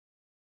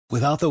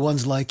Without the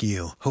ones like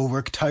you, who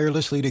work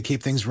tirelessly to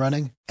keep things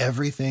running,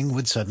 everything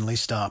would suddenly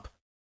stop.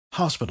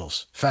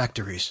 Hospitals,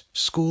 factories,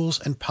 schools,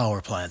 and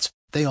power plants,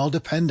 they all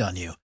depend on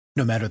you.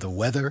 No matter the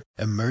weather,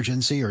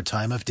 emergency, or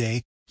time of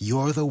day,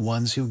 you're the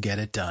ones who get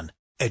it done.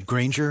 At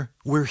Grainger,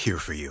 we're here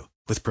for you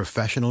with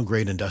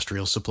professional-grade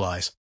industrial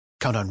supplies.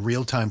 Count on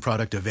real-time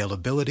product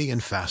availability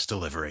and fast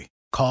delivery.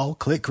 Call,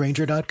 click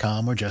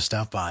Grainger.com, or just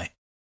stop by.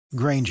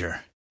 Grainger,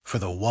 for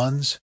the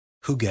ones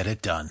who get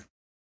it done.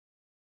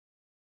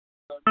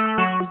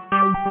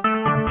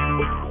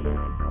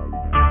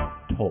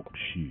 Talk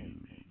shoes.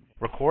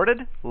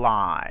 Recorded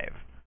live.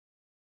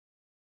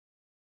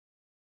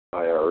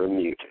 I are a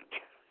mutant.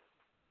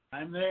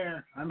 I'm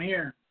there. I'm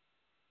here.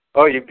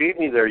 Oh, you beat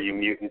me there, you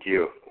mutant,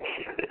 you.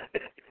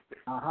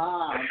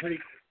 I'm pretty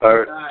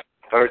I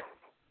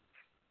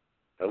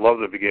love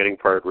the beginning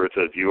part where it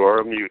says, you are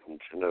a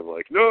mutant. And I'm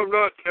like, no, I'm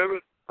not, damn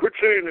it. Quit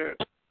saying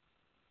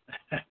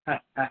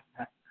that.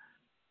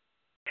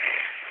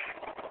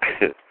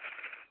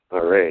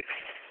 All right.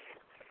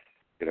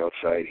 Get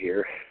outside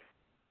here.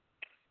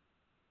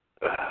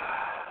 What's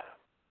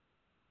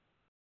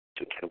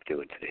I'm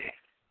doing today?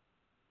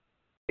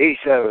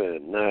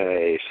 87,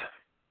 nice.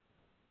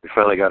 We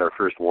finally got our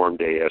first warm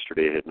day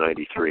yesterday. It hit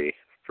 93.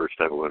 First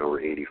time it went over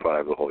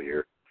 85 the whole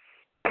year.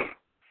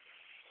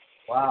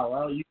 Wow,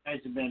 well, you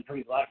guys have been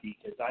pretty lucky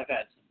because I've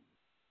had some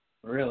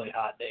really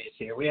hot days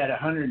here. We had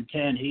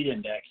 110 heat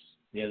index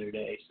the other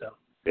day, so.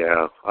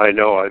 Yeah, I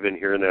know. I've been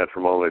hearing that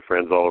from all my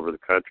friends all over the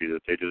country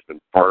that they've just been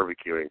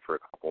barbecuing for a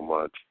couple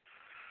months.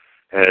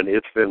 And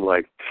it's been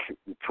like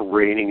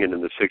raining in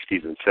the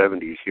 60s and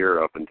 70s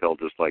here up until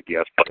just like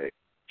yesterday.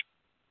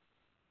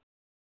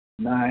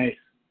 Nice.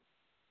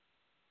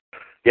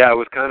 Yeah, it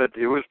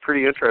was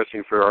pretty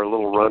interesting for our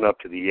little run up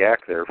to the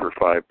Yak there for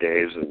 5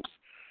 days, and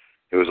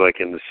it was like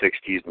in the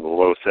 60s and the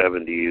low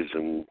 70s,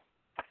 and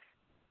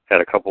had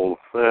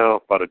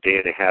about a day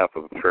and a half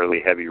of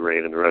fairly heavy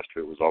rain, and the rest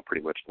of it was all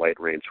pretty much light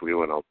rain, so we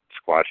went out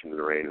squashing in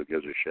the rain. Who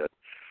gives a shit?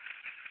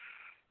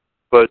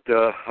 But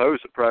I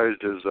was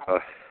surprised as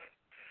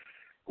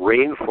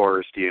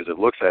rainforesty as it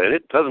looks at it.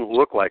 It doesn't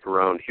look like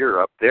around here.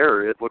 Up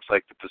there, it looks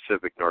like the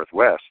Pacific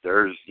Northwest.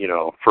 There's,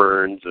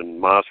 ferns and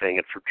moss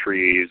hanging from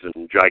trees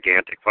and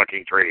gigantic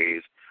fucking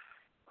trees.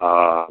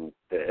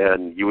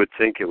 And you would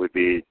think it would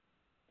be,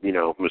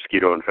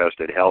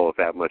 mosquito-infested hell with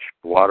that much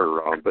water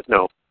around, but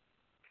no.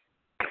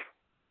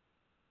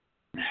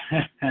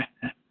 I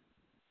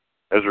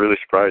was really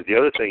surprised. The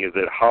other thing is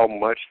that how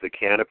much the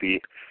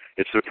canopy,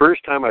 it's the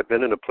first time I've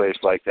been in a place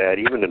like that.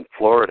 Even in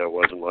Florida, it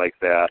wasn't like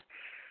that,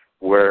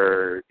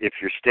 where if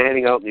you're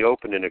standing out in the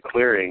open in a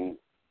clearing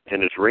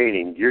and it's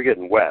raining, you're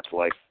getting wet.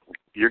 Like,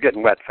 you're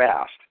getting wet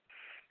fast.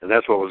 And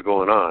that's what was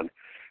going on.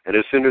 And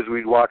as soon as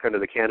we'd walk under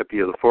the canopy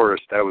of the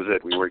forest, that was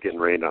it. We weren't getting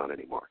rained on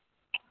anymore.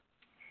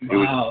 It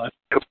was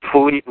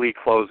completely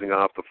closing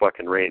off the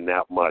fucking rain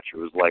that much. It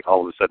was like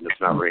all of a sudden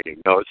it's not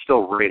raining. No, it's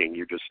still raining.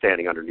 You're just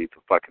standing underneath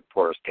the fucking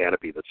forest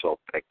canopy that's so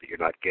thick that you're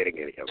not getting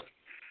any of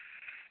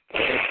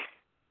it.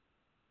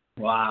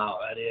 Wow,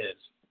 that is.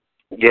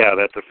 Yeah,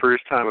 that's the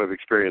first time I've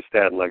experienced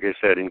that. And like I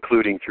said,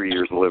 including 3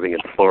 years of living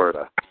in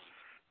Florida.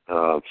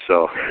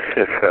 So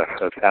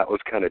that was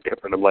kind of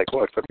different. I'm like,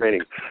 oh, it's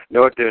raining.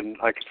 No, it didn't.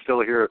 I can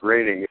still hear it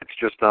raining. It's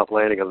just not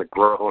landing on the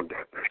ground.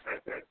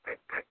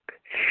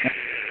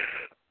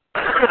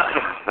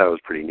 That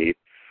was pretty neat.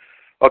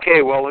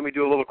 Okay, well, let me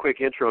do a little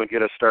quick intro and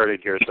get us started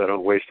here so I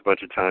don't waste a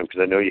bunch of time, because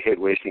I know you hate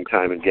wasting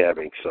time and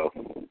gabbing, so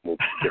we'll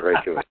get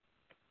right to it.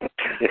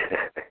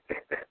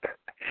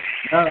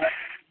 All right,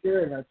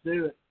 good. Let's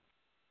do it.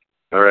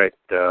 All right.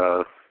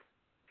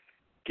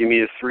 Give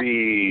me a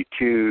 3,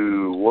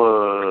 2,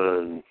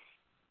 1.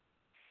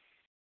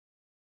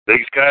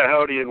 Big Sky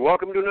Howdy, and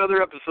welcome to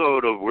another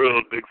episode of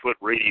World Bigfoot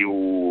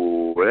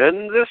Radio.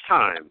 And this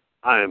time,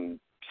 I'm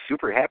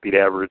super happy to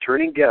have a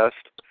returning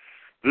guest,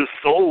 the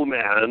Soul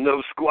Man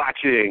of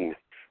Squatching.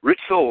 Rich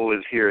Soul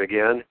is here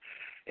again,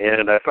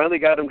 and I finally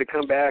got him to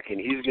come back, and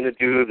he's going to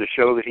do the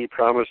show that he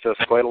promised us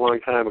quite a long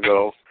time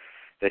ago,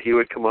 that he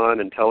would come on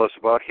and tell us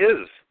about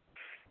his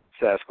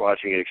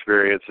Sasquatching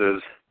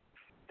experiences,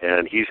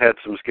 and he's had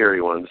some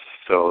scary ones,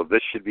 so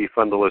this should be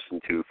fun to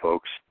listen to,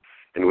 folks.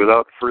 And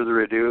without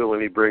further ado, let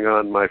me bring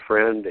on my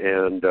friend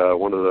and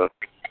one of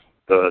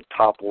the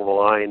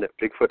top-of-the-line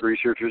Bigfoot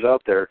researchers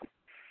out there,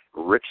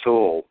 Rich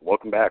Soul.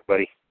 Welcome back,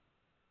 buddy.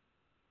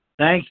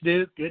 Thanks,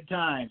 Duke. Good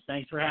times.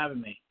 Thanks for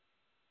having me.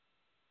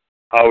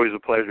 Always a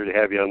pleasure to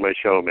have you on my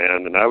show,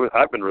 man. And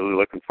I've been really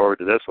looking forward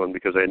to this one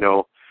because I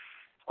know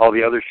all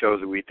the other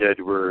shows that we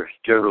did were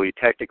generally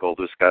technical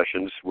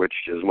discussions, which,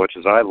 as much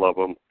as I love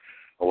them,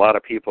 a lot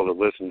of people that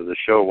listen to the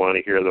show want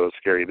to hear those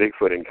scary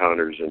Bigfoot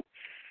encounters. And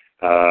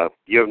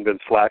you haven't been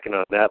slacking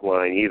on that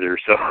line either.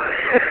 So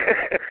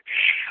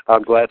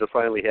I'm glad to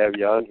finally have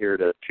you on here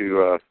to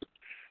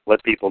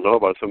let people know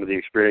about some of the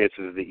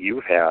experiences that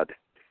you've had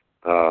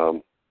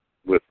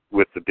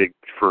with the big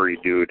furry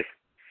dude.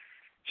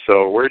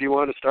 So where do you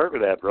want to start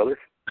with that, brother?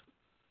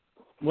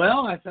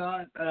 Well, I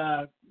thought,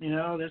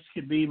 this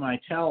could be my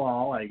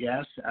tell-all, I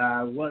guess.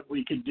 What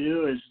we could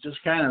do is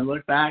just kind of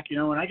look back.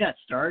 When I got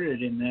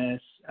started in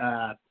this,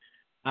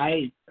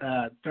 I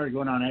started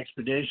going on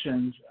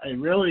expeditions. It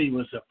really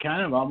was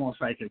kind of almost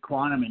like a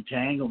quantum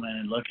entanglement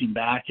and looking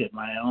back at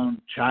my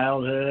own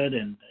childhood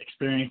and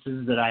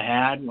experiences that I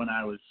had when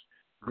I was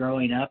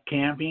growing up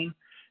camping.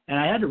 And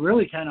I had to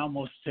really kind of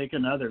almost take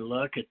another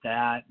look at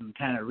that and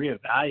kind of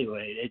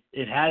reevaluate.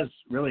 It has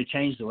really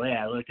changed the way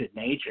I look at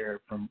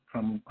nature from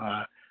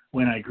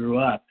when I grew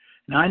up.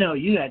 Now, I know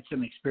you had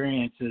some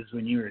experiences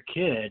when you were a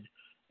kid,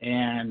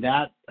 and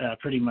that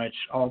pretty much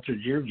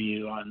altered your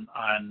view on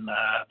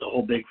the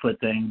whole Bigfoot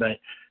thing. But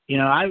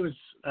I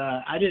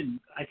didn't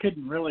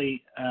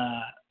really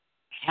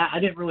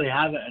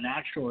have an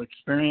actual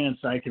experience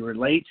I could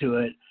relate to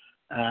it,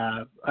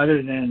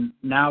 other than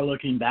now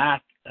looking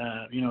back.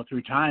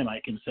 Through time, I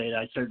can say that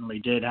I certainly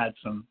did have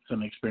some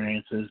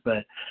experiences.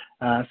 But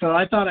so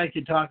I thought I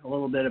could talk a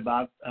little bit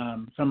about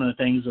some of the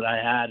things that I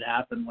had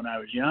happen when I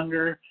was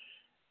younger,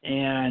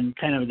 and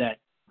kind of that.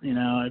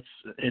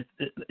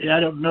 I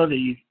don't know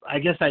that I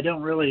guess I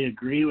don't really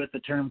agree with the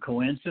term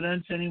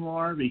coincidence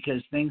anymore,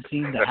 because things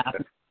seem to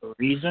happen for a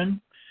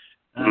reason.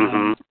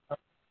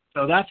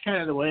 So that's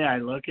kind of the way I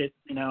look at,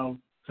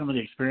 some of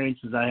the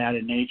experiences I had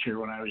in nature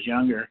when I was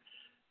younger.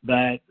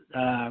 But,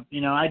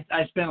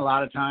 I spent a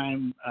lot of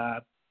time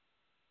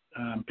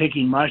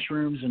picking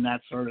mushrooms and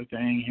that sort of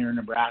thing here in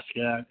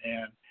Nebraska.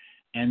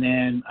 And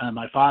then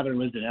my father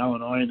lived in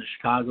Illinois in the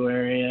Chicago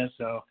area.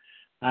 So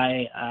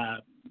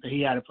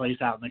he had a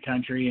place out in the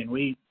country,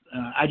 and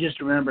I just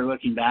remember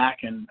looking back,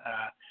 and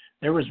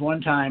there was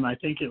one time, I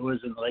think it was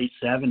in the late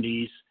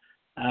 70s,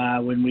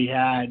 when he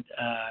had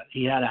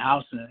a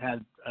house,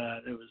 and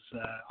it was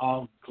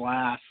all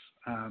glass.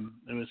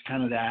 It was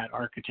kind of that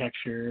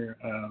architecture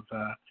of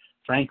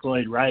Frank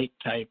Lloyd Wright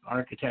type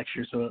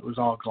architecture, so it was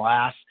all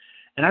glass.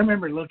 And I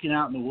remember looking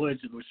out in the woods.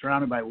 It was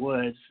surrounded by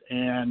woods,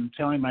 and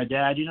telling my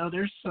dad,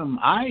 there's some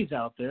eyes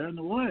out there in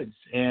the woods.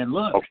 And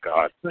look, oh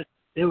God, but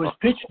it was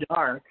pitch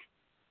dark.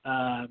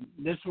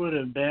 This would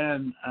have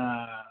been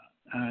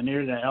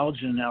near the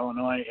Elgin,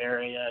 Illinois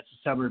area. It's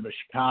a suburb of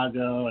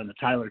Chicago, and the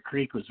Tyler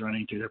Creek was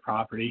running through their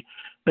property.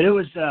 But it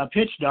was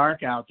pitch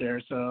dark out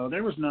there, so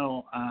there was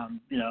no,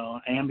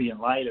 ambient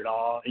light at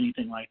all,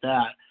 anything like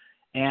that.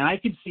 And I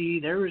could see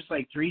there was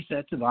like 3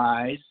 sets of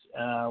eyes.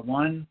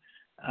 One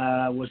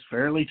was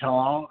fairly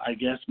tall, I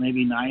guess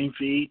maybe 9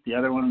 feet. The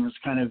other one was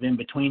kind of in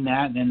between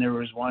that, and then there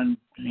was one,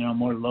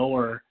 more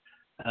lower,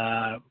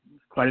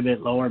 quite a bit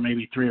lower,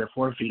 maybe 3 or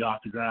 4 feet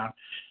off the ground.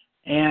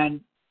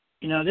 And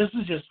this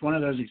was just one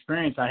of those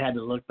experiences I had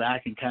to look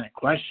back and kind of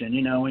question.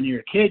 When you're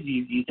a kid,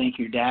 you think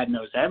your dad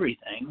knows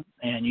everything,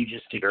 and you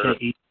just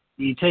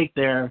you take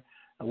their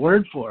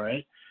word for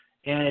it.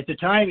 And at the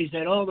time, he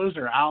said, "Oh, those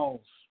are owls.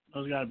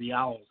 Those got to be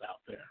owls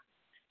out there."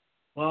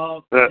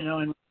 Well,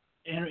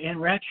 in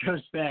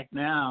retrospect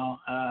now,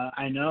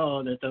 I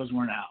know that those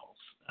weren't owls.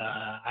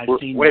 I've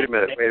seen. Wait a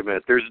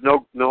minute. There's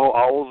no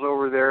owls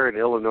over there in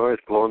Illinois.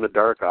 It's glow in the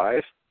dark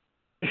eyes.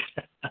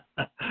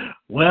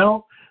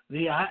 Well,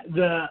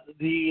 the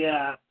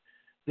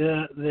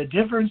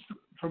difference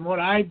from what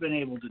I've been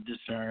able to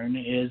discern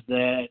is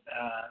that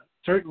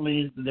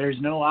certainly there's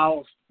no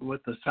owls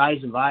with the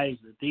size of eyes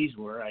that these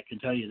were. I can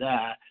tell you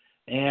that.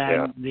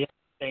 And the other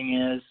thing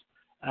is,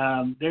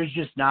 there's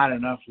just not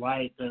enough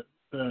light.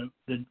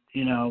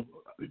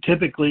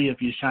 Typically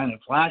if you shine a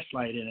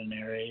flashlight in an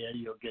area,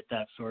 you'll get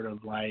that sort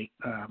of light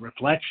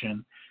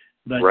reflection.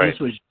 But This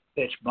was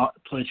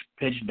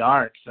pitch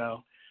dark,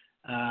 so.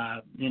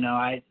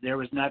 There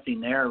was nothing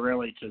there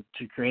really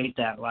to create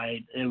that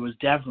light. It was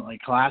definitely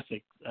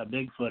classic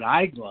Bigfoot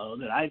eye glow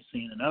that I've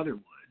seen in other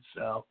woods.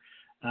 So,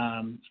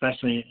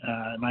 especially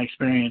my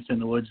experience in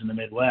the woods in the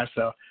Midwest.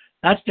 So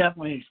that's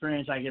definitely an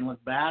experience I can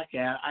look back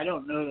at. I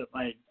don't know that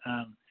my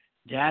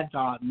dad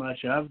thought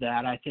much of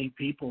that. I think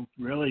people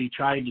really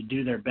tried to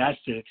do their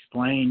best to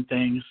explain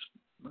things,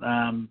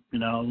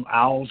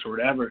 owls or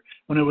whatever,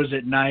 when it was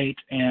at night,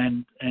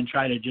 and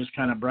try to just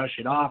kind of brush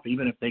it off,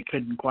 even if they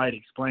couldn't quite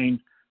explain,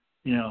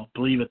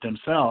 believe it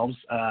themselves.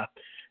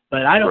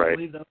 But I don't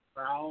believe those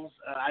were owls.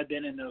 I've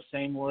been in those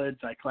same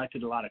woods. I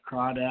collected a lot of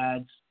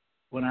crawdads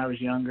when I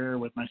was younger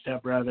with my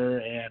stepbrother,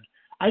 and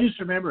I just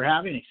remember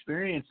having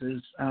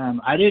experiences.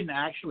 I didn't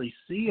actually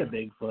see a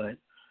Bigfoot,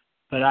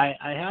 but I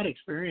had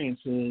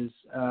experiences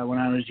when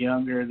I was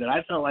younger that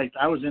I felt like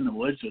I was in the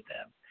woods with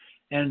them.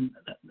 And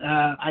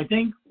I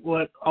think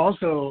what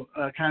also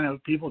kind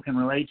of people can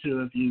relate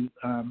to, if you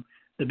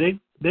the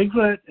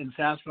Bigfoot and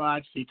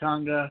Sasquatch,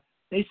 Sitonga,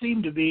 they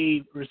seem to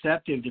be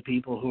receptive to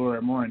people who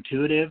are more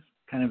intuitive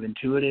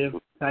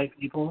type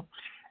people.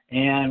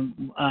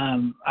 And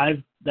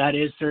that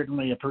is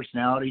certainly a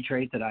personality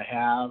trait that I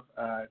have.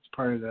 It's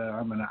part of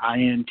I'm an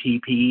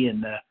INTP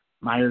in the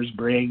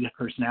Myers-Briggs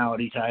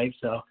personality type.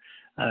 So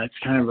it's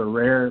kind of a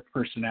rare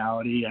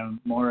personality.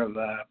 I'm more of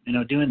a,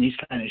 doing these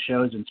kind of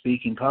shows and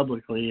speaking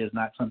publicly is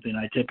not something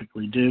I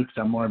typically do because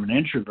I'm more of an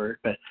introvert.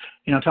 But,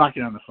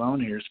 talking on the phone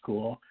here is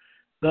cool.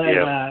 But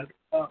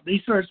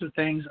these sorts of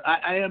things,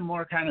 I am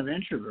more kind of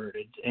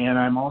introverted, and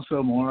I'm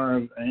also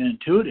more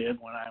intuitive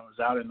when I was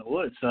out in the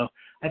woods. So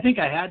I think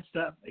I had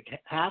stuff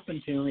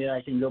happen to me that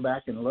I can go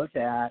back and look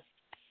at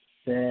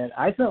that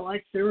I felt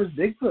like there was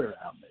Bigfoot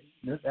around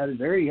me at a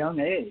very young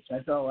age. I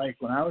felt like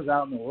when I was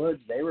out in the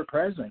woods, they were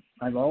present.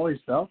 I've always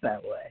felt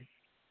that way.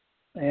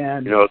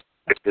 And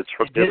it's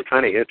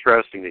kind of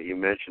interesting that you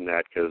mentioned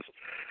that, because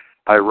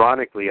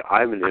ironically,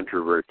 I'm an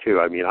introvert too.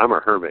 I mean, I'm a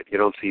hermit. You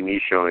don't see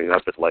me showing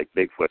up at like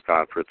Bigfoot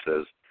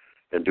conferences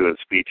and doing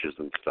speeches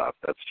and stuff.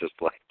 That's just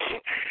like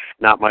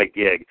not my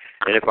gig.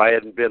 And if I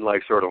hadn't been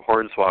like sort of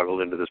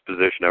hornswoggled into this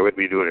position, I wouldn't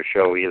be doing a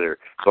show either.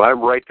 So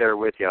I'm right there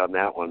with you on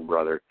that one,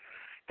 brother.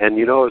 And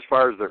as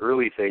far as the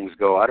early things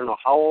go, I don't know,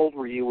 how old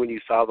were you when you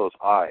saw those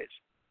eyes?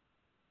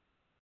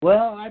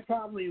 Well, I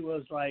probably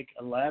was like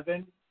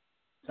 11,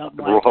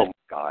 something like that. Oh,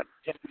 God.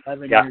 10,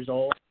 11 years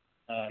old.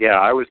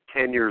 I was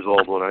 10 years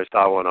old when I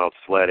saw one out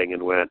sledding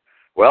and went,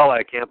 well,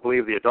 I can't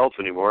believe the adults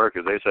anymore,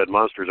 because they said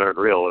monsters aren't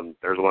real, and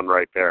there's one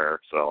right there.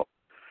 So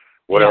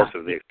what else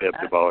have they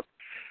fibbed about?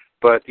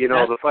 But,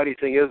 the funny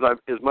thing is,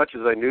 as much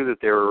as I knew that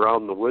they were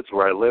around the woods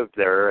where I lived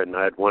there, and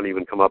I had one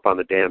even come up on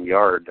the damn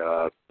yard,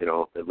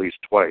 at least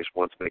twice,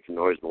 once making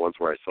noise and once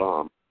where I saw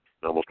them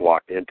and almost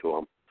walked into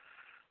them.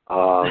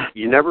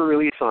 You never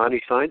really saw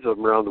any signs of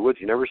them around the woods.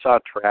 You never saw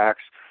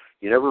tracks.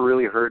 You never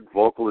really heard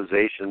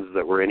vocalizations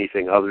that were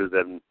anything other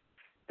than,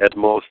 at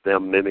most,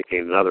 them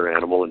mimicking another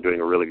animal and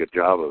doing a really good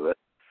job of it.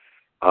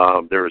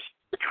 There was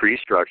tree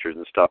structures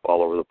and stuff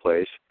all over the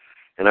place.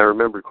 And I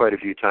remember quite a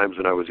few times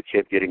when I was a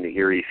kid getting the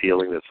eerie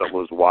feeling that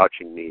someone was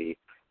watching me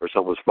or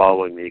someone was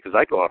following me, because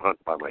I go out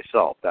hunting by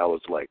myself. That was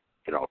like,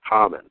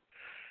 common.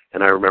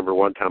 And I remember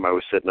one time I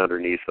was sitting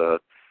underneath a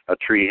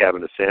tree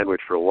having a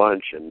sandwich for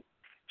lunch, and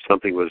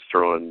something was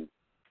throwing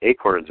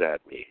acorns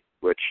at me,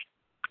 which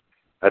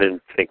I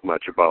didn't think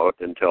much about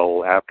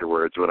until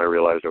afterwards, when I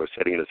realized I was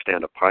sitting in a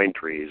stand of pine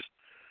trees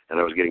and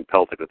I was getting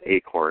pelted with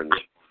acorns.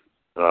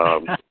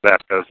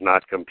 That does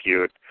not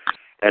compute.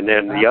 And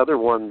then the other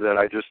one that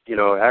I just,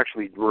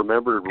 actually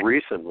remembered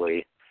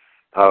recently,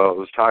 I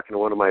was talking to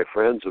one of my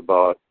friends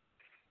about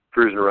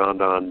cruising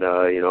around on,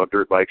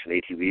 dirt bikes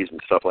and ATVs and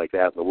stuff like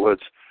that in the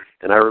woods.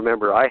 And I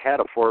remember I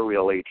had a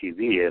four-wheel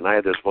ATV, and I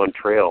had this one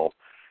trail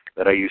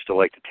that I used to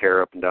like to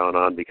tear up and down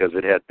on because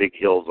it had big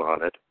hills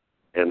on it.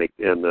 And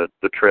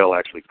the trail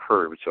actually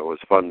curved, so it was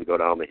fun to go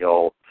down the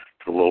hill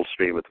to the little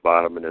stream at the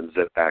bottom and then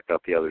zip back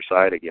up the other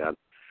side again.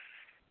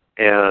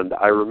 And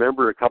I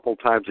remember a couple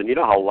times, and you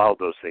know how loud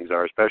those things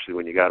are, especially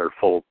when you got her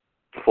full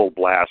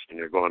blast and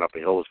you're going up a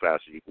hill as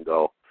fast as you can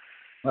go.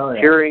 Oh,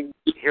 yeah.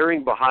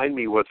 Hearing behind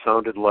me what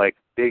sounded like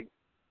big,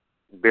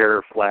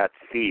 bare, flat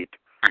feet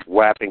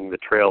whapping the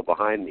trail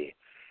behind me.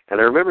 And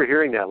I remember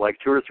hearing that like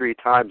 2 or 3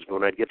 times.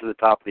 When I'd get to the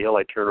top of the hill,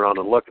 I'd turn around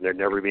and look, and there'd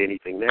never be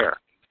anything there.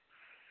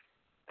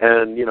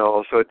 And,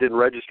 so it didn't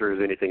register as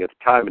anything at the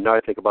time. And now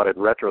I think about it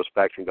in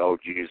retrospect and go, oh,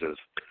 Jesus.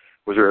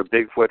 Was there a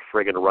Bigfoot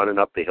friggin' running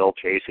up the hill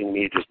chasing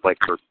me just like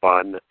for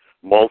fun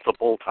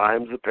multiple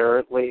times,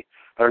 apparently?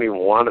 I don't even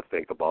want to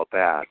think about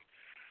that.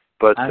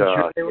 But, I'm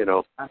sure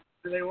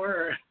they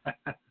were.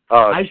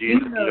 Oh, I've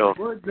geez, seen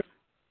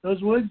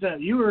those woods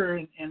that you were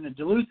in the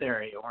Duluth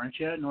area, weren't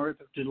you? North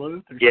of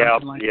Duluth or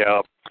something like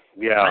that?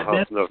 Yeah.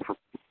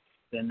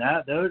 And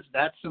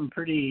that's some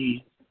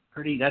pretty,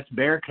 that's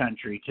bear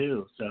country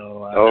too.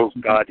 So.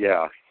 God,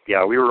 yeah.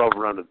 Yeah, we were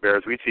over around the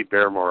bears. We'd see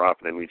bear more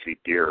often than we'd see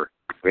deer.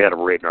 We had them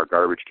right in our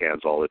garbage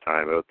cans all the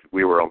time.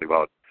 We were only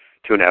about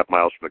 2.5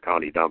 miles from the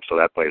county dump, so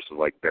that place was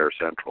like bear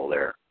central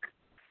there.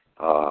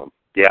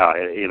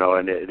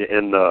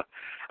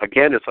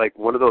 Again, it's like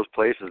one of those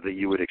places that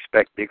you would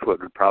expect Bigfoot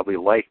would probably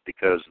like,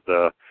 because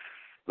the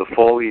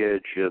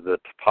foliage, the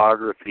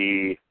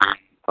topography,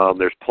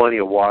 there's plenty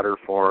of water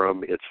for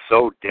them. It's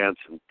so dense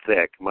and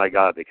thick. My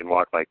God, they can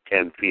walk like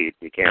 10 feet.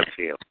 You can't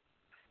see them.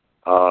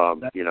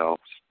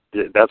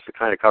 That's the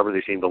kind of cover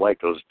they seem to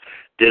like, those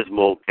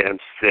dismal,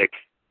 dense, thick,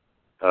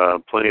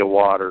 plenty of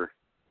water.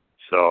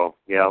 So,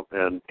 yeah.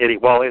 And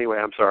anyway,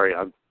 I'm sorry.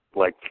 I'm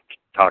like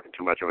talking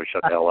too much. I'm going to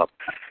shut the hell up.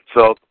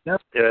 So,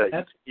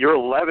 you're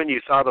 11.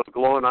 You saw those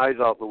glowing eyes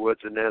out in the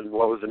woods, and then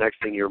what was the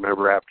next thing you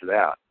remember after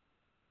that?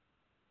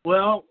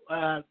 Well,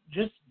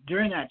 just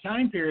during that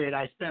time period,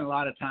 I spent a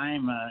lot of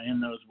time in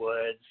those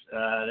woods.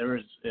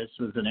 This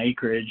was an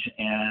acreage,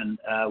 and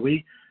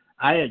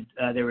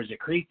there was a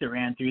creek that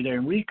ran through there,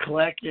 and we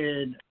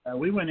collected,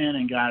 we went in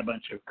and got a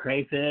bunch of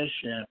crayfish.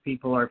 And if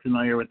people are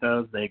familiar with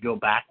those, they go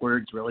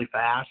backwards really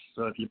fast.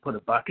 So if you put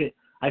a bucket,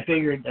 I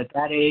figured at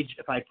that age,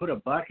 if I put a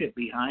bucket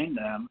behind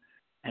them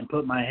and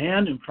put my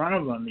hand in front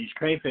of them, these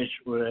crayfish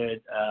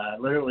would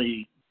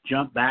literally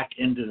jump back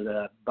into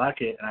the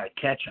bucket and I'd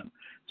catch them.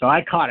 So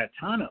I caught a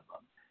ton of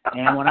them.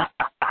 And when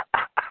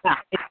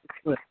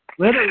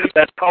literally,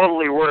 that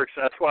totally works.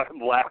 That's why I'm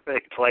laughing.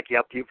 It's like,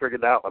 yep, you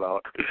figured that one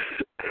out.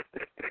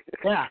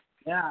 Yeah.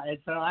 And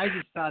so I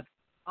just thought,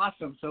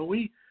 awesome. So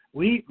we,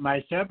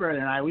 my stepbrother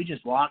and I, we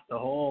just walked the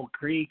whole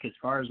creek as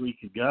far as we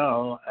could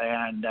go.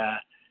 And,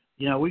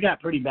 we got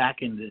pretty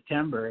back into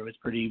timber. It was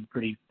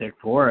pretty thick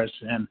forest.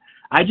 And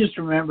I just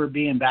remember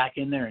being back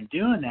in there and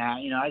doing that.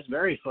 I was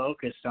very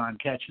focused on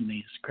catching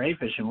these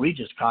crayfish, and we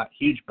just caught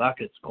huge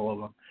buckets full of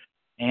them.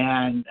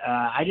 And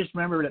I just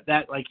remember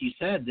that, like you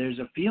said, there's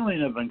a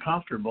feeling of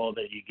uncomfortable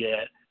that you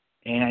get,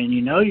 and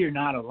you're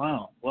not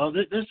alone. Well,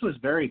 this was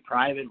very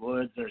private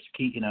woods. There's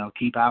keep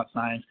out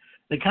signs,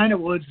 the kind of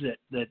woods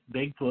that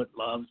Bigfoot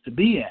loves to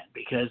be in,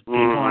 because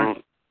people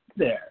aren't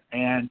there.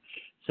 And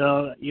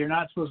so you're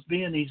not supposed to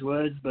be in these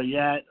woods, but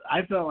yet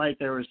I felt like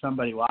there was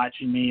somebody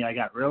watching me. I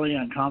got really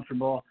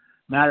uncomfortable.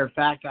 Matter of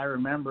fact, I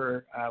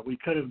remember we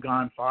could have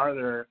gone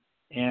farther,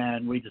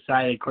 and we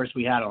decided, of course,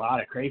 we had a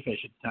lot of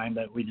crayfish at the time,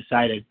 but we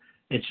decided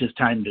it's just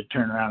time to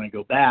turn around and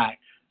go back.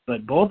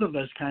 But both of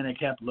us kind of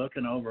kept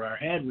looking over our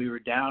head. We were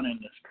down in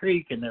this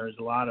creek, and there was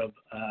a lot of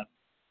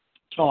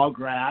tall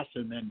grass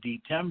and then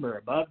deep timber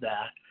above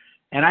that.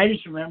 And I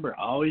just remember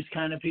always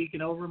kind of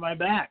peeking over my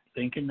back,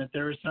 thinking that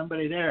there was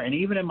somebody there. And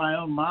even in my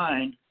own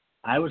mind,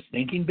 I was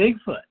thinking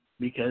Bigfoot,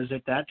 because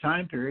at that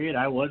time period,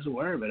 I was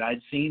aware of it.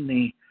 I'd seen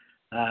the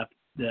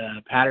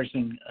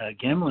Patterson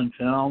Gimlin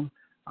film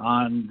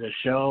on the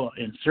show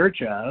In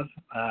Search Of,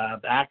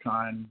 back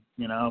on,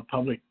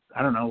 public,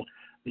 I don't know,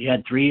 you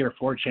had 3 or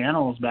 4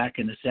 channels back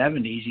in the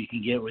 70s you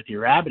can get with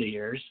your rabbit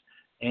ears.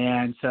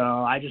 And so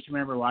I just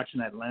remember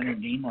watching that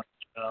Leonard Nimoy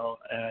show,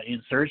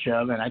 In Search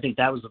Of, and I think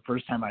that was the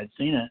first time I'd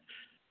seen it.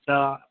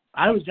 So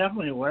I was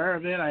definitely aware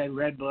of it. I had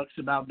read books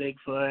about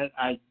Bigfoot.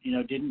 I,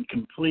 didn't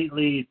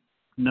completely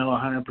know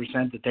 100%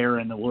 that they were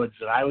in the woods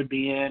that I would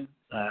be in.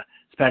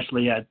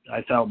 Especially,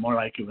 I felt more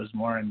like it was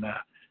more in the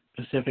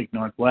Pacific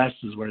Northwest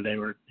is where they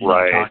were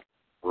talking.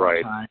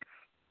 Right.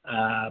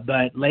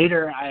 But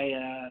later,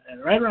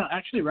 right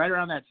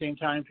around that same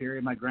time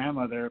period, my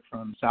grandmother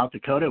from South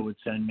Dakota would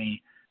send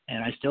me,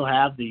 and I still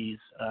have these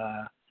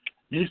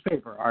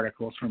newspaper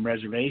articles from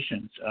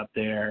reservations up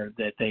there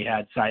that they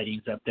had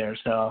sightings up there.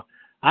 So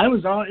it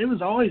was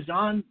always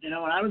on. When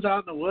I was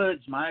out in the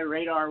woods, my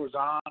radar was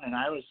on, and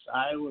I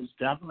was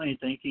definitely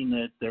thinking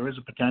that there was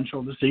a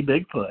potential to see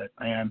Bigfoot.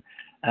 And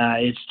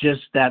it's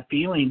just that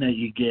feeling that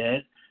you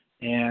get,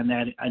 and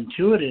that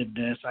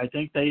intuitiveness. I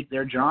think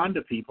they're drawn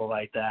to people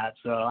like that.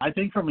 So I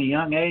think from a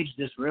young age,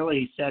 this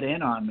really set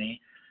in on me.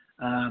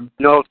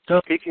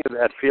 Speaking of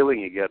that feeling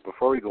you get,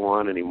 before we go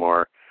on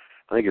anymore,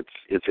 I think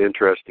it's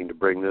interesting to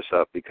bring this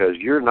up, because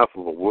you're enough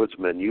of a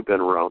woodsman. You've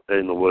been around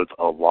in the woods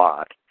a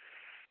lot,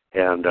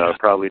 and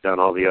probably done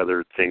all the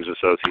other things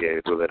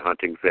associated with it: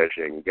 hunting,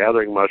 fishing,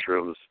 gathering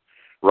mushrooms,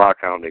 rock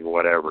hounding,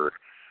 whatever.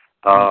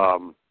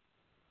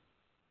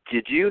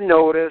 Did you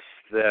notice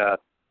that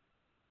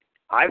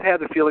I've had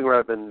the feeling where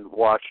I've been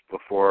watched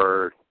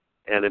before,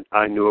 and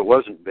I knew it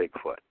wasn't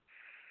Bigfoot?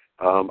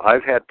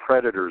 I've had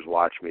predators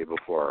watch me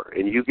before,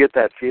 and you get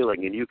that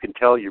feeling, and you can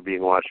tell you're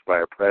being watched by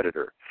a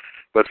predator.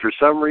 But for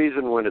some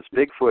reason, when it's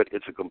Bigfoot,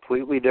 it's a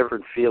completely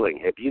different feeling.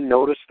 Have you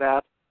noticed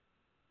that?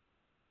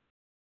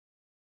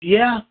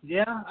 Yeah,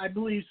 I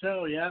believe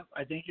so. Yeah,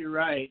 I think you're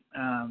right.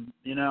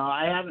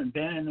 I haven't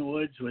been in the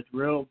woods with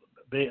real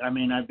big. I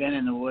mean, I've been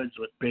in the woods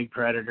with big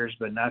predators,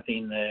 but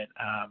nothing that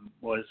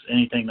was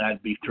anything that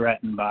I'd be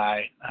threatened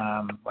by,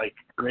 like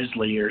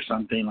grizzly or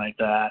something like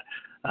that.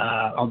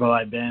 Although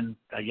I've been,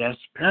 I guess,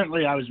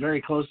 apparently I was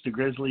very close to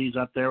grizzlies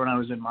up there when I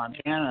was in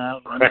Montana.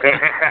 But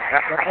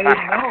I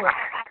didn't know it.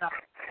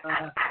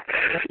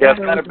 It's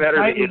kind of better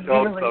to get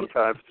told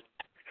sometimes,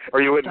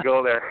 or you wouldn't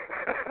go there.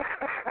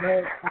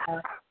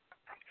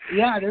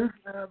 There's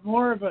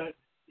more of a,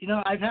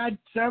 I've had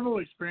several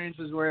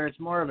experiences where it's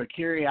more of a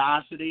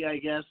curiosity, I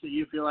guess, that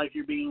you feel like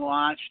you're being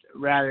watched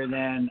rather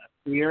than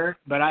fear.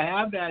 But I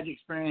have had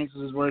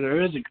experiences where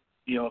there is a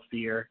deal of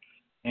fear,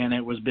 and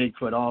it was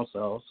Bigfoot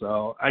also.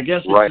 So I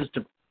guess it's just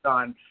depends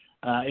on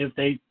if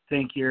they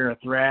think you're a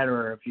threat,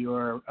 or if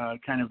you're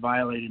kind of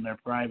violating their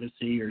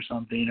privacy or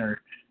something,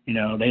 or,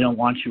 they don't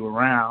want you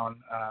around,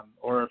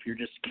 or if you're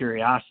just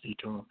curiosity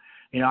to them.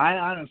 I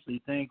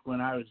honestly think when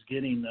I was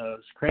getting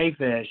those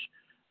crayfish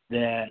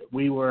that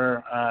we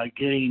were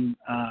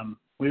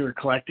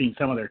collecting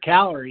some of their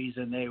calories,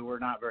 and they were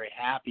not very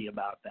happy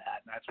about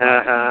that. And that's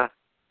why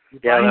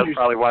that's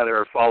probably why they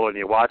were following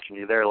you, watching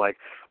you. They're like,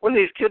 what are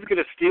these kids going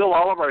to steal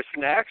all of our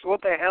snacks?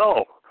 What the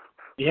hell?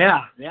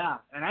 Yeah.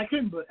 And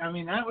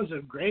that was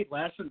a great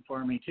lesson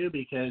for me, too,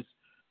 because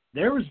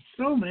there was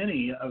so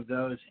many of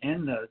those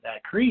in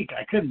that creek.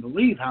 I couldn't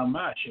believe how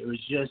much. It was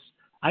just,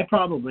 I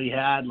probably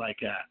had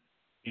like a,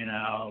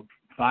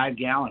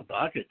 5-gallon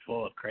bucket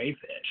full of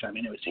crayfish. I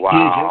mean, it was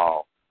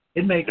huge.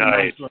 It'd make a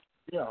nice little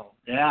deal.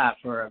 Yeah,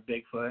 for a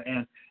Bigfoot.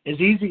 And as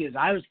easy as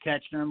I was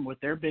catching them with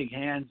their big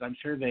hands, I'm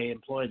sure they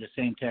employ the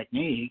same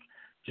technique.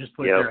 Just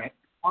put their hand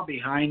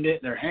behind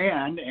their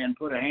hand, and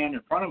put a hand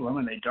in front of them,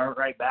 and they dart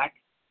right back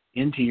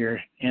into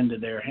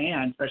their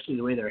hand, especially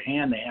the way their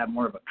hand, they have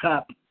more of a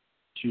cup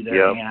to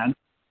their hand.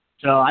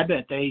 So I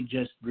bet they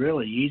just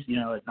really easy,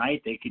 at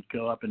night they could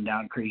go up and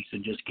down creeks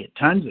and just get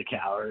tons of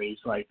calories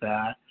like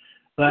that.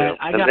 But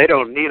they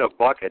don't need a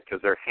bucket,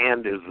 because their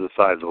hand is the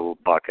size of a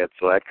bucket,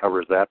 so that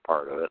covers that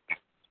part of it.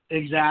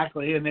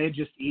 Exactly, and they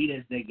just eat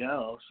as they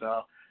go.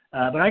 So,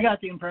 but I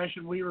got the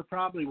impression we were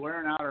probably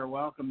wearing out our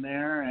welcome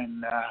there,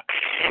 and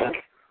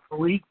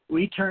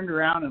we turned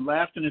around and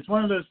left. And it's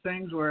one of those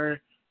things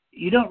where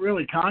you don't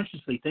really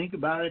consciously think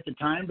about it at the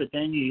time, but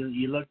then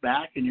you look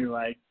back and you're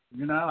like,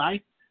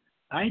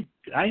 I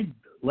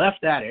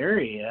left that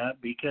area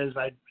because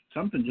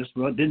something just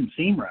didn't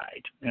seem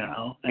right,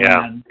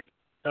 And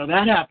so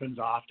that happens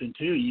often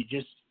too. You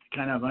just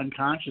kind of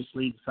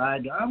unconsciously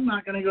decide, I'm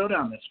not going to go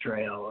down this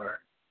trail, or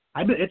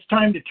it's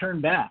time to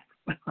turn back.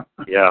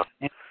 Yeah.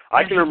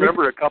 I can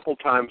remember a couple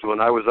times when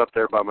I was up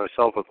there by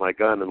myself with my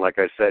gun, and like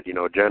I said,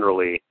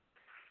 generally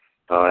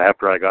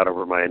after I got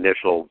over my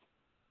initial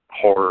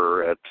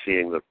horror at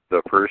seeing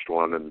the first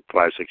one, and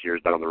 5-6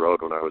 years down the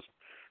road when I was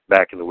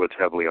back in the woods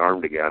heavily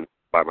armed again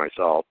by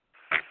myself,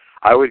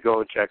 I would go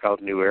and check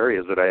out new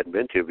areas that I hadn't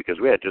been to, because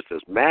we had just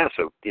this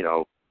massive,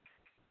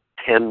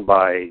 10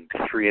 by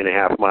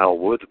 3.5 mile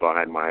woods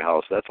behind my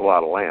house. That's a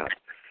lot of land.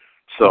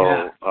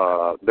 So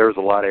there was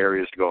a lot of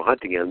areas to go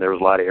hunting in. There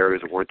was a lot of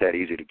areas that weren't that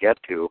easy to get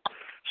to.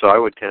 So I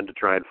would tend to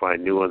try and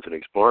find new ones and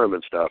explore them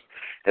and stuff.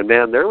 And,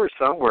 man, there were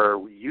some where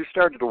you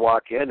started to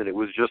walk in, and it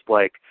was just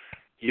like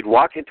you'd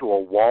walk into a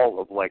wall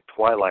of, like,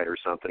 twilight or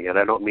something. And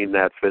I don't mean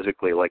that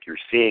physically like you're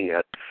seeing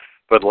it,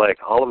 but, like,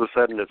 all of a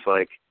sudden it's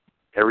like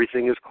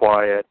everything is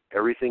quiet,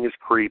 everything is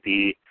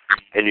creepy,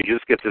 and you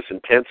just get this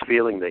intense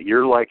feeling that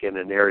you're, like, in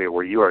an area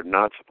where you are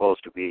not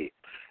supposed to be.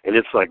 And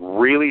it's, like,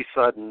 really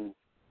sudden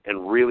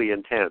and really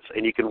intense.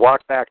 And you can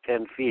walk back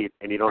 10 feet,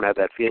 and you don't have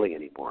that feeling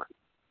anymore.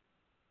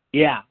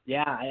 Yeah,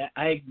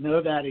 I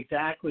know that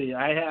exactly.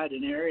 I had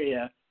an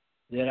area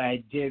that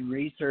I did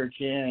research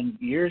in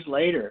years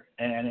later,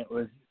 and it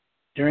was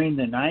during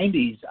the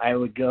 90s. I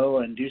would go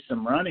and do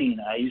some running.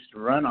 I used to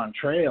run on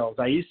trails.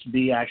 I used to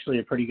be actually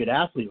a pretty good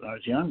athlete when I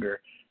was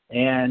younger.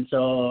 And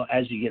so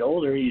as you get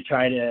older, you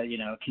try to,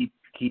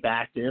 keep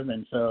active.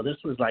 And so this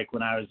was like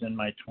when I was in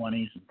my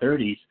 20s and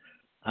 30s,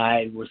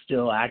 I was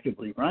still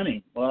actively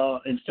running.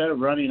 Well, instead of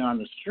running on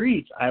the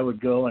streets, I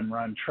would go and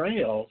run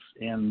trails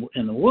in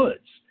the woods.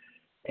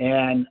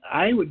 And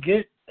I would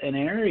get an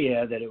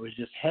area that it was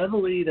just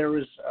heavily, there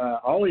was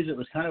it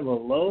was kind of a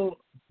low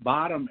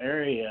bottom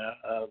area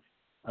of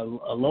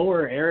a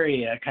lower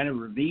area, kind of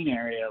ravine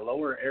area,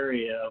 lower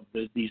area of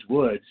these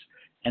woods.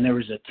 And there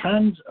was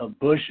tons of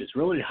bushes,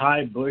 really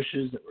high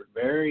bushes that were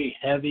very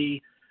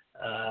heavy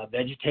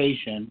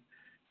vegetation.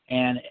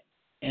 And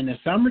in the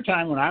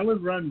summertime, when I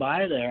would run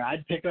by there,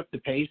 I'd pick up the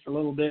pace a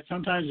little bit.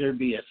 Sometimes there'd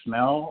be a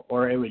smell,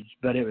 but it would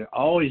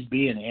always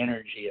be an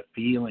energy, a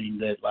feeling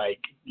that, like,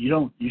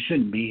 you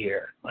shouldn't be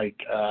here.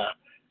 Like,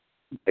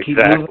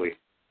 exactly.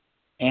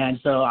 And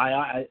so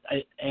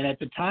and at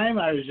the time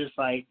I was just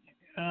like,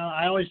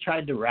 I always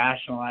tried to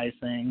rationalize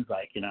things,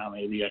 like,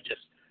 maybe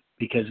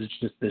because it's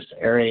just this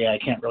area I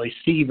can't really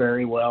see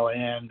very well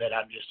in, that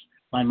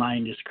my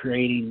mind is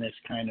creating this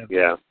kind of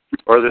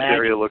or this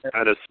area looks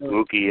kind of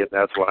spooky, and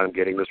that's why I'm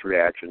getting this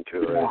reaction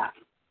to it. Yeah.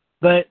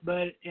 But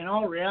in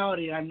all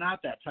reality, I'm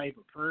not that type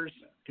of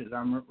person, because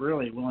I'm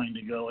really willing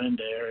to go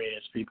into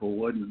areas people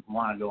wouldn't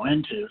want to go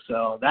into.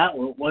 So that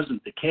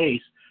wasn't the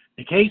case.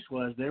 The case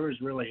was there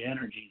was really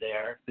energy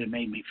there that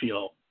made me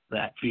feel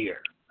that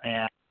fear.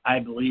 And I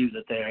believe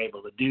that they're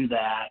able to do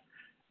that.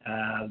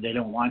 They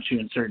don't want you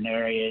in certain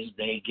areas.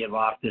 They give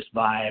off this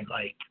vibe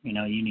like, you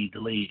need to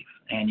leave,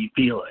 and you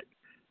feel it.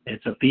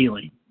 It's a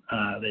feeling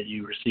that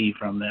you receive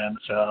from them.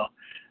 So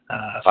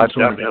I've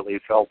definitely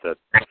felt it.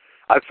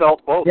 I've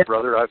felt both,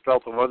 brother. I've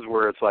felt the ones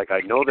where it's like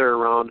I know they're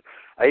around.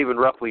 I even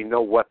roughly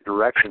know what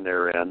direction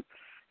they're in,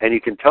 and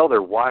you can tell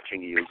they're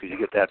watching you, because you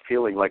get that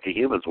feeling like a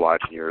human's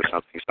watching you or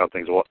something.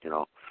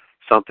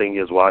 Something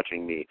is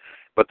watching me.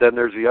 But then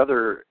there's the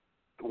other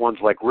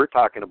ones like we're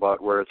talking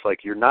about, where it's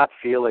like you're not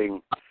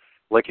feeling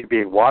like you're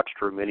being watched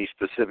from any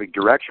specific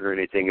direction or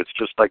anything. It's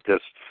just like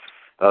this,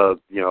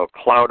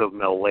 cloud of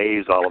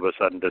malaise all of a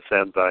sudden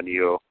descends on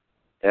you,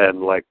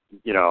 and like,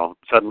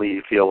 suddenly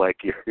you feel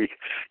like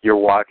you're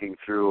walking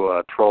through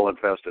a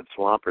troll-infested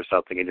swamp or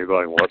something, and you're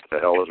going, what the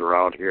hell is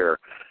around here?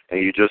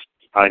 And you just,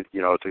 I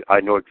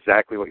know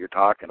exactly what you're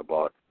talking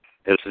about.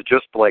 It's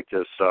just like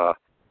this,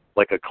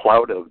 like a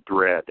cloud of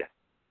dread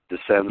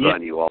descends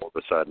on you all of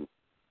a sudden.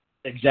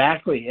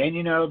 Exactly. And,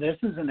 this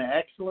is an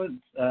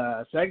excellent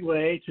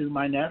segue to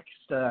my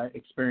next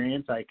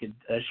experience I could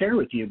share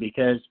with you,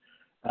 because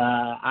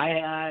I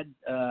had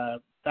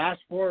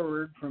fast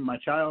forward from my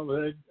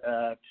childhood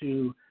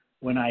to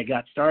when I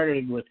got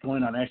started with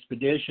going on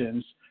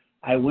expeditions.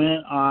 I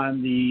went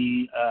on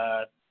the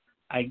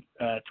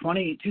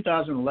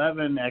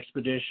 2011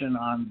 expedition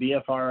on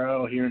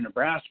BFRO here in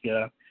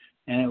Nebraska,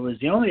 and it was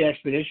the only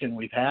expedition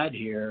we've had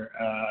here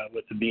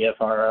with the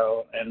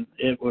BFRO, and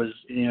it was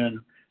in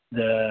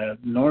the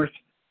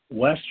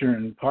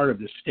northwestern part of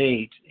the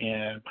state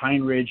in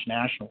Pine Ridge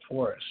National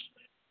Forest.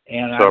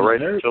 And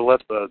so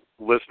let the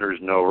listeners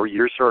know,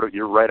 you're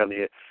right on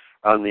the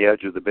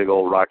edge of the big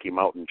old Rocky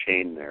Mountain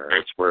chain there.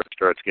 It's where it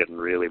starts getting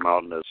really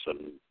mountainous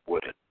and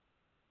wooded.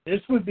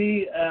 This would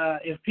be,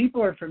 if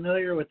people are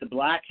familiar with the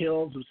Black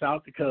Hills of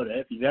South Dakota,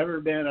 if you've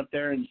ever been up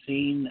there and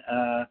seen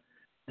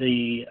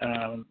the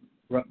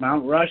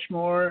Mount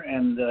Rushmore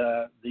and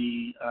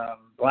the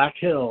Black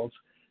Hills,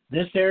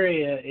 this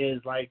area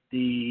is like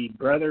the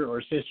brother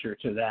or sister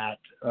to that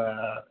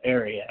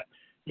area.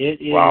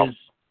 It is. Wow.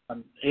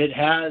 It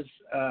has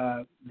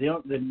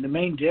the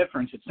main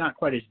difference. It's not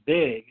quite as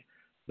big,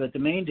 but the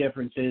main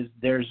difference is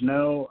there's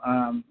no.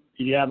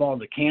 You have all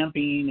the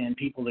camping and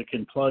people that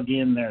can plug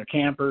in their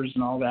campers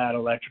and all that,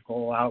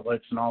 electrical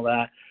outlets and all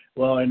that.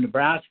 Well, in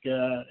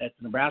Nebraska, at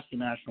the Nebraska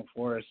National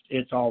Forest,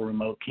 it's all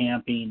remote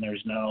camping.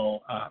 There's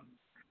no.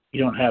 You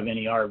don't have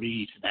any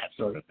RVs and that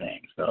sort of thing.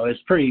 So it's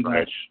pretty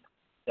much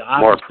the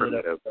opposite. More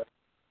primitive.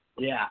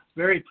 Yeah,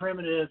 very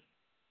primitive,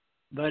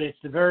 but it's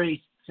the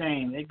very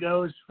same. It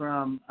goes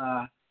from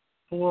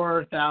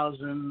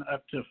 4,000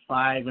 up to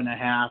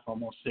 5.5,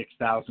 almost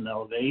 6,000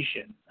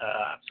 elevation.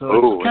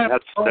 So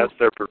that's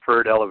their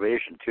preferred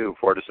elevation too,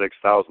 4,000 to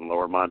 6,000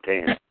 lower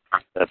Montana.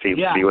 That seems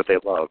to be what they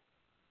love.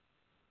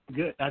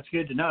 Good. That's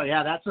good to know.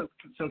 Yeah, that's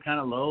so kind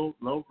of low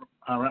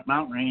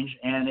mountain range,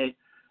 and it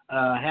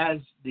has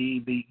the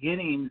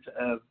beginnings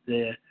of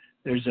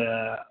there's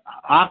a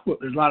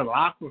lot of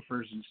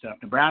aquifers and stuff.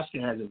 Nebraska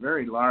has a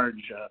very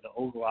large the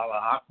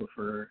Ogallala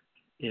Aquifer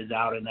is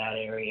out in that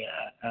area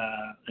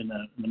in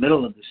the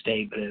middle of the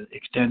state, but it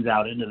extends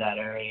out into that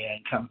area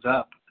and comes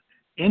up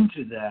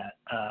into that.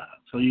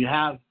 So you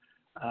have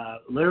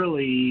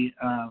literally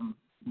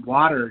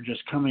water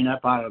just coming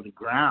up out of the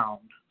ground.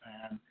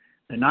 And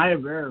the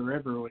Niobrara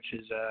River, which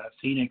is a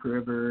scenic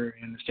river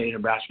in the state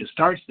of Nebraska,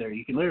 starts there.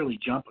 You can literally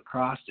jump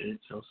across it.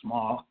 It's so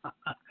small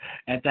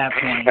at that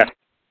point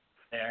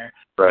there.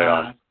 Right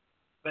on.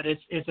 But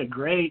it's a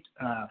great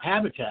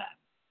habitat.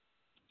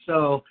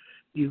 So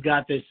you've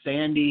got this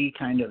sandy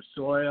kind of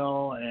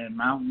soil and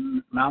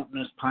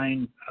mountainous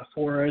pine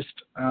forest.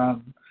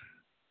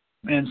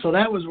 And so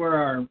that was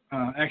where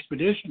our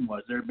expedition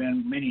was. There have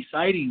been many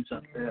sightings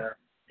up there,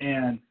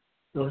 and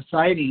those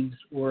sightings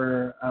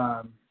were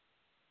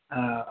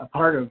a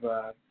part of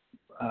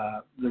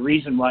the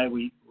reason why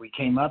we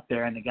came up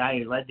there. And the guy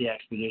who led the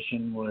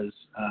expedition was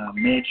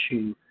Mitch,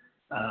 who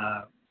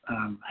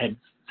had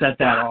set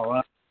that all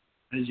up,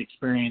 his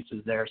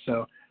experiences there.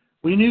 So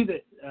we knew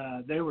that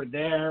they were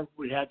there.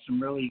 We had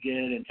some really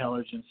good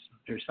intelligence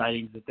or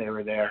sightings that they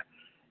were there.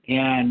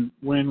 And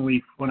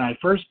when I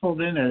first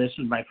pulled in there, this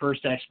was my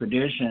first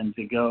expedition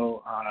to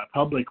go on a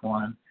public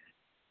one.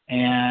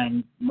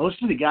 And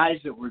most of the guys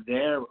that were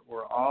there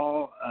were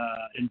all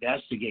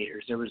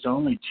investigators. There was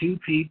only two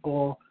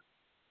people,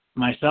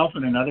 myself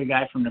and another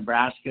guy from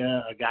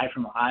Nebraska, a guy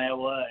from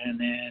Iowa, and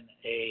then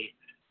a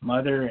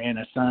mother and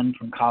a son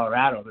from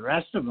Colorado. The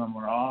rest of them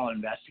were all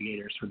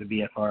investigators for the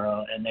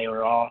BFRO, and they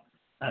were all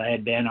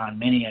had been on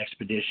many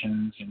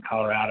expeditions in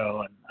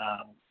Colorado,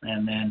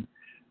 and then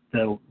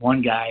the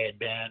one guy had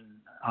been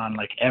on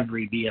like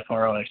every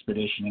BFRO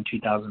expedition in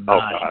 2009. Oh,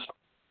 God.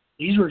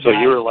 These were so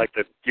guys,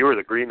 you were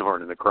the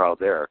greenhorn in the crowd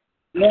there.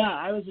 Yeah,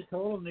 I was a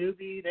total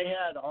newbie. They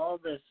had all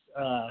this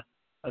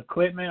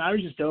equipment. I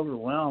was just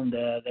overwhelmed.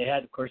 They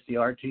had, of course, the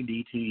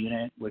R2D2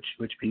 unit, which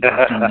people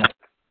seen,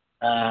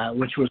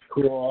 which was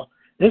cool.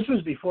 This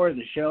was before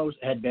the shows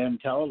had been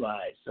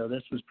televised, so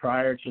this was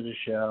prior to the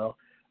show.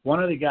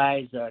 One of the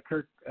guys,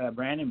 Kirk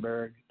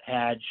Brandenburg,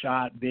 had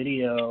shot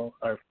video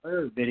or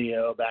FLIR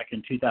video back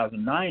in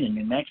 2009 in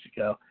New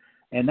Mexico,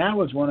 and that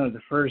was one of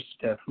the first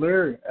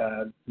FLIR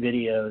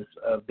videos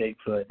of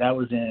Bigfoot. That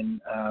was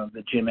in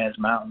the Jemez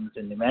Mountains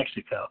in New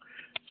Mexico.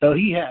 So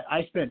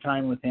I spent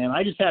time with him.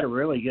 I just had a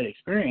really good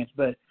experience.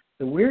 But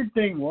the weird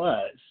thing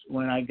was,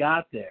 when I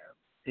got there,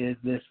 is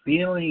this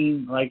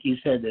feeling, like you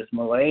said, this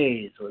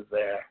malaise was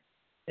there.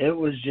 It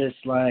was just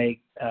like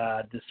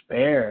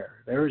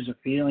despair. There was a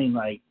feeling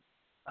like,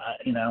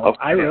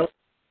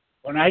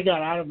 when I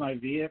got out of my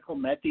vehicle,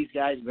 met these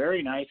guys,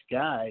 very nice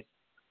guys,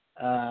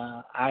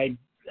 I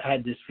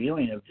had this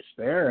feeling of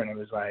despair, and it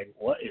was like,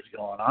 what is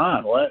going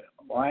on?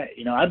 Why?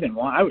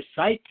 I was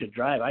psyched to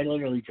drive. I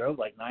literally drove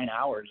like 9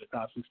 hours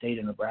across the state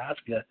of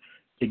Nebraska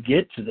to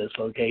get to this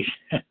location.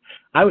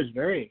 I was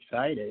very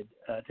excited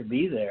to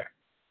be there.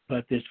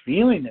 But this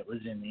feeling that was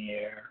in the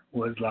air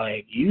was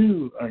like,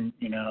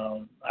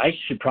 I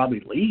should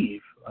probably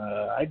leave.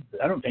 I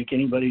don't think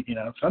anybody,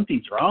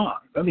 something's wrong.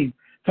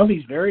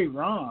 Something's very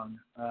wrong.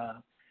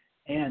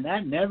 And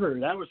that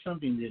was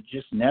something that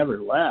just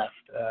never left.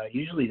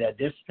 Usually that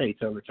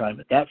dissipates over time,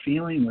 but that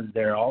feeling was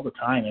there all the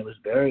time. It was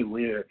very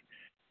weird.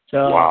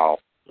 So, wow.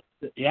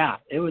 Yeah,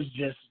 it was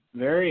just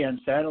very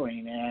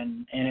unsettling,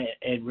 and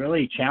it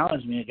really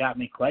challenged me. It got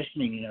me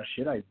questioning,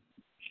 should I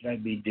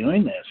be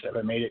doing this? Have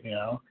I made it,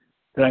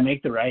 did I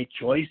make the right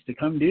choice to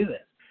come do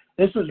this?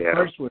 This was, of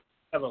course,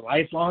 a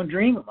lifelong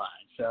dream of mine.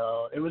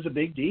 So it was a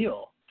big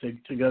deal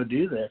to go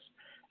do this.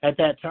 At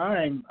that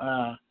time,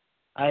 I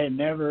had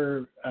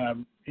never,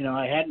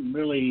 I hadn't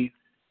really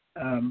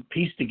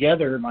pieced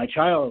together my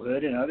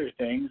childhood and other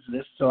things.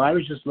 So I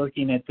was just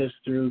looking at this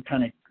through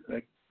kind of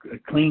a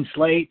clean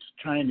slate,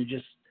 trying to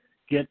just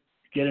get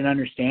get an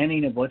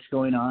understanding of what's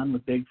going on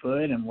with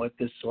Bigfoot and what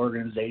this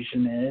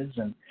organization is.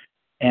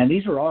 And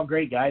these were all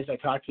great guys I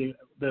talked to.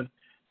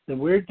 The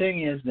weird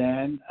thing is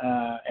then,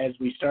 as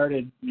we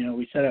started,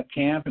 we set up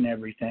camp and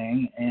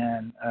everything,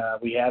 and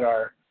we had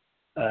our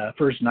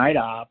first night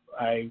op.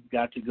 I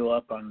got to go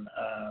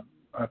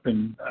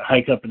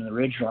hike up in the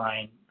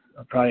ridgeline,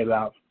 probably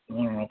about,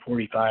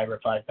 45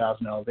 or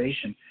 5,000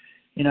 elevation.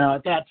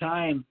 At that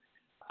time,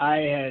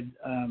 I'd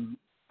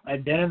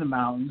been in the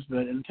mountains,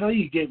 but until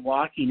you get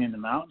walking in the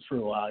mountains for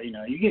a while,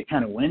 you get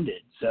kind of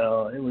winded.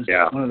 So it was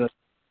one of those.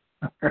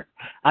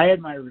 I had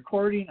my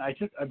recording. I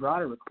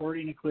brought a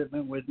recording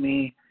equipment with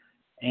me,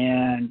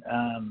 and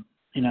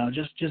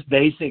just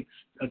basic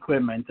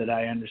equipment that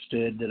I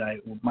understood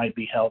that might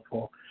be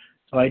helpful.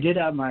 So I did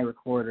have my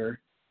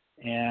recorder,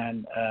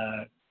 and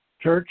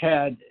Kirk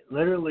had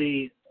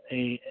literally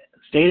a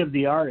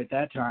state-of-the-art at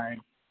that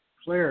time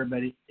FLIR,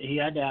 but he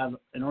had to have,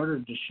 in order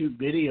to shoot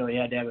video, he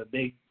had to have a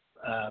big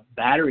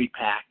battery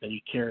pack that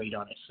he carried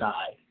on his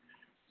side.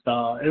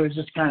 So it was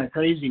just kind of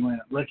crazy when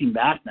looking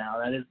back now.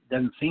 That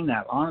doesn't seem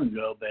that long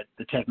ago, but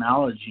the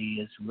technology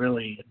is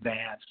really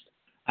advanced.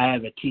 I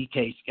have a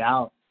TK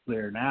Scout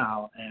FLIR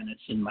now, and it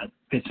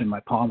fits in my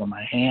palm of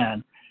my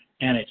hand,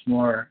 and it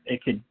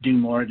could do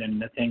more than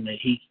the thing that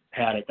he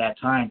had at that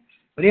time.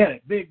 But he had a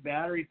big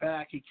battery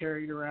pack he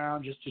carried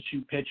around just to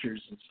shoot pictures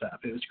and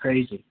stuff. It was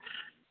crazy.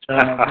 So,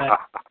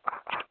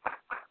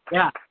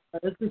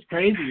 this is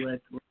crazy where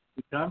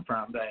we come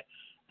from. But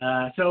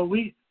so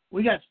we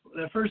got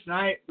the first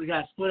night we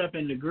got split up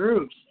into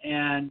groups,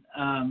 and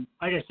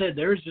like I said,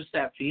 there was just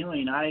that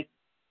feeling. I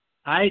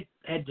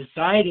had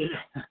decided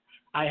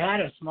I had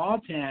a small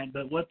tent,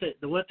 but what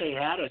they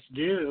had us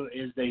do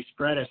is they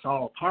spread us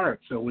all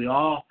apart, so we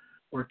all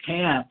were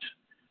camped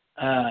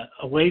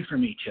away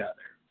from each other.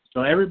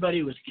 So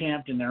everybody was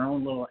camped in their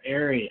own little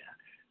area.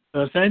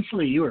 So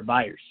essentially, you were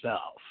by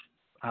yourself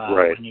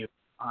when you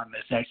were on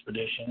this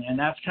expedition, and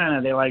that's kind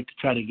of, they like to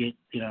try to get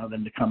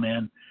them to come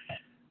in.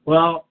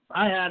 Well,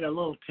 I had a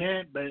little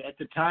tent, but at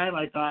the time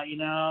I thought,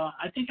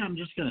 I think I'm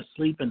just going to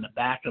sleep in the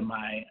back of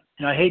my.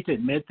 I hate to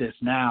admit this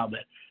now,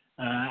 but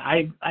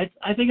I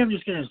think I'm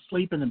just going to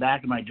sleep in the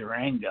back of my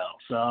Durango.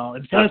 So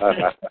instead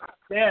of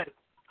bed,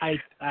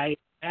 I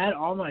had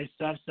all my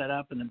stuff set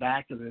up in the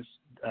back of this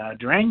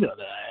Durango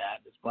that I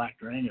had, this black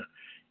Durango,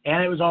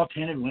 and it was all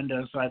tinted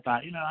windows. So I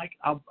thought,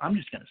 I'm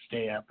just going to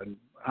stay up, and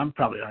I'm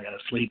probably not going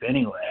to sleep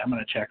anyway. I'm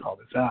going to check all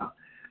this out.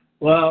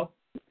 Well,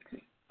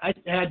 I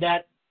had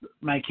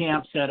my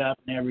camp set up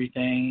and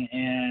everything,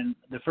 and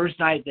the first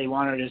night they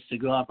wanted us to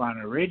go up on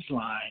a ridge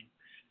line,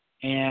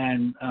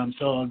 and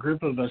so a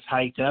group of us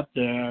hiked up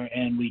there,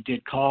 and we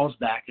did calls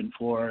back and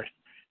forth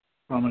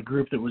from a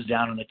group that was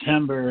down in the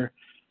timber.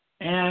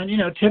 And,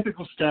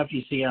 typical stuff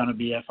you see on a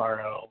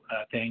BFRO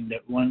thing,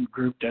 that one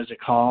group does a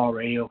call,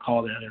 radio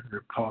call, the other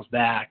group calls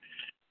back.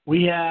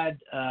 We had,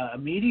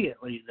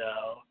 immediately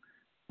though,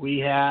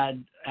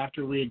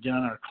 after we had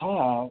done our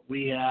call,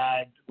 we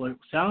had what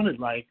sounded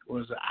like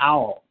was an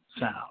owl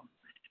sound.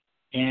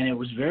 And it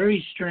was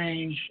very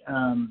strange.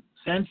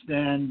 Since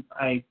then,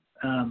 I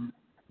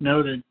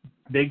know that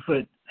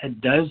Bigfoot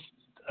does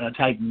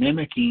type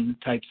mimicking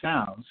type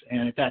sounds.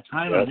 And at that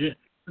time, I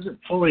wasn't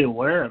fully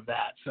aware of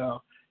that.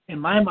 So in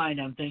my mind,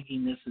 I'm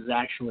thinking this is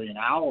actually an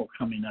owl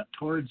coming up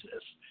towards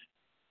us.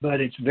 But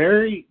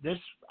this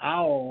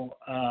owl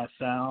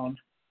sound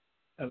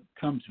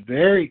comes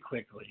very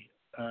quickly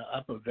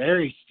up a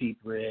very steep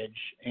ridge,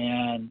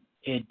 and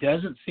it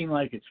doesn't seem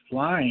like it's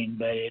flying,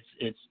 but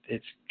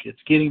it's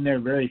getting there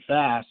very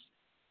fast.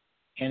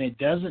 And it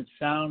doesn't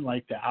sound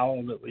like the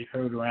owl that we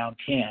heard around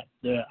camp.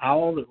 The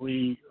owl that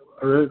we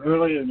heard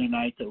earlier in the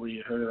night that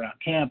we heard around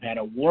camp had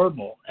a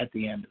warble at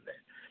the end of it.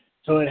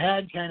 So it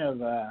had kind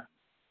of a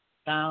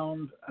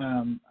sound,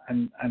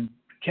 I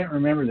can't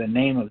remember the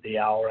name of the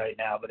owl right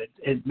now, but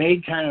it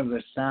made kind of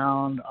a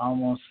sound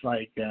almost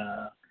like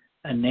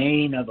a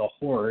neighing of a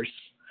horse,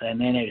 and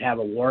then it'd have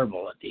a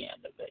warble at the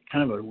end of it,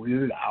 kind of a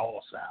weird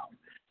owl sound.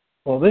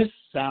 Well, this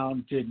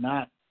sound did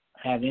not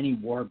have any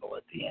warble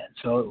at the end,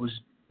 so it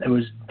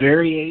was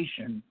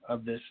variation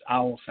of this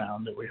owl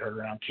sound that we heard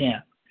around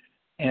camp,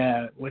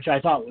 which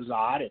I thought was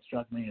odd. It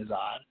struck me as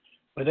odd.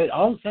 But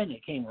all of a sudden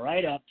it came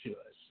right up to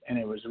us, and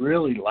it was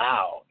really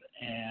loud,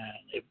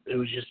 and it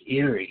was just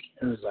eerie.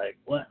 It was like,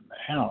 what in the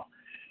hell?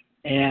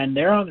 And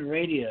there on the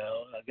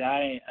radio, a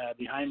guy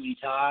behind me,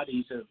 Todd,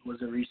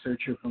 was a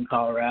researcher from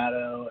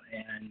Colorado,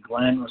 and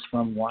Glenn was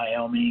from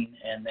Wyoming,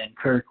 and then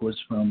Kirk was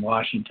from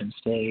Washington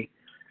State.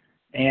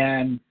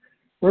 And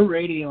we're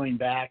radioing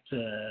back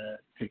to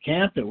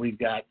camp that we've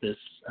got this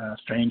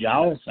strange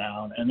owl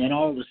sound. And then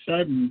all of a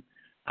sudden,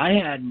 I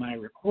had my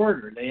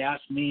recorder. They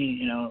asked me,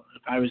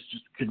 if I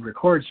could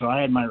record. So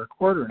I had my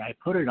recorder, and I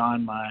put it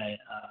on my,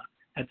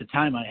 at the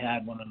time I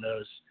had one of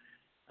those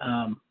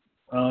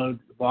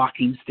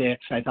walking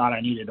sticks. I thought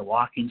I needed a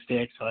walking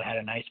stick, so I had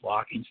a nice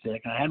walking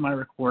stick. And I had my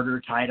recorder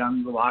tied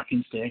on the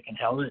walking stick and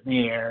held it in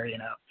the air,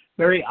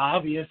 Very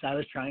obvious I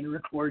was trying to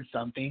record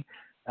something.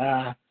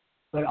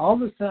 But all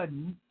of a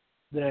sudden,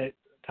 the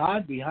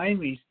Todd behind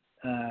me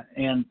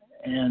and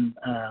and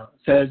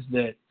says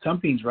that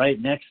something's right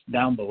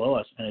down below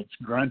us, and it's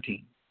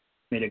grunting,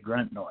 made a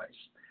grunt noise.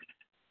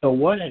 So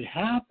what had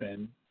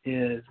happened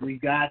is we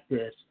got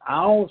this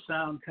owl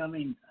sound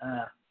coming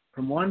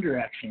from one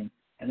direction,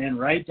 and then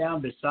right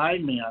down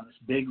beside me on this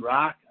big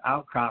rock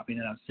outcropping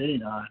that I'm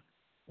sitting on,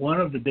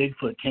 one of the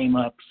Bigfoot came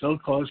up so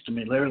close to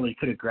me, literally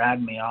could have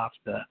grabbed me off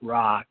the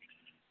rock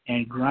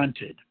and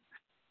grunted.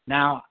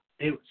 Now,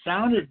 the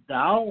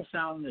owl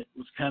sound that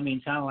was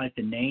coming sounded like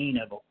the neighing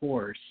of a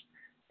horse.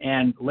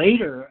 And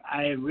later,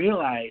 I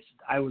realized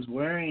I was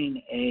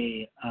wearing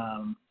a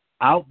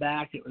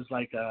Outback. It was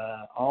like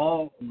a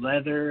all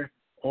leather,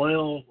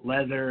 oil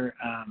leather,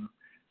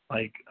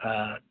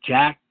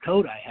 jack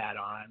coat I had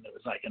on. It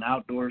was like an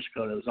outdoors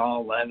coat. It was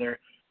all leather,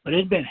 but it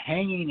had been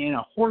hanging in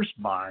a horse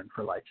barn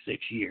for like 6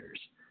 years.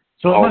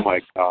 So oh my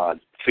God!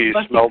 So you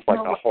smelled like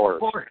a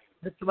horse.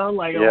 It smelled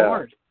like a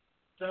horse.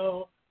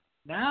 So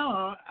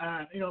now,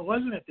 it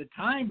wasn't at the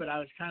time, but I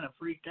was kind of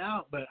freaked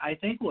out. But I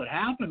think what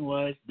happened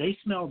was they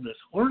smelled this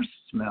horse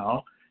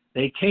smell.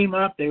 They came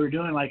up. They were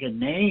doing like a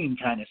neighing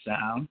kind of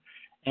sound,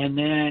 and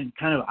then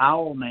kind of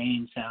owl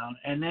neighing sound.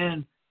 And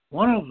then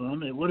one of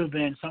them, it would have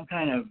been some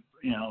kind of,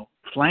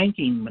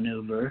 flanking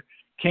maneuver,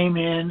 came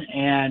in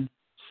and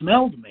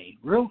smelled me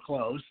real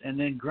close and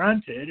then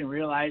grunted and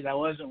realized I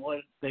wasn't what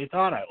they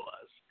thought I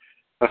was.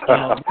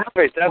 So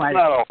wait, that's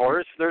not a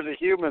horse. There's a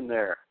human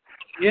there.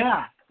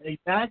 Yeah,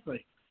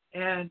 exactly.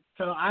 And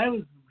so I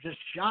was just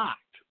shocked.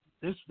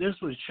 This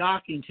was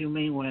shocking to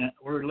me when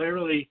we're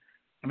literally,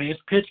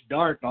 it's pitch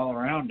dark all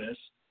around us,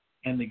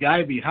 and the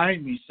guy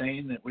behind me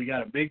saying that we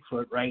got a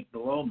Bigfoot right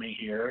below me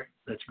here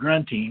that's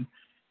grunting.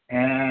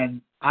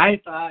 And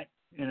I thought,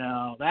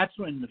 that's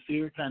when the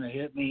fear kind of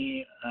hit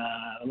me,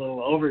 a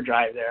little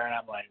overdrive there, and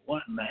I'm like,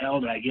 what in the hell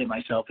did I get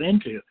myself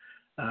into?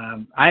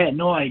 I had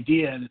no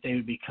idea that they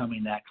would be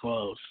coming that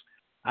close.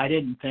 I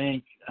didn't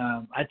think,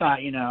 I thought,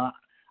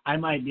 I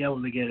might be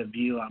able to get a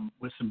view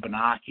with some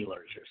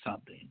binoculars or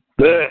something.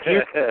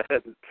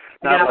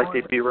 Not like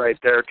they'd be right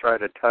there trying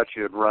to touch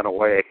you and run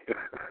away.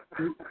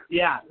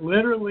 Yeah,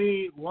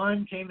 literally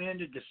one came in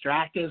to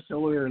distract us, so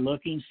we were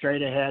looking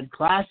straight ahead.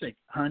 Classic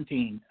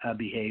hunting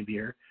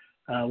behavior.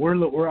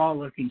 We're all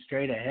looking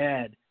straight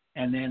ahead,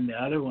 and then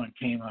the other one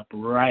came up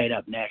right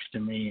up next to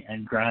me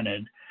and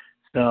grunted.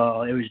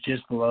 So it was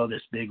just below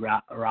this big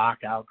rock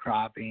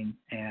outcropping,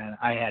 and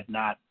I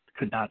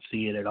could not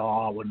see it at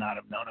all, would not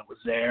have known it was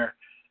there,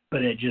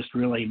 but it just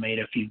really made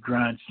a few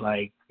grunts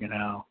like,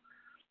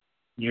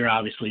 you're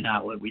obviously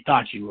not what we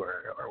thought you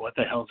were, or what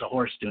the hell's a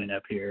horse doing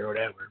up here, or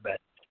whatever.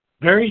 But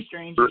very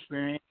strange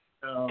experience.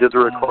 So, did the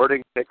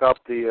recording pick up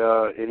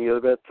any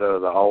of it,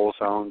 the owl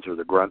sounds or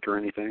the grunt or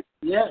anything?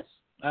 Yes.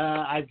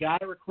 I've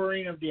got a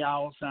recording of the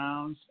owl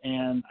sounds,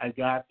 and I've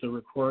got the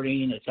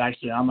recording. It's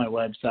actually on my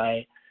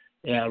website.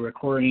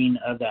 Recording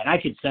of that. And I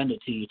could send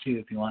it to you, too,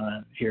 if you want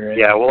to hear it.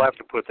 Yeah, we'll have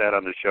to put that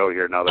on the show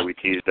here now that we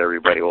teased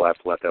everybody. We'll have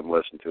to let them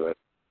listen to it.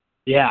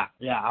 Yeah,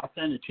 I'll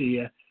send it to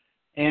you.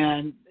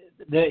 And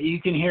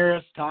you can hear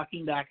us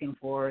talking back and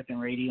forth and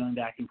radioing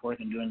back and forth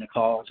and doing the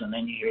calls, and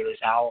then you hear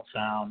this owl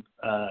sound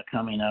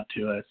coming up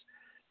to us.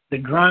 The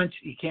grunt,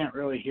 you can't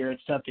really hear.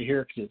 It's tough to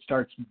hear because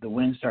the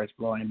wind starts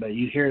blowing, but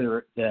you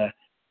hear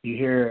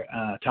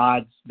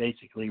Todd's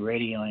basically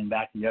radioing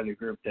back to the other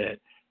group that,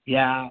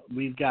 yeah,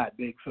 we've got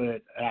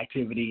Bigfoot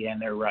activity,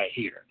 and they're right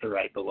here. They're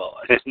right below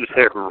us.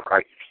 They're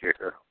right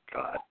here.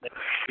 God.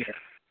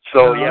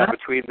 So,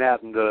 between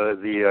that and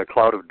the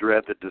cloud of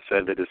dread that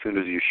descended as soon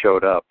as you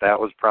showed up, that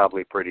was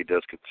probably pretty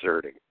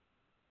disconcerting.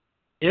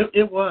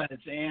 It was,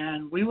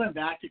 and we went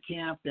back to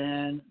camp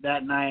then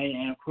that night,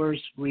 and, of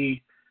course,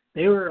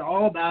 they were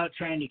all about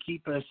trying to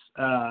keep us,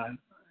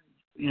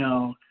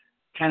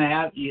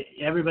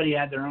 everybody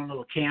had their own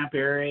little camp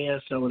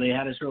area, so they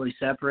had us really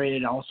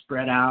separated, all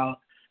spread out.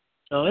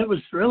 So it was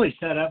really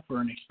set up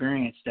for an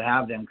experience to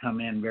have them come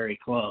in very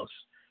close.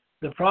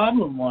 The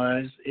problem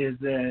is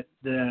that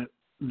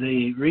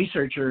the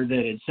researcher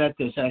that had set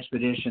this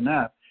expedition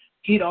up,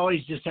 he'd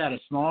always just had a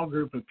small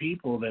group of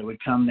people that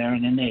would come there,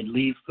 and then they'd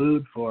leave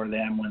food for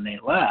them when they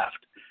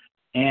left.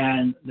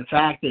 And the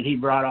fact that he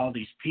brought all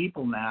these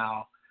people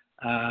now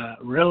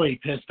really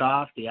pissed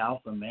off the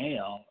alpha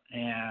male,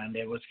 and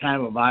it was kind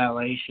of a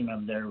violation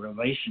of their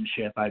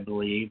relationship, I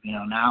believe.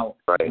 Now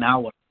what we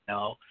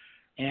know.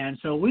 And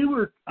so we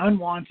were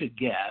unwanted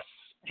guests,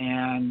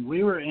 and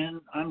we were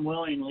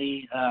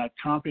unwillingly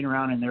tromping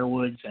around in their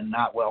woods and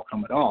not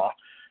welcome at all.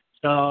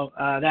 So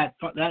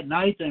that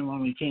night then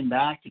when we came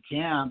back to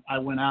camp, I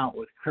went out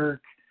with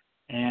Kirk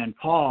and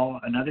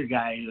Paul, another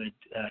guy who had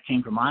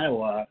came from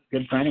Iowa, a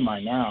good friend of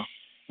mine now.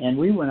 And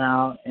we went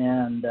out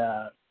and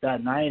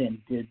that night and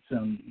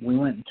we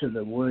went into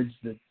the woods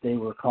that they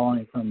were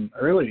calling from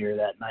earlier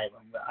that night.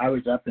 When I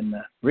was up in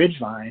the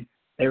ridgeline,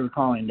 they were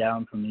calling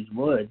down from these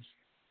woods.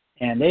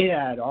 And they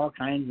had all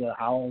kinds of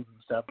howls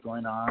and stuff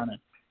going on. And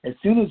as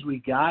soon as we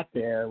got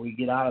there, we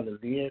get out of the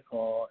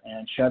vehicle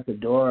and shut the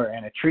door,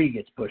 and a tree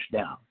gets pushed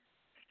down.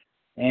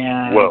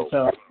 And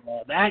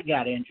that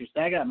got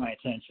interesting. That got my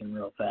attention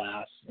real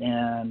fast.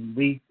 And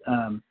we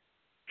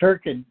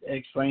Kirk had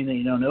explained that,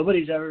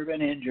 nobody's ever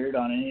been injured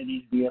on any of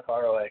these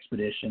BFRO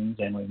expeditions,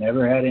 and we've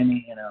never had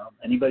any,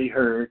 anybody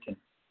hurt, and,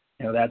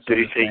 that's. Did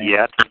he say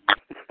yet?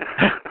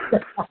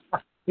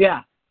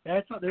 Yeah,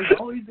 there's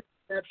always an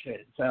exception.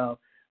 So,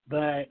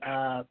 but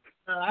I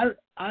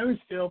was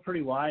still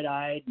pretty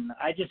wide-eyed, and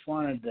I just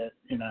wanted to,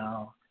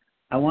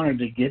 I wanted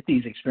to get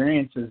these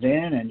experiences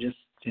in and just,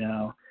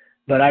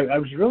 but I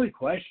was really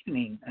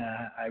questioning.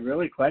 I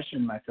really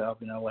questioned myself,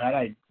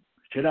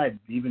 should I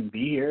even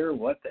be here?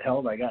 What the hell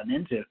have I gotten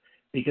into?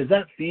 Because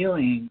that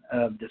feeling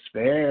of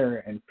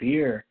despair and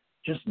fear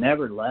just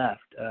never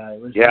left.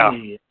 It was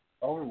really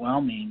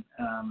overwhelming.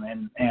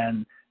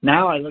 And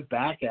now I look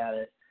back at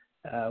it,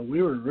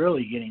 we were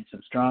really getting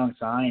some strong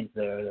signs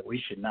there that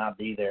we should not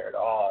be there at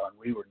all, and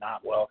we were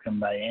not welcome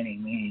by any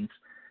means.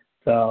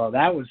 So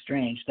that was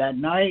strange. That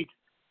night,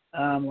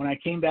 when I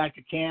came back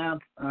to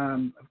camp,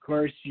 of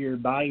course, you're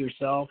by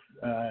yourself.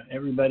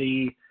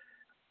 Everybody,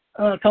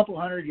 a couple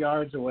 100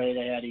 yards away,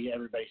 they had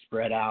everybody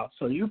spread out.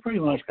 So you're pretty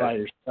much by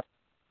yourself.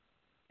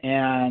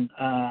 And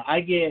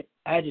I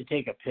had to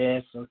take a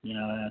piss,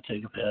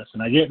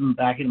 and I get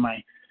back in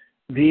my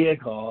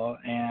vehicle,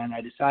 and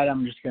I decided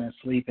I'm just going to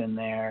sleep in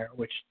there,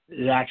 which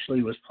it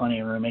actually was plenty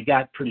of room. It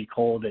got pretty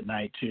cold at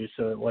night, too,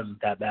 so it wasn't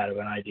that bad of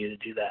an idea to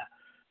do that.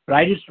 But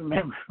I just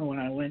remember when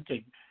I went to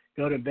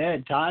go to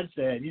bed, Todd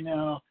said,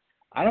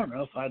 I don't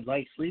know if I'd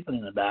like sleeping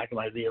in the back of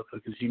my vehicle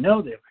because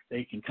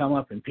they can come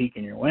up and peek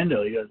in your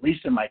window. He goes, at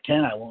least in my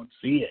tent I won't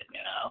see it,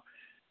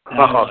 And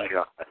God.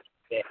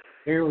 Yeah,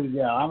 here we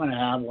go. I'm going to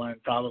have one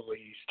probably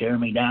stare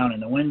me down in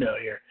the window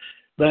here.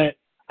 But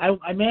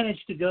I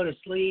managed to go to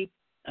sleep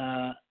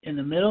in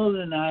the middle of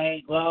the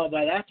night. Well,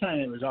 by that time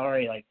it was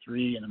already like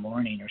 3 a.m.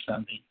 or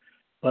something.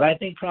 But I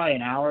think probably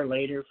an hour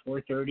later,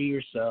 4:30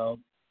 or so,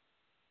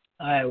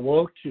 I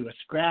awoke to a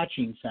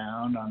scratching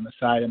sound on the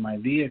side of my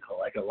vehicle,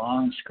 like a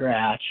long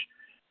scratch.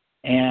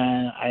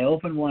 And I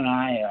opened one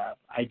eye up.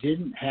 I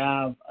didn't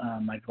have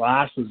my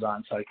glasses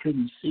on, so I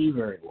couldn't see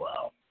very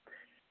well.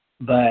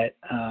 But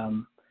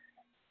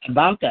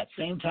about that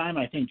same time,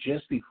 I think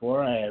just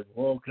before I had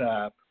woke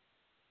up,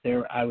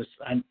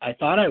 I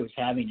thought I was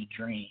having a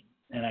dream.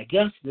 And I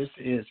guess this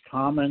is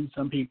common.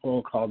 Some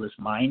people call this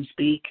mind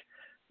speak.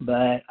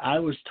 But I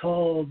was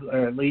told,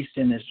 or at least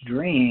in this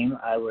dream,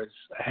 I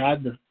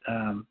had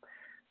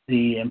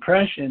the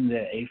impression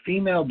that a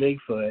female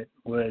Bigfoot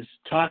was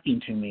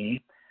talking to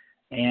me,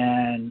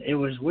 and it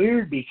was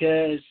weird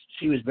because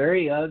she was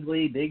very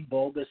ugly, big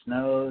bulbous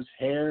nose,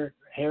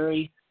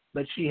 hairy,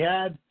 but she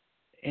had,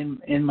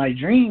 in my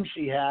dream,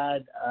 she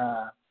had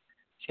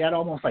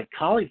almost like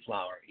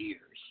cauliflower ears,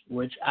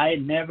 which I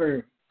had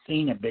never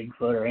seen a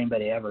Bigfoot or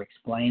anybody ever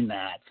explain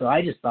that. So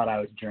I just thought I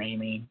was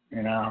dreaming,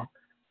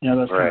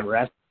 those kind of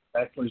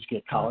wrestlers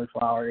get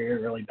cauliflower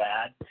ear really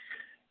bad.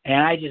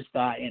 And I just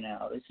thought,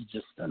 this is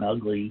just an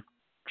ugly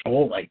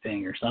troll-like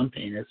thing or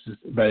something.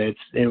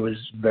 It was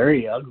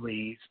very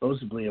ugly,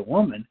 supposedly a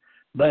woman.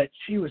 But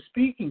she was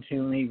speaking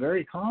to me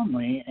very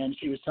calmly, and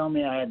she was telling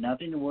me I had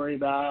nothing to worry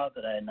about,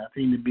 that I had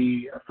nothing to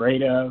be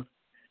afraid of,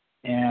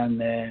 and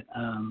that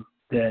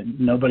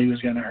nobody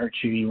was going to hurt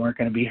you. You weren't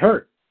going to be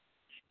hurt.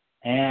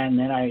 And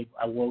then I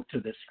awoke to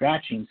this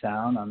scratching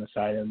sound on the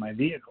side of my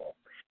vehicle.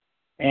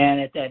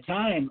 And at that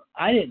time,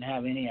 I didn't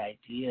have any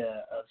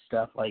idea of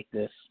stuff like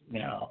this.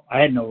 I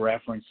had no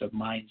reference of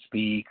mind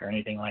speak or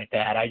anything like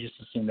that. I just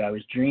assumed I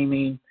was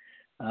dreaming.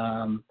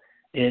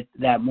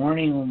 That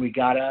morning when we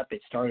got up,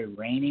 it started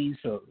raining,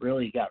 so it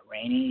really got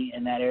rainy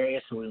in that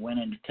area. So we went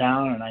into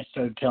town, and I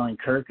started telling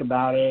Kirk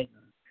about it.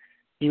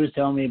 He was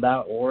telling me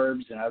about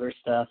orbs and other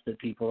stuff that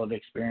people have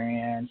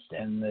experienced,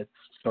 and that's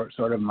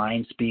sort of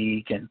mind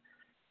speak. And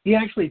he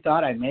actually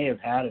thought I may have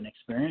had an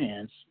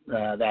experience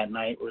that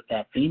night with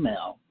that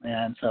female.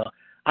 And so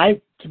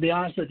to be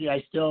honest with you,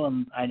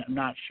 I'm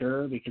not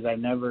sure because I've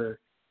never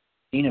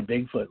seen a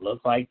Bigfoot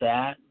look like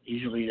that.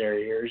 Usually their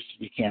ears,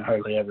 you can't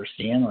hardly ever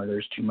see them, or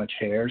there's too much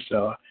hair.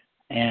 So,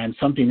 and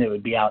something that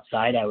would be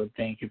outside, I would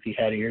think if you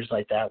had ears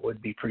like that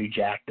would be pretty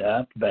jacked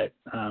up. But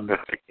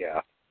yeah,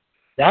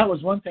 that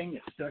was one thing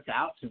that stuck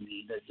out to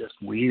me, that just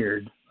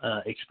weird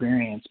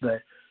experience.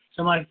 But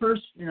so my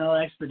first,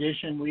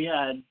 expedition, we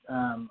had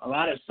a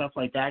lot of stuff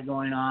like that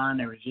going on.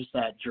 There was just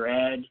that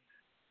dread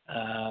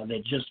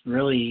that just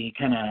really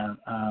kind of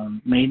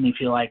made me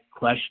feel like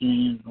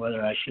questioning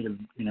whether I should have,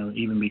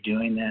 even be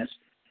doing this.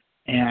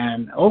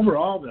 And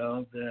overall,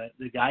 though,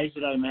 the guys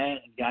that I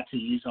met and got to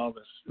use all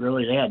this,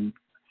 really,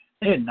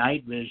 they had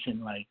night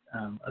vision, like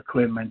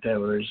equipment that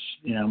was,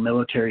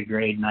 military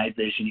grade night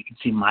vision. You could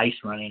see mice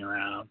running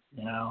around,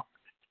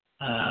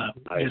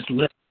 just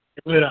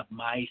lit up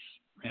mice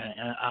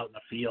out in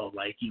the field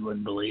like you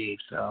wouldn't believe.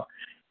 So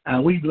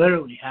we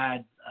literally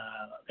had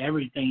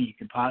everything you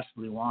could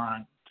possibly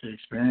want to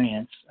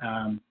experience.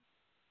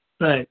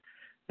 But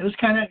it was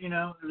kind of, it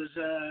was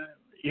a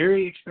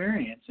eerie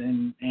experience,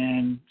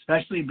 and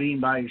especially being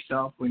by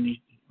yourself when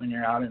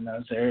you're out in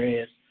those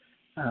areas,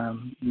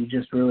 you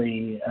just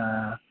really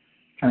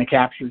kind of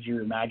captured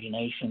your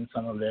imagination,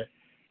 some of it.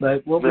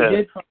 But what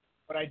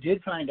I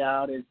did find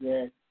out is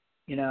that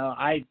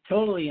I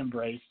totally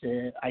embraced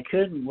it. I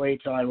couldn't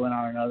wait till I went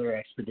on another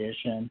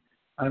expedition.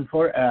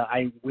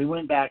 We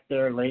went back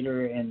there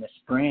later in the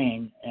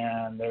spring,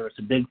 and there was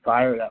a big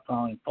fire that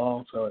following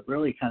fall, so it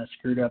really kind of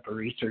screwed up a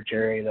research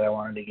area that I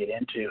wanted to get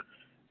into.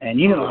 And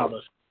you know how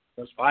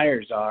those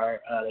fires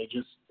are. They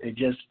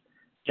just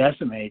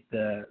decimate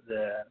the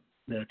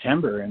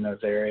timber in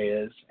those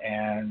areas,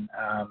 and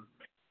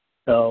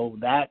so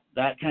that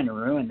kind of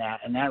ruined that.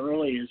 And that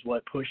really is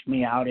what pushed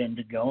me out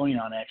into going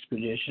on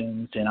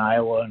expeditions in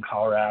Iowa and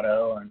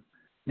Colorado and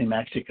New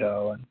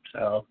Mexico, and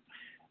so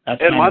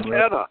that's and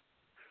Montana.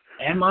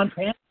 And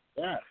Montana,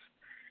 yes.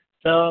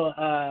 So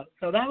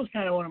that was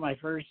kind of one of my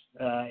first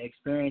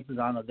experiences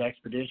on those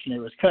expeditions. It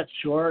was cut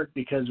short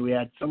because we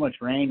had so much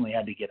rain we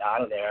had to get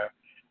out of there.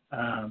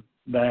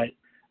 But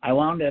I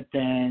wound up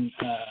then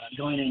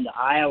going into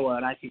Iowa,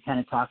 and I could kind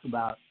of talk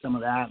about some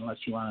of that unless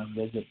you want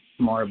to visit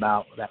more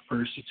about that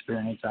first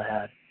experience I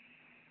had.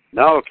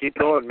 No, keep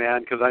going,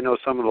 man, because I know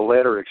some of the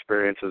later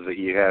experiences that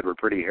you had were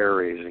pretty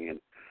hair-raising, and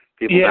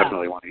people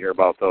definitely want to hear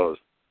about those.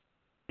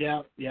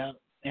 Yeah.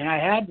 And I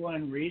had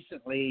one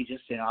recently,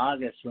 just in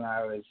August when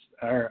I was,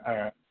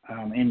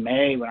 in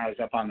May when I was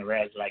up on the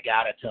res that I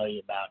got to tell you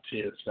about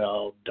too.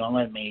 So don't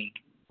let me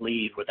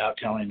leave without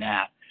telling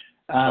that.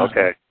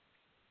 Okay.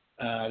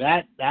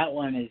 That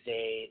one is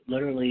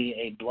literally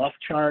a bluff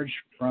charge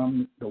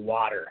from the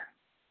water.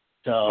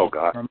 So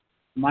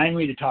remind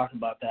me to talk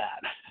about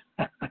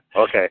that.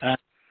 Okay.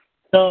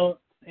 So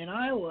in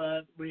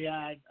Iowa we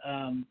had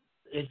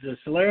it's the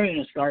Solarian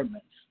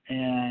Escarpments.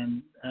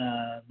 And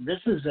this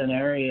is an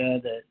area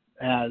that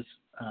has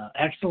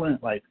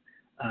excellent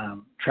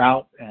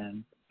trout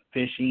and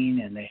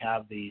fishing, and they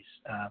have this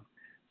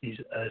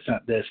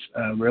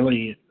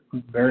really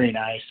very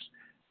nice.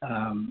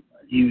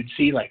 You would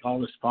see all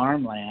this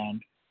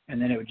farmland,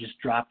 and then it would just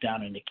drop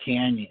down into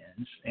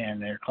canyons, and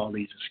they're called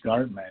these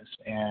escarpments,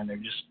 and they're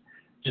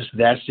just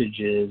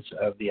vestiges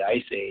of the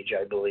Ice Age,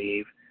 I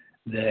believe,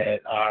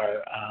 that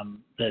are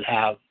that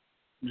have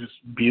this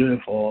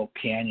beautiful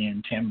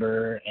canyon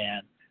timber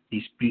and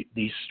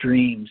these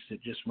streams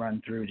that just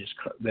run through,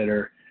 that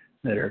are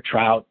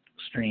trout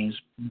streams,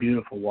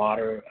 beautiful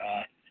water,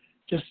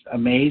 just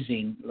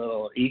amazing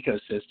little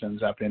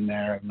ecosystems up in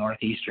there of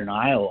northeastern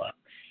Iowa.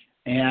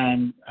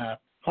 And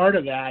part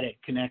of that, it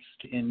connects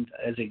in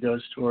as it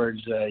goes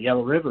towards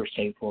Yellow River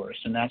State Forest,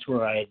 and that's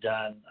where I had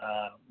done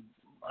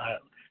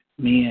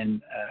me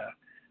and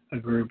a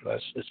group of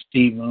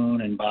Steve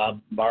Moon and Bob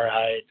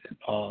Barheit and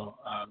Paul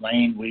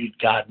Lane. We'd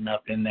gotten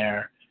up in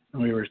there,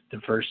 and we were the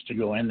first to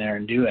go in there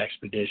and do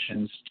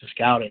expeditions to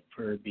scout it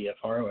for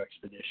BFRO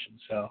expedition.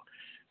 So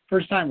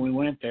first time we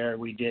went there,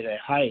 we did a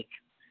hike.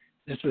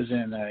 This was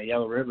in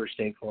Yellow River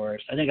State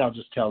Forest. I think I'll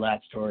just tell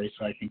that story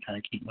so I can kind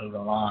of keep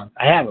moving along.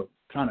 I have a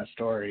ton of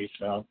stories.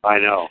 So I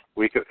know.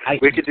 We could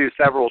do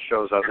several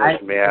shows on this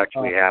and may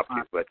actually have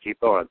to, but keep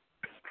going.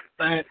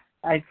 But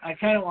I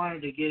kind of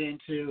wanted to get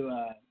into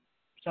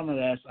some of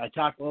this. I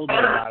talked a little bit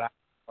about it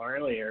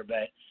earlier,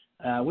 but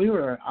we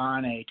were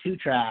on a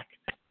 2-track,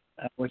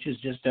 which is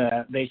just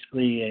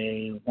basically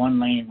a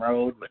 1-lane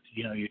road with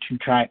your 2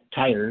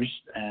 tires,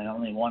 and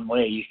only one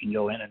way you can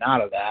go in and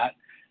out of that.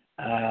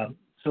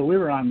 So we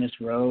were on this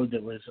road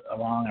that was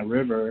along a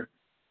river,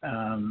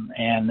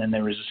 and then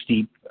there was a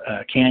steep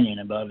canyon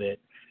above it,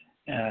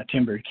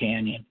 timbered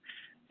canyon.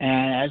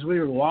 And as we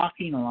were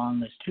walking along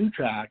this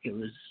 2-track, it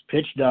was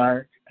pitch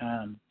dark.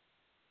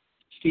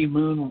 Steve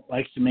Moon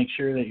likes to make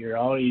sure that you're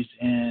always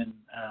in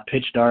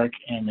pitch dark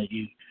and that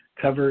you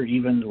cover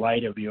even the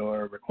light of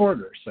your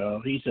recorder.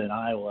 So he's in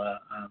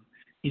Iowa.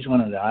 He's one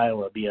of the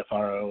Iowa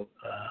BFRO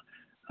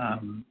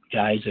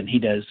guys, and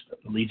he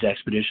leads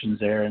expeditions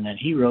there. And then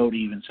he wrote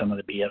even some of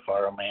the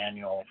BFRO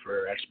manual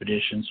for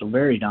expeditions. So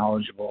very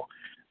knowledgeable,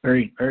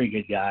 very, very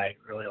good guy.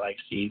 Really like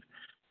Steve.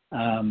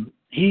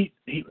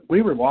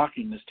 We were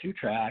walking this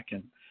 2-track,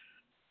 and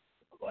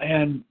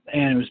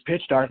it was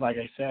pitch dark, like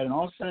I said, and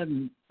all of a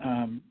sudden,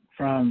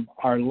 from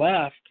our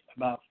left,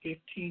 about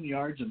 15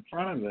 yards in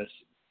front of us,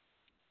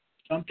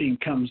 something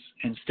comes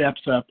and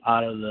steps up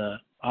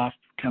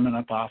coming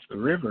up off the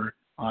river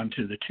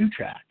onto the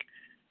 2-track,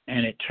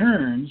 and it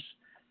turns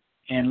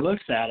and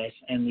looks at us,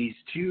 and these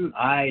 2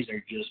 eyes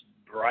are just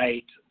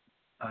bright,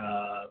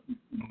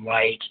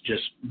 light,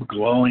 just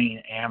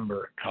glowing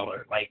amber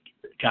color,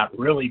 got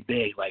really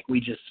big, we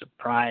just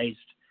surprised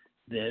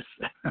this.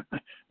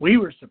 We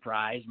were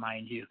surprised,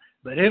 mind you,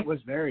 but it was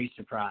very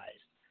surprised.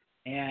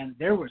 And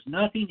there was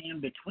nothing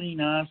in between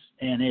us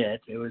and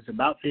it. It was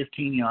about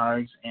 15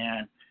 yards,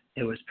 and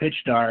it was pitch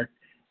dark.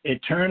 It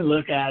turned,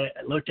 looked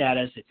at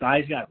us. Its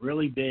eyes got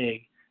really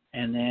big,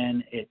 and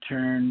then it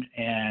turned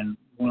and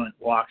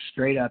walked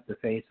straight up the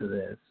face of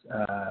this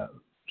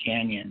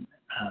canyon.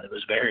 It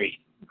was very,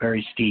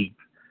 very steep,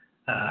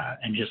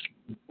 and just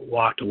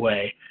walked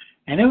away.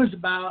 And it was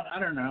about,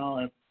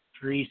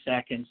 3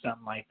 seconds,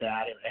 something like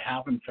that. It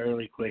happened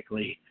fairly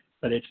quickly,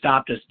 but it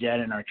stopped us dead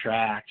in our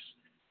tracks.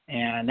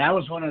 And that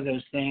was one of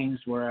those things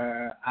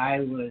where I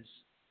was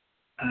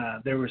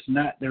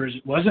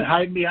wasn't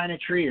hiding behind a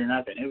tree or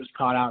nothing. It was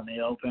caught out in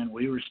the open.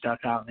 We were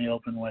stuck out in the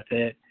open with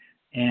it,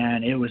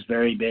 and it was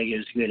very big. It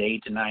was a good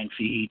 8 to 9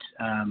 feet.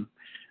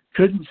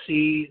 Couldn't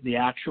see the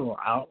actual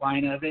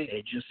outline of it.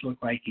 It just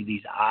looked like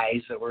these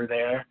eyes that were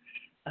there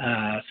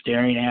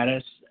staring at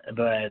us.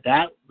 But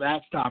that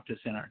stopped us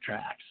in our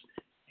tracks.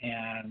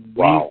 And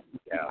wow.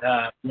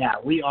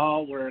 We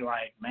all were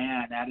like,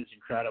 man, that is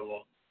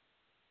incredible.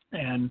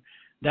 And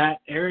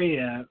that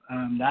area,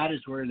 that is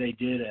where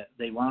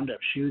they wound up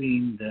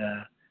shooting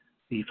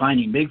the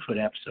Finding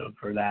Bigfoot episode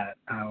for that.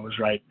 Was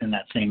right in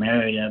that same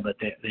area, but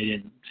they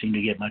didn't seem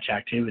to get much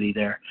activity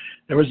there.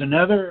 There was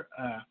another,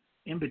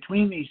 in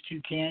between these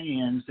two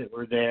canyons that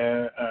were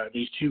there,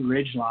 these two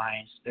ridge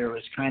lines, there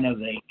was kind of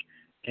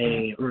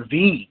a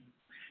ravine.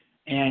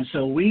 And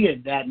so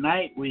that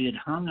night we had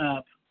hung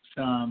up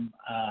some,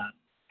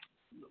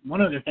 one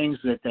of the things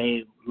that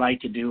they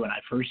liked to do when I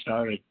first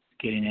started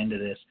getting into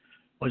this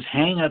was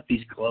hang up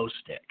these glow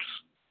sticks.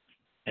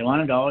 They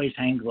wanted to always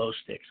hang glow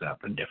sticks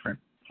up in different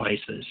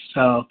places.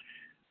 So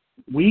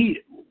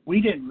we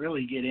didn't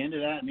really get into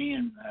that. Me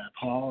and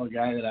Paul, a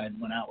guy that I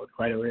went out with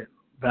quite a bit,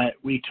 but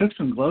we took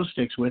some glow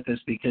sticks with us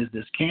because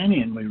this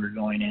canyon we were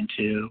going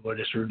into, or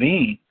this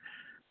ravine,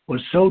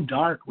 was so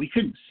dark we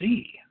couldn't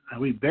see.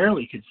 We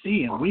barely could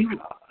see, and we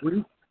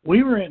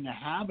were in the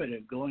habit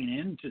of going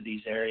into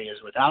these areas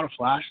without a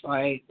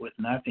flashlight, with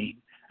nothing.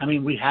 I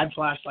mean, we had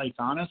flashlights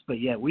on us,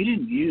 but yet we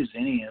didn't use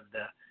any of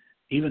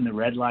even the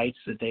red lights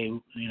that they,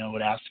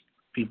 would ask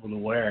people to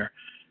wear.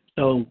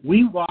 So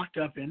we walked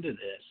up into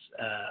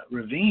this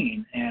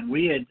ravine, and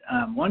we had,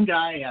 one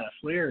guy had a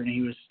FLIR, and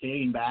he was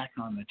staying back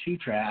on the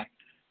 2-track,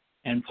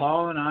 and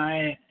Paul and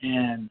I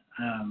and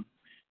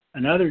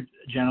another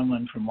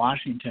gentleman from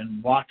Washington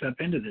walked up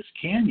into this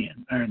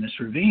canyon, or in this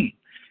ravine,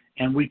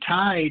 and we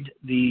tied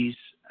these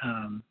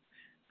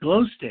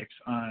glow sticks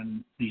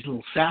on these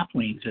little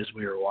saplings as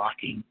we were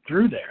walking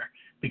through there,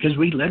 because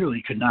we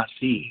literally could not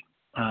see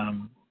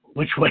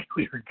which way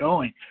we were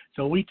going.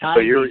 So we tied. So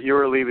you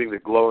were leaving the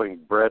glowing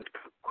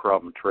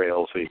breadcrumb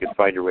trail so you could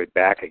find your way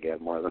back again,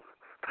 more than.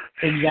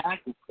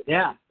 Exactly.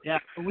 Yeah.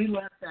 So we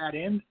left that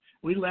in.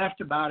 We left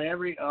about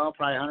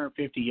probably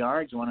 150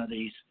 yards one of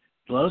these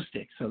glow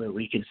sticks so that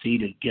we could see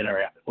to get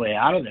our way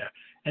out of there.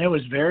 And it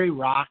was very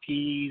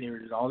rocky. There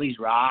was all these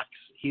rocks,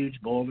 huge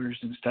boulders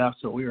and stuff.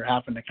 So we were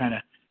having to kind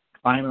of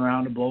climb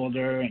around a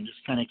boulder and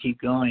just kind of keep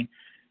going.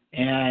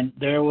 And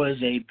there was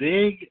a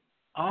big,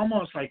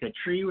 almost like a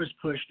tree was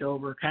pushed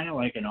over, kind of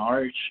like an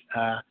arch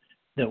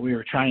that we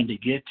were trying to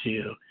get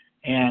to.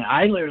 And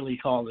I literally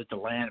called it the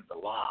Land of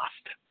the Lost,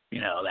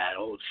 that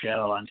old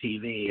show on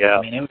TV. Yeah.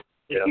 I mean, it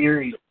was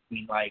eerie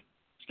like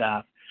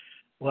stuff.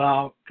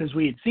 Well, because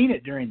we had seen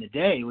it during the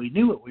day, we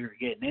knew what we were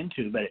getting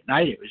into, but at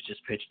night it was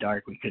just pitch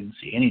dark. We couldn't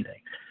see anything.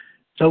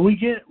 So we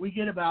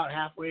get about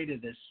halfway to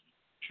this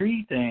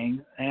tree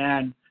thing,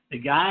 and the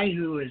guy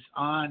who is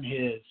on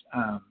his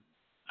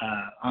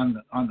on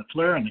the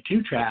FLIR on the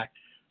 2-track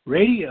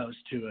radios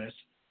to us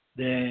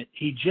that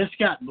he just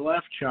got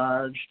bluff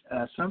charged.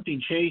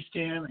 Something chased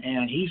him,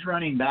 and he's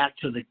running back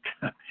to the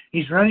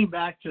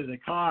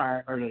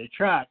car or to the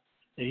truck.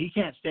 That he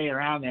can't stay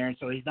around there, and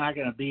so he's not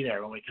going to be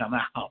there when we come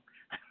out.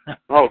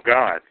 Oh,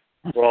 God.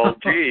 Well,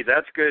 gee,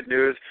 that's good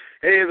news.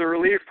 Hey, the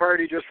relief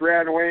party just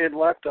ran away and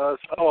left us.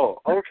 Oh,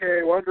 okay,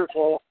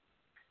 wonderful.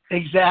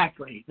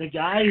 Exactly. The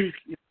guy who's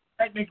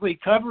technically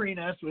covering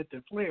us with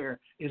the FLIR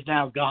is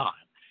now gone.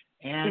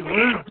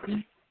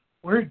 And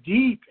we're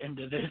deep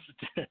into this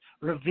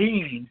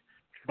ravine.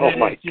 Oh,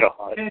 my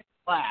God. Pitch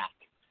black.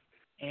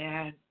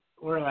 And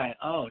we're like,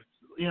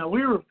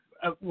 we were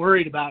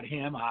worried about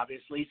him,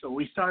 obviously, so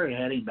we started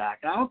heading back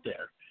out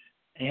there.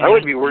 And I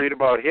wouldn't be worried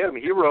about him.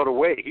 He rode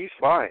away. He's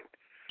fine.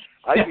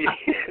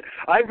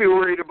 I'd be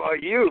worried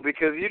about you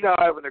because you now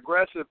have an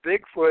aggressive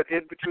Bigfoot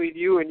in between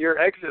you and your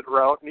exit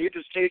route, and you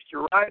just chased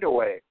your ride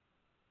away.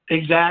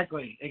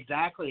 Exactly.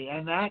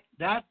 And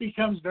that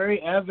becomes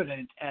very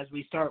evident as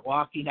we start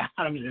walking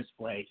out of this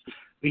place,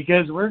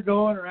 because we're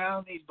going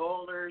around these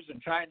boulders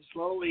and trying to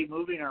slowly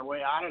moving our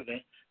way out of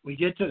it. We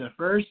get to the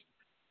first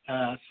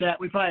set.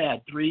 We probably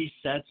had 3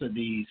 sets of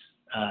these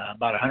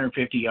about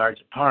 150 yards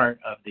apart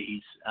of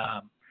these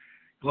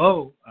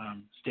glow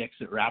sticks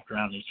that wrapped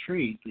around these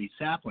trees, these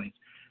saplings.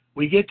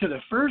 We get to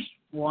the first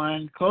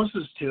one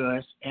closest to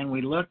us, and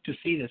we look to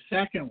see the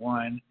second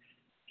one,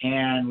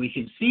 and we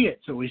can see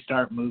it, so we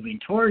start moving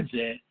towards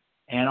it,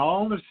 and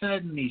all of a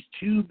sudden these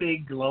 2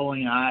 big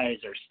glowing eyes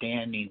are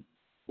standing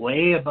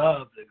way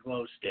above the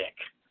glow stick.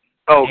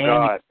 Oh, and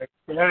God. They're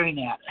staring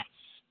at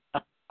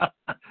us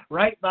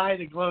right by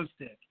the glow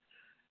stick.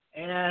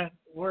 And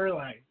we're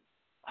like,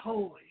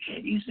 holy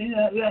shit, you see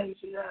that? Yeah, you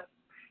see that?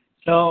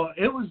 So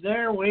it was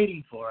there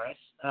waiting for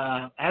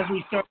us as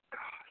we started.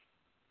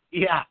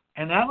 Yeah,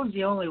 and that was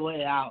the only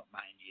way out,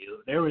 mind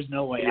you. There was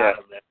no way out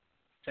of it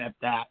except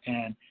that,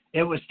 and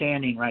it was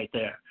standing right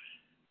there.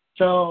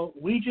 So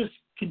we just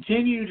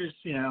continued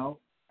to,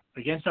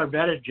 against our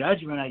better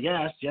judgment, I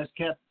guess, just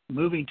kept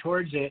moving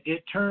towards it.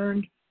 It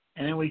turned,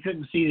 and then we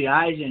couldn't see the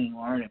eyes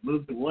anymore, and it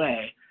moved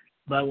away.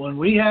 But when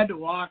we had to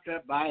walk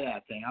up by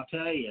that thing, I'll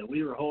tell you,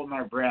 we were holding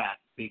our breath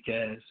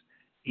because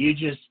you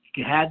just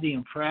had the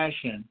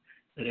impression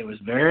that it was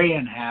very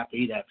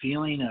unhappy, that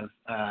feeling of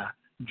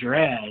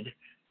dread,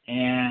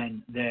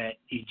 and that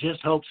you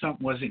just hoped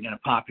something wasn't going to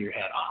pop your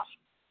head off.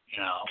 You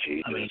know,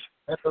 Jesus. I mean,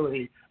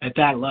 literally at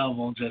that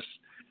level, just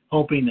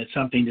hoping that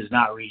something does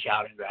not reach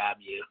out and grab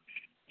you.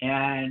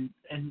 And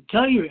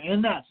until you're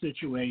in that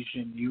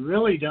situation, you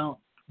really don't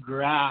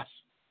grasp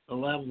the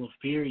level of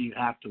fear you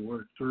have to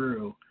work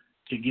through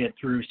to get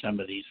through some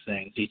of these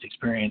things, these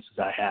experiences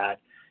I had.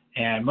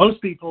 And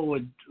most people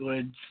would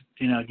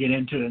get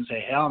into it and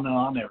say, hell no,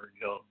 I'll never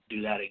go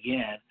do that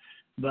again.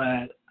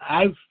 But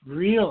I've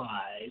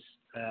realized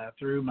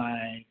through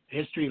my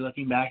history,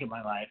 looking back at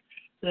my life,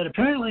 that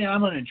apparently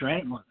I'm an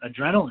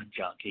adrenaline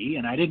junkie,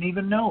 and I didn't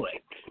even know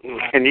it.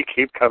 And you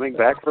keep coming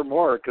back for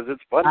more because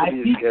it's fun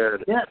to be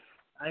scared. Yes,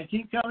 I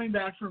keep coming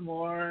back for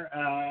more.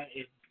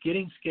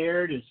 Getting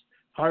scared is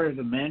part of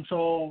the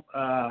mental,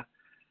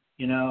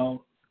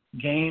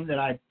 game that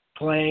I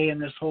play in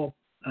this whole,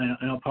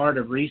 part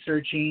of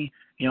researching.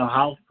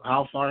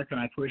 How far can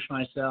I push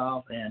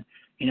myself, and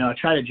I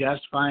try to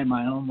justify in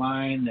my own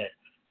mind that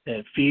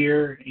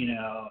fear,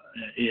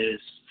 is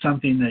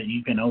something that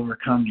you can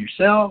overcome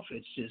yourself.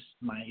 It's just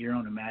your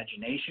own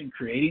imagination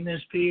creating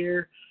this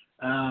fear,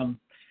 and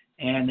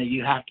that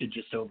you have to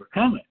just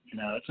overcome it.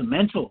 It's a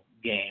mental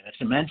game.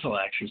 It's a mental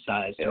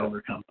exercise to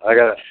overcome. I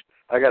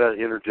gotta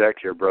interject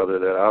here, brother,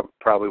 that I'm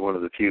probably one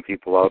of the few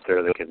people out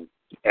there that can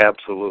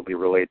absolutely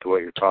relate to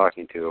what you're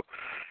talking to,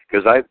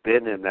 because I've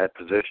been in that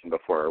position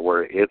before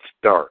where it's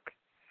dark.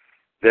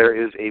 There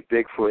is a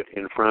Bigfoot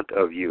in front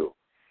of you.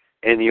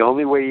 And the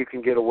only way you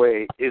can get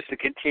away is to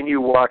continue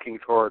walking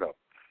toward them.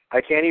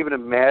 I can't even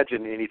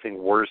imagine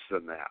anything worse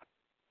than that.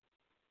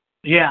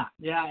 Yeah,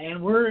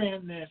 and we're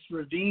in this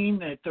ravine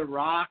that the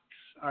rocks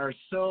are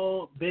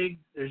so big,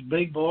 there's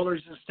big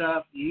boulders and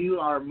stuff, you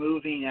are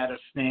moving at a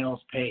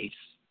snail's pace.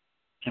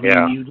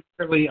 You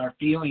literally are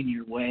feeling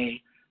your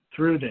way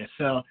through this.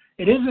 So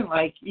it isn't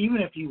like even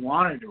if you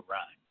wanted to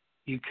run,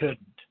 you couldn't.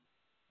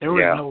 There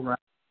was no running,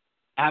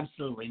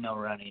 absolutely no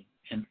running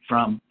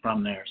from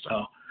there.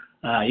 So,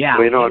 Well,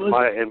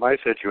 in my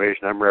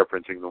situation, I'm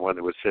referencing the one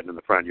that was sitting in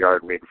the front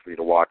yard waiting for me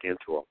to walk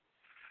into him.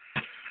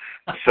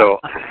 So,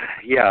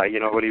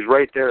 when he's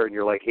right there and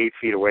you're like 8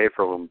 feet away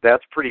from him,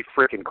 that's pretty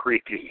freaking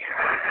creepy.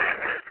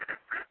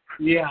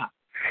 Yeah.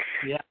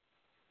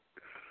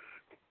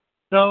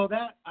 So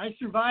that I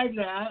survived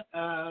that.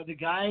 The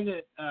guy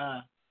that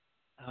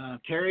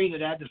Terry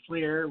that had the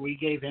FLIR, we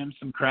gave him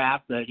some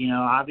crap, but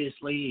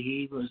obviously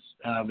he was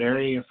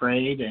very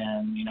afraid,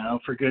 and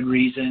for good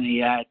reason.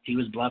 He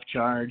was bluff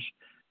charged,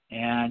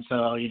 and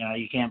so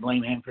you can't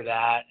blame him for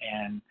that.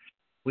 And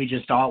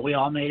we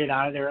all made it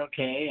out of there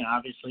okay, and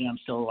obviously I'm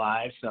still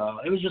alive. So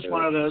it was just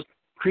one of those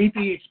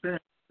creepy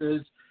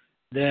experiences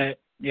that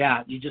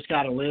you just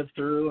got to live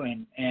through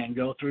and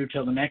go through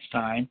till the next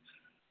time.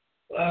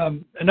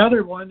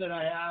 Another one that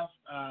I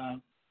have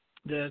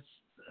that's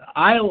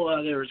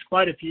Iowa, there was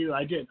quite a few.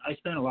 I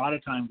spent a lot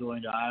of time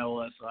going to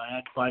Iowa, so I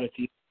had quite a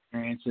few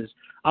experiences.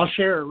 I'll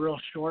share a real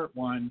short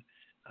one,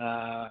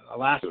 a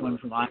last one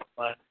from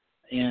Iowa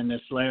in the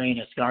Solarian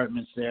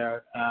Escarpments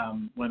there,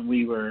 when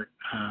we were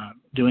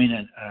doing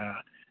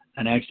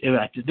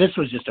this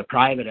was just a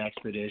private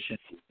expedition.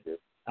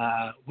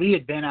 We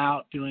had been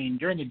out during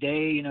the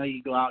day,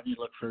 you go out and you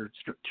look for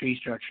tree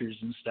structures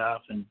and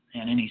stuff and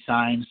any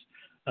signs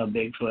of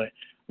Bigfoot.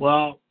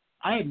 Well,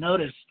 I had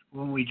noticed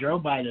when we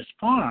drove by this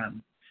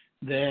farm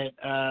that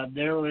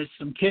there was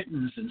some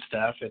kittens and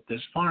stuff at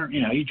this farm.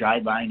 You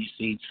drive by and you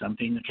see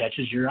something that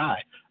catches your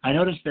eye. I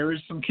noticed there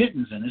was some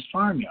kittens in this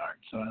farmyard.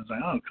 So I was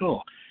like, oh,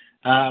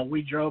 cool.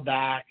 We drove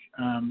back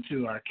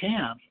to our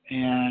camp,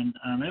 and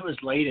it was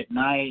late at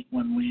night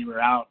when we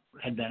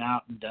had been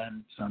out and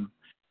done some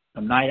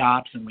night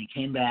ops, and we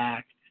came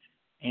back,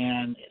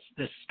 and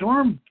the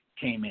storm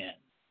came in.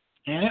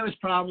 And it was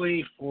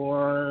probably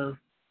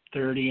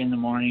 4:30 in the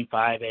morning,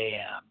 5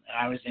 a.m.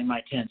 I was in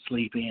my tent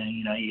sleeping,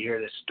 and you hear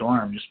this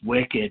storm, just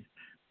wicked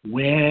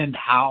wind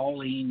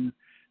howling,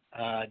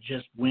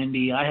 just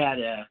windy. I had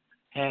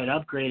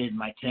upgraded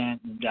my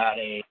tent and got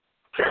a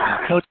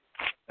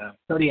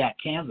Kodiak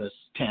canvas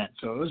tent,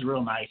 so it was a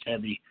real nice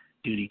heavy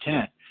duty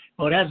tent.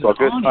 Well, it has an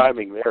good awning.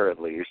 Timing there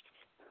at least.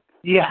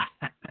 Yeah,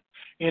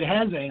 it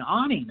has an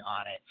awning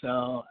on it.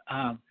 So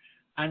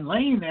I'm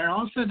laying there.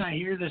 All of a sudden, I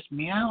hear this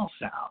meow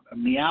sound, a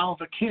meow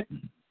of a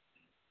kitten.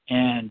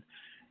 And,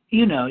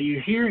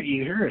 you hear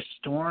a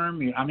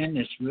storm. I'm in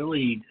this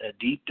really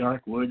deep,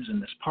 dark woods in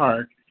this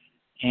park,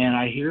 and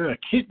I hear a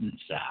kitten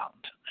sound.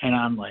 And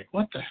I'm like,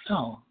 what the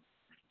hell?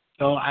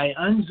 So I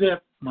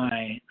unzip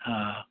my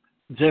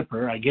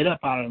zipper. I get up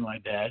out of my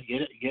bed,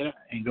 get it,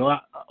 and go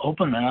out,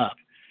 open it up.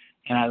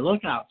 And I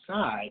look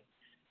outside,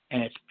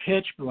 and it's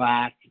pitch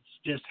black. It's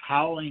just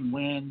howling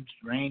wind,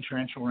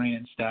 torrential rain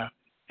and stuff.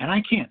 And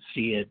I can't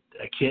see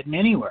a kitten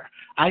anywhere.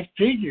 I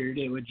figured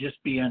it would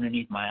just be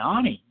underneath my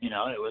awning. It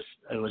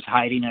was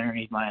hiding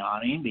underneath my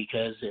awning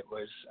because it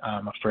was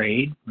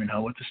afraid, with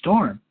the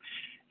storm.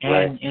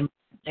 And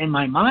in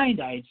my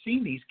mind, I had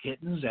seen these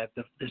kittens at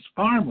this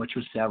farm, which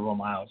was several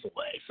miles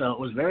away. So it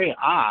was very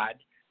odd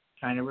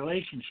kind of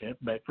relationship.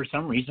 But for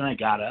some reason, I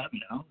got up,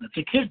 it's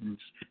a kittens.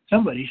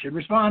 Somebody should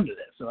respond to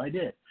this. So I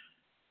did.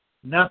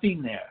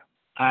 Nothing there.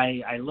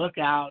 I look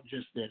out,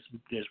 just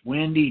this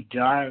windy,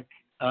 dark,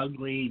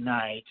 ugly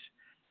night,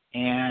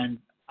 and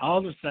all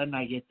of a sudden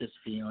I get this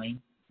feeling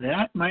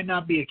that might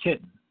not be a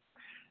kitten.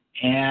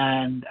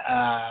 And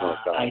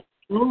I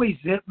slowly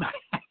zip my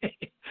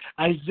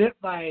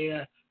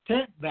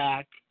tent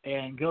back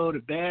and go to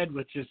bed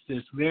with just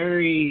this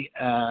very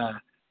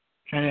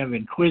kind of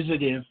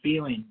inquisitive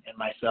feeling in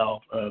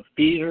myself of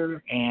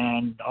fear,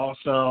 and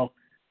also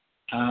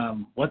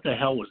what the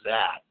hell was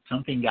that?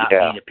 Something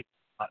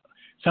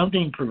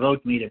something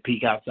provoked me to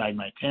peek outside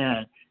my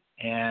tent,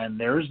 and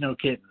there was no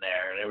kitten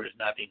there. There was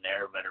nothing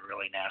there but a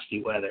really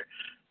nasty weather.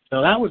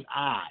 So that was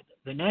odd.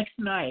 The next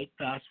night,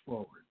 fast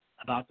forward,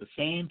 about the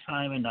same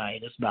time of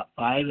night, it's about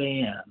 5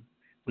 a.m.,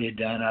 we had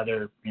done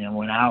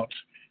went out.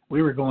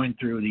 We were going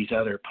through these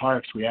other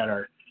parks. We had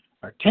our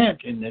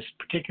tent in this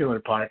particular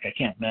park. I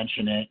can't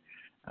mention it,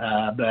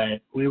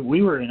 but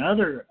we were in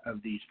other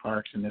of these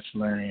parks in this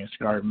Solarian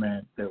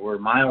escarpment that were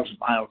miles and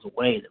miles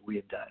away that we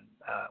had done.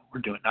 We're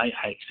doing night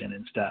hikes in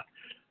and stuff.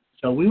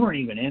 So we weren't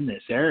even in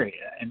this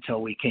area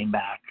until we came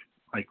back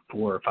like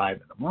 4 or 5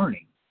 in the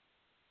morning.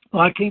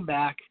 Well, I came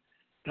back,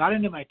 got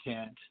into my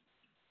tent,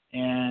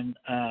 and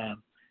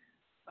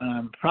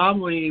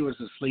probably was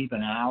asleep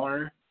an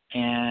hour,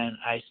 and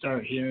I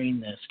start hearing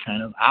this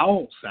kind of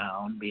owl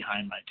sound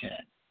behind my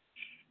tent.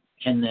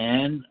 And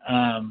then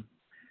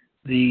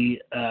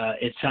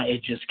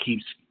it just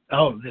keeps,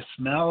 the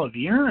smell of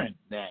urine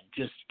then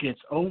just gets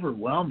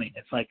overwhelming.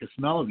 It's like the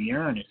smell of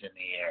urine is in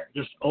the air,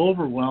 just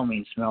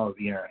overwhelming smell of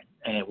urine.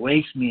 And it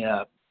wakes me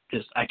up.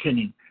 I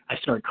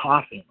started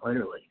coughing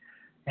literally.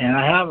 And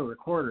I have a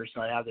recorder,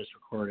 so I have this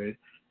recorded.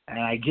 And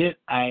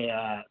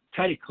I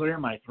try to clear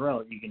my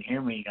throat. You can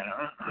hear me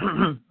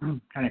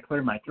kind of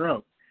clear my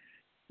throat.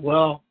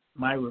 Well,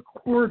 my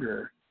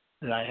recorder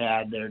that I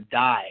had there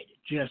died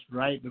just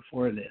right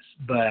before this.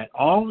 But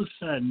all of a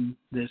sudden,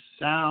 this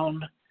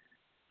sound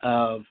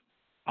of,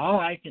 all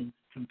I can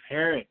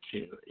compare it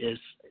to is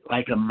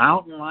like a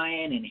mountain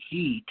lion in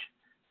heat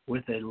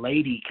with a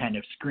lady kind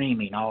of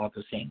screaming all at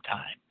the same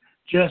time.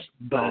 Just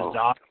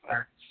bizarre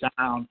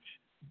sound,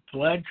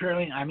 blood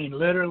curdling. I mean,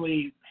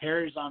 literally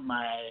hairs on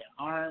my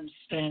arms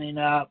standing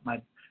up.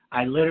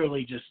 I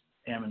literally just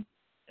am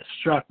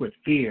struck with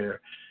fear.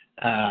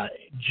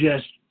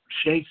 Just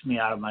shakes me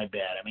out of my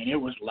bed. I mean, it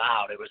was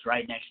loud. It was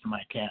right next to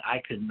my tent.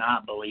 I could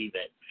not believe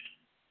it.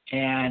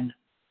 And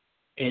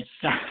it's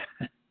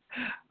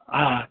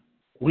I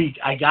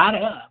got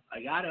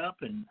up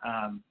and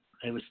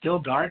it was still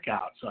dark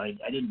out, so I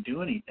didn't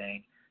do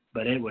anything,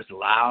 but it was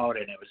loud,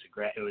 and it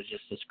was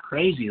just this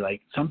crazy,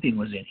 like something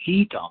was in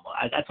heat almost.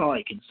 That's all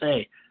I can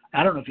say.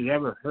 I don't know if you've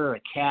ever heard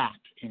a cat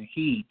in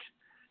heat,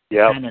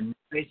 kind of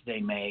noise they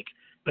make,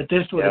 but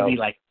this would be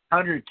like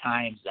 100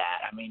 times that.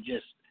 I mean,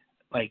 just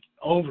like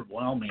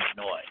overwhelming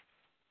noise.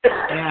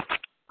 And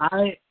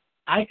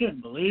I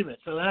couldn't believe it.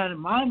 So then in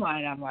my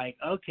mind, I'm like,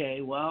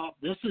 okay, well,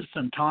 this is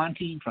some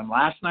taunting from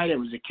last night. It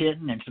was a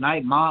kitten, and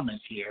tonight Mom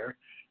is here,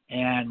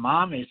 and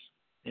Mom is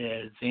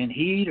in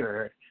heat,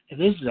 or if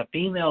this is a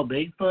female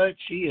Bigfoot,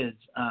 she is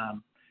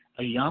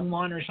a young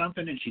one or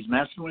something, and she's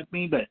messing with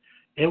me. But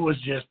it was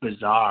just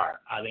bizarre.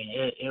 I mean,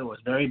 it was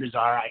very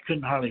bizarre. I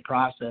couldn't hardly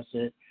process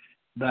it.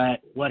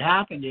 But what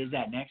happened is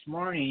that next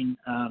morning,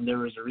 there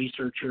was a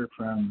researcher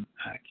from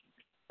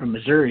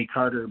Missouri,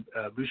 Carter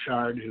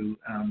Bouchard, who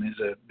is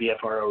a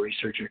BFRO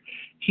researcher.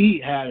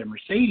 He had a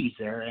Mercedes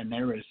there, and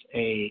there was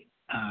a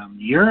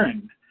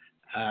urine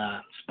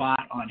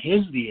spot on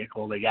his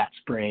vehicle that got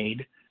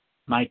sprayed.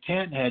 My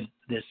tent had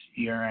this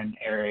urine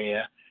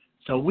area,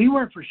 so we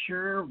weren't for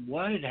sure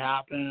what had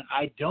happened.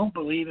 I don't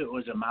believe it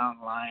was a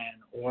mountain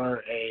lion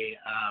or a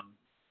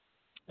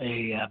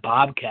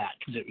bobcat,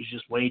 because it was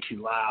just way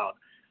too loud.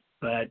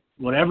 But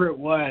whatever it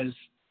was,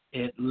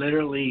 it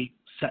literally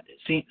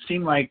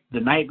seemed like the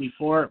night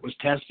before it was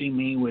testing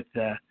me with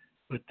the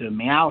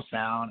meow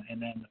sound,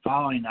 and then the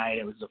following night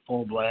it was a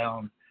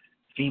full-blown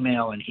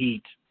female in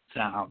heat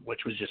sound,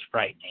 which was just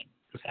frightening.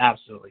 It was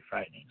absolutely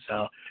frightening.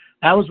 So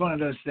that was one of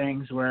those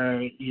things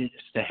where it's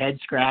a head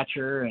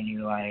scratcher, and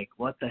you're like,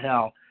 what the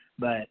hell?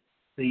 But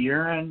the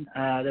urine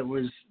that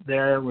was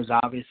there was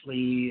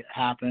obviously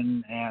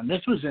happened, and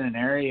this was in an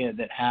area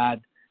that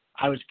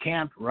I was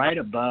camped right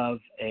above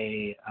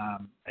a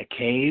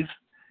cave.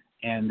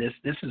 And this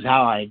is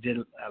how I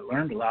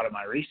learned a lot of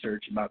my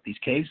research about these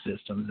cave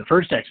systems. The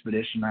first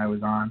expedition I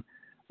was on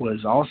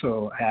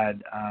also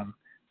had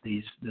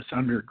this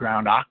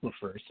underground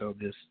aquifer. So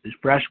this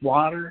fresh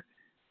water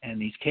and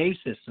these cave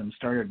systems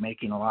started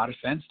making a lot of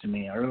sense to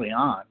me early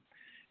on.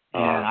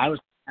 And I was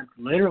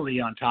literally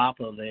on top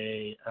of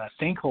a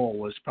sinkhole,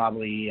 was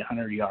probably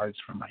 100 yards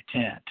from my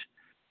tent.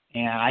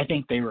 And I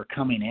think they were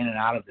coming in and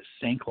out of this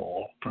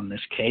sinkhole from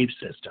this cave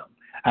system.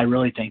 I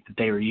really think that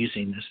they were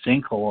using this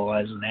sinkhole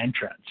as an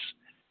entrance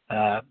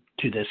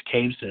to this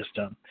cave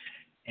system.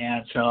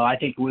 And so I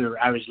think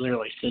I was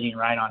literally sitting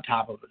right on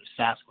top of a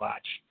Sasquatch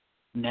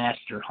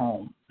nest or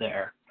home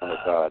there. Oh,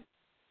 God.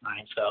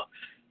 So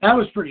that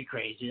was pretty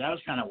crazy. That was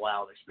kind of a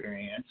wild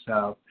experience.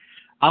 So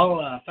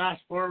I'll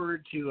fast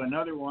forward to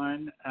another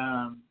one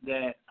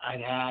that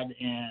I'd had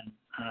in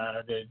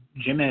the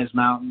Jemez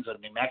Mountains of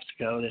New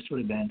Mexico. This would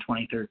have been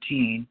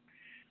 2013.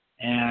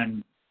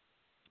 And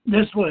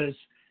this was,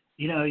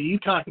 you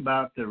talk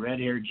about the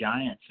red-haired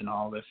giants and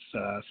all this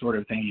sort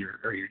of thing,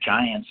 your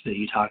giants that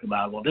you talk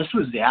about. Well, this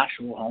was the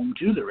actual home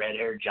to the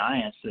red-haired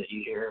giants that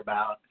you hear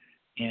about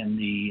in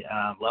the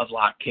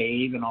Lovelock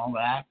Cave and all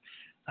that.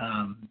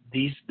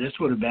 This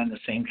would have been the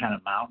same kind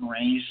of mountain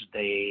range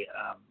they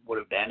would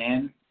have been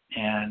in,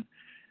 and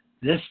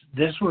this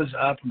was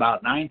up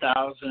about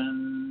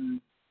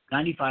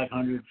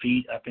 9,500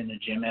 feet up in the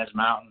Jemez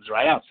Mountains,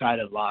 right outside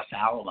of Los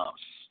Alamos,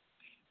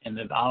 in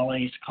the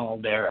Valles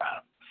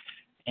Caldera.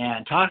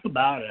 And talk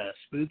about a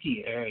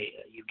spooky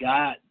area. You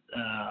got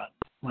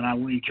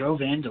when we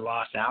drove into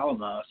Los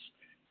Alamos,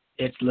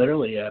 it's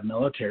literally a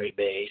military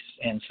base,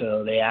 and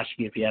so they ask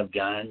you if you have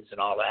guns and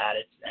all that.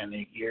 And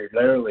you're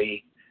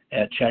literally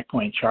at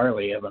Checkpoint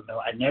Charlie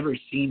I'd never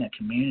seen a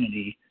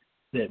community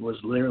that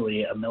was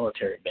literally a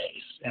military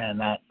base, and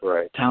that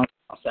town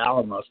of Los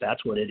Alamos,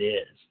 that's what it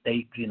is.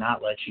 They do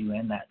not let you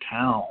in that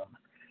town.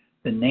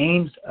 The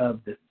names of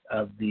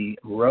the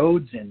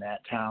roads in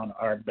that town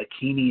are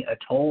Bikini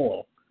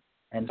Atoll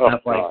and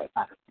stuff like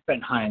that.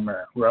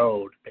 Oppenheimer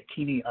Road,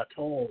 Bikini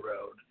Atoll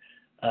Road.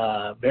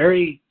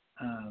 Very,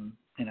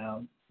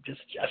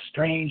 just a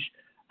strange.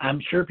 I'm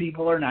sure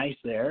people are nice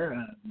there.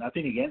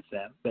 Nothing against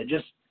them, but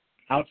just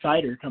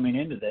outsider coming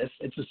into this,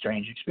 it's a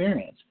strange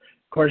experience.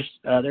 Of course,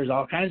 there's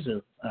all kinds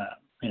of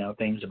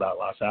things about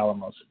Los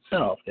Alamos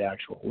itself, the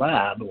actual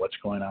lab, what's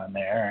going on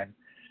there, and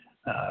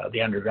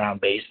the underground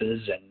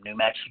bases, and New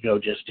Mexico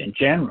just in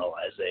general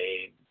as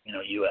a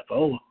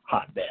UFO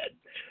hotbed.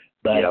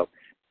 But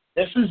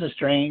this is a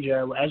strange.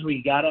 As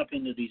we got up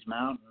into this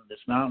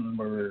mountain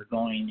we're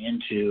going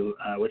into,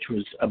 which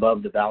was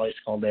above the Valles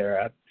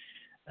Caldera,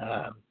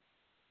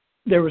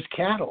 there was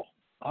cattle.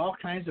 All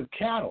kinds of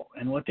cattle,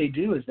 and what they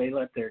do is they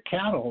let their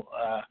cattle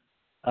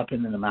up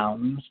into the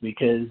mountains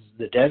because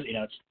the desert,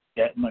 it's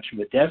that much of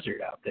a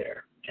desert out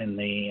there in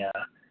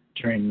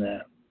during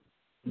the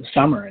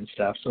summer and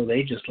stuff. So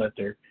they just let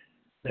their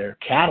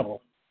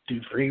cattle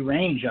do free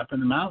range up in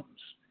the mountains.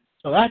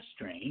 So that's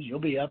strange. You'll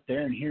be up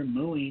there and hear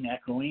mooing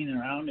echoing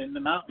around in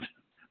the mountain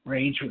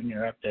range when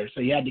you're up there.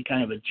 So you had to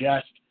kind of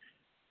adjust,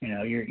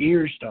 your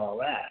ears to all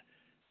that.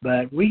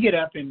 But we get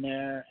up in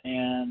there,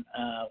 and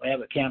we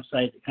have a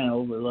campsite that kind of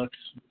overlooks,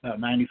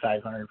 about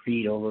 9,500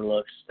 feet,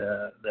 overlooks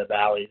the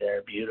valley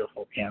there.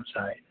 Beautiful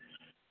campsite.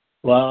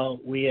 Well,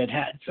 we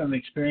had some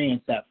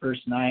experience that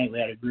first night. We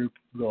had a group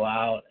go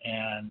out,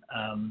 and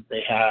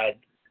they had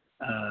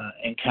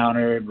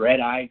encountered red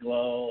eye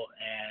glow,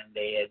 and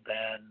they had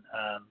been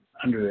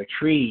under a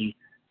tree,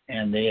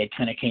 and they had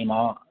kind of came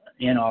all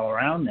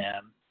around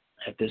them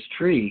at this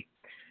tree.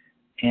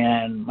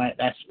 And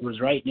that was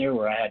right near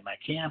where I had my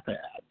camp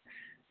at.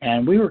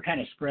 And we were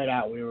kind of spread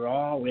out. We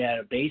had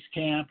a base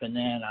camp, and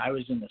then I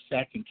was in the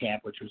second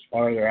camp, which was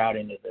farther out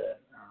into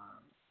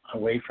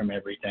away from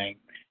everything.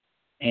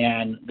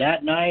 And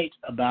that night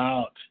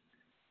about,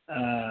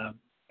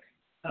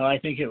 I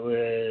think it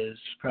was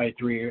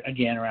probably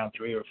around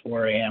 3 or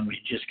 4 a.m.,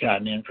 we'd just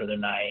gotten in for the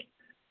night.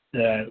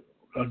 A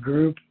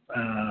group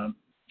that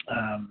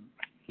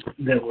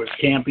was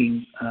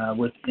camping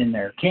within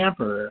their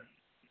camper,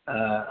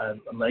 a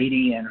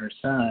lady and her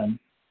son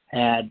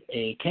had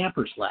a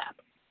camper slap.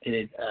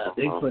 It had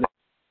Bigfoot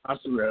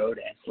across the road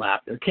and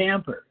slapped their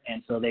camper,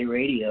 and so they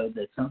radioed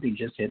that something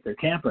just hit their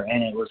camper,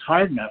 and it was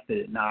hard enough that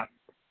it knocked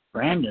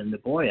Brandon, the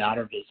boy, out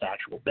of his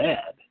actual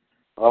bed.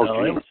 Oh,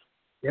 so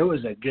it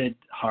was a good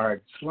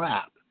hard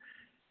slap.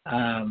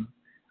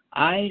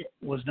 I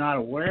was not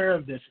aware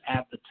of this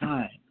at the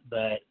time,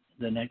 but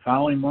the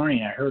following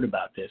morning I heard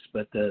about this.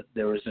 But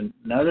there was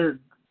another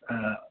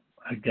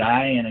a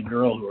guy and a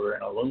girl who were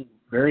in a little,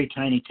 very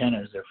tiny tent.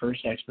 It was their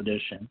first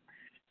expedition.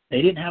 They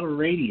didn't have a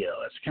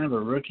radio. It's kind of a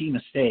rookie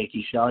mistake.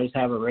 You should always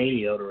have a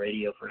radio to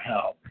radio for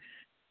help.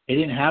 They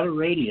didn't have a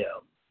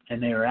radio,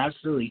 and they were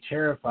absolutely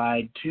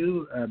terrified.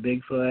 Two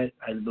Bigfoot,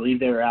 I believe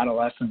they were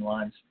adolescent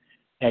ones,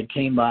 had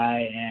came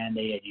by, and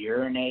they had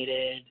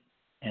urinated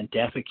and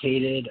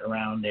defecated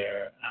around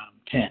their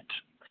tent.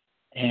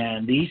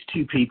 And these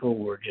two people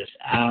were just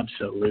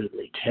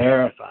absolutely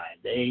terrified.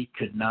 They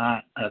could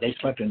not, they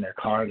slept in their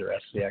car the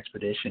rest of the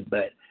expedition,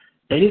 but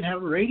they didn't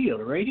have a radio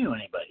to radio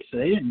anybody. So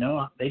they didn't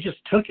know, they just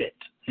took it,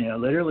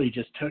 literally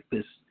just took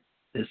this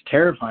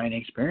terrifying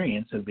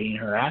experience of being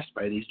harassed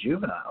by these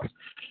juveniles.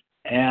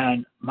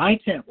 And my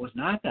tent was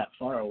not that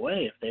far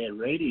away. If they had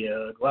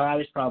radioed, well, I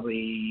was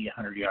probably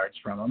 100 yards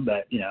from them,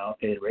 but, if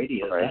they had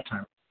radioed at that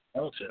time,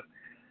 I was able to.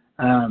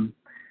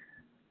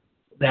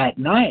 That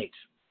night,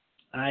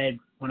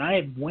 when I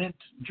had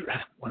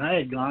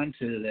gone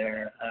to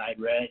there,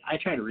 I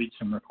tried to read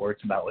some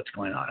reports about what's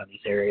going on in these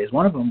areas.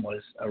 One of them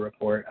was a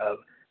report of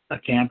a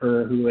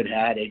camper who had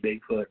had a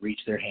Bigfoot reach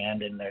their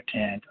hand in their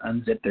tent,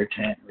 unzip their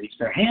tent, reach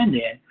their hand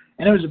in,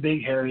 and it was a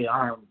big hairy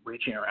arm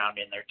reaching around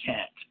in their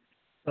tent.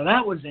 So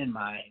that was in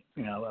my,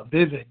 a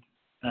vivid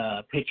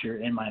picture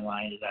in my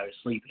mind as I was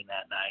sleeping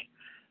that night.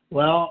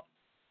 Well,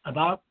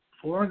 about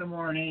 4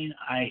 a.m,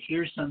 I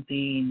hear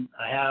something.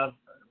 I have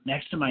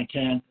next to my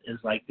tent is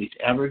like these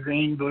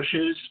evergreen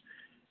bushes,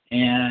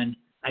 and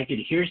I could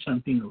hear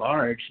something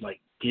large like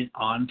get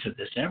onto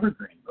this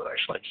evergreen bush,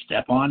 like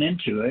step on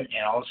into it,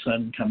 and all of a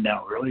sudden come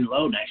down really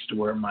low next to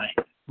where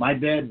my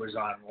bed was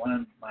on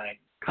one, my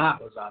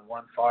cot was on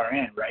one far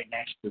end, right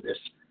next to this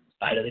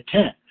side of the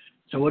tent.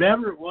 So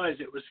whatever it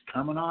was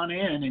coming on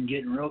in and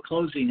getting real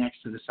cozy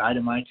next to the side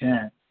of my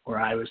tent where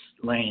I was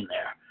laying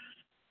there.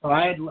 So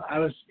I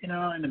was,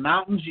 in the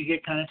mountains you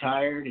get kind of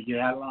tired, you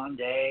had a long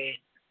day.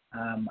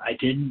 I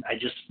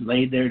just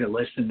laid there to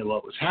listen to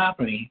what was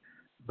happening,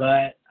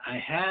 but I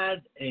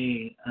had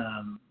a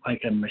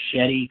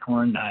machete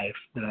corn knife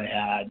that I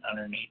had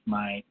underneath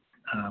my,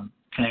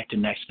 connected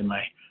next to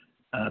my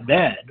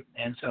bed.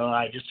 And so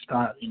I just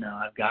thought,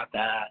 I've got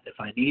that if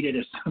I need it,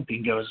 if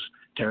something goes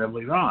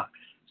terribly wrong.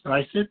 So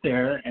I sit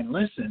there and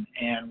listen,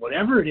 and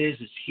whatever it is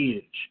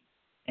huge.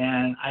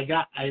 And I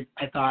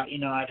thought,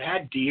 I've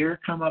had deer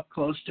come up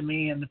close to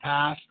me in the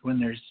past when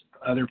there's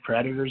other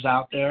predators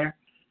out there.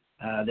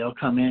 They'll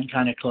come in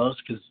kind of close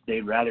because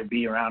they'd rather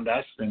be around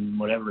us than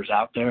whatever's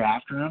out there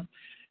after them.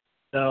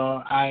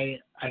 So I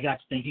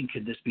got to thinking,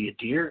 could this be a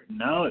deer?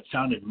 No, it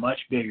sounded much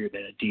bigger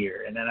than a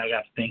deer. And then I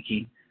got to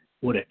thinking,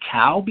 would a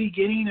cow be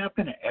getting up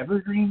in an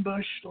evergreen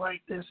bush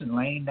like this and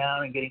laying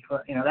down and getting close?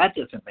 That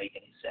doesn't make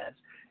any sense.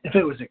 If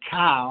it was a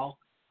cow,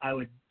 I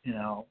would,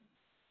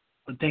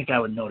 would think I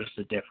would notice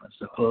the difference,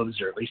 the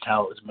hooves, or at least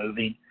how it was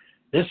moving.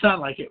 This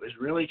sounded like it was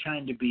really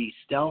trying to be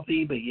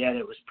stealthy, but yet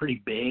it was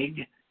pretty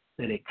big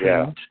that it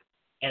couldn't.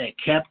 Yeah. And it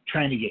kept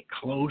trying to get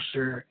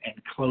closer and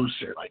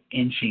closer, like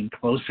inching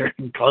closer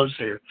and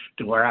closer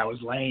to where I was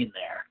laying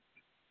there.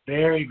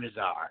 Very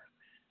bizarre.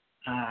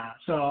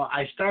 So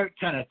I start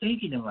kind of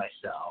thinking to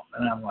myself,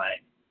 and I'm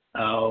like,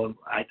 oh,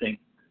 I think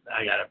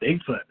I got a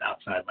Bigfoot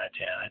outside my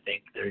tent. I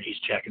think he's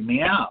checking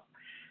me out.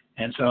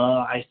 And so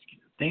I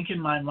think in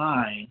my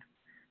mind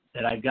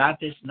that I've got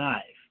this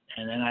knife,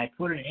 and then I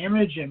put an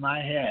image in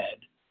my head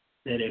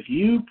that if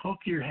you poke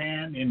your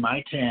hand in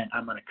my tent,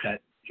 I'm going to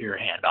cut your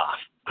hand off.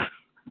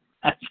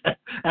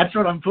 That's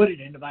what I'm putting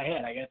into my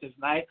head. I got this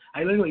knife.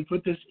 I literally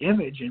put this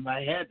image in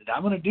my head that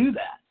I'm going to do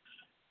that.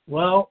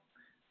 Well,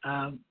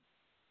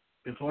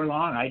 before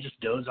long, I just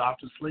dozed off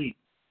to sleep.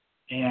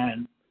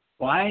 And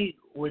why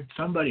would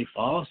somebody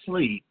fall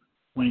asleep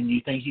when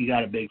you think you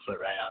got a Bigfoot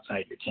right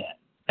outside your tent?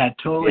 That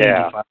totally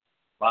defies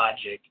the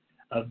logic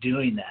of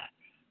doing that.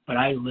 But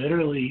I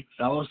literally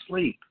fell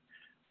asleep.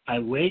 I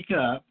wake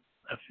up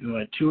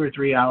 2 or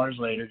 3 hours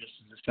later, just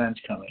as the sun's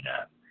coming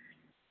up.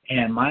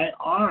 And my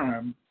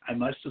arm, I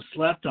must have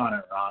slept on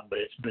it wrong, but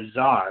it's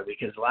bizarre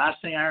because the last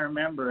thing I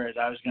remember is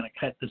I was going to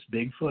cut this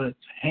Bigfoot's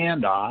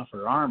hand off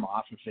or arm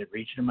off if it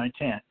reached in my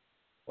tent.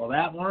 Well,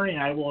 that morning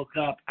I woke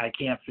up, I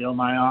can't feel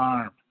my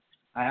arm.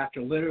 I have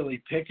to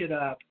literally pick it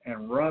up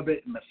and rub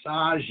it and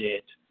massage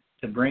it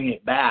to bring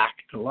it back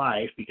to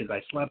life because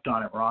I slept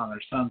on it wrong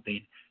or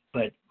something.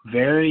 But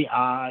very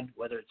odd,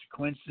 whether it's a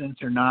coincidence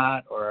or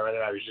not, or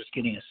whether I was just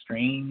getting a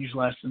strange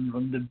lesson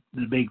from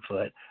the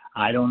Bigfoot,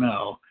 I don't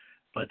know.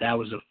 But that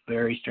was a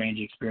very strange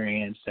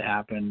experience to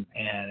happen,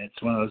 and it's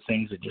one of those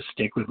things that just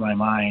stick with my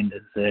mind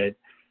is that,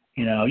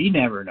 you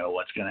never know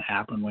what's going to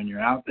happen when you're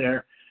out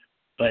there.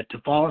 But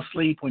to fall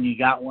asleep when you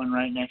got one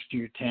right next to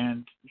your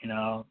tent,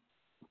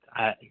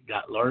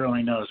 Lord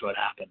only knows what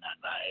happened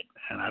that night,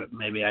 and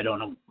maybe I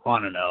don't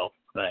want to know,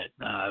 but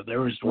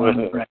there was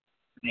one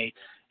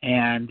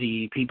and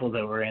the people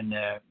that were in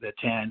the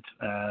tent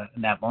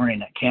that morning,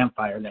 that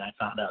campfire, then I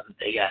found out that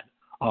they got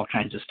all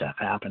kinds of stuff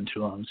happen to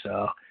them.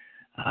 So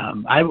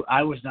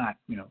I was not,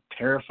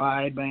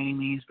 terrified by any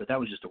means, but that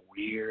was just a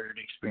weird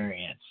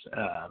experience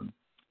to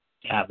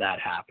have that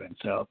happen.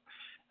 So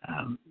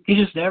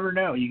you just never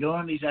know. You go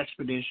on these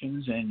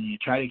expeditions and you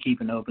try to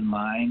keep an open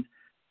mind,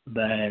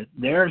 but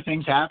there are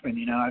things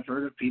happen. I've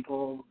heard of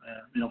people,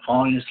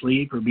 falling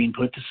asleep or being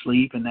put to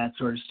sleep and that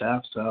sort of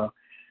stuff. So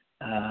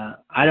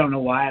I don't know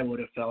why I would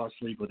have fell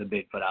asleep with a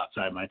Bigfoot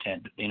outside my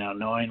tent.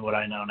 Knowing what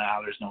I know now,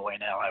 there's no way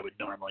now I would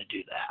normally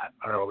do that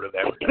or would have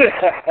ever done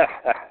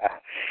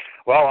that.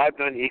 Well, I've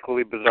done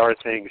equally bizarre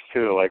things,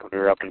 too, like when we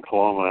were up in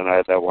Coloma and I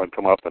had that one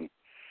come up and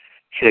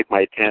shake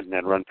my tent and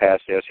then run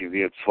past the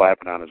SUV and slap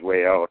it on his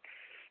way out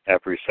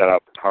after he set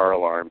up the car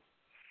alarm.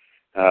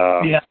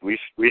 We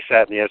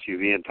sat in the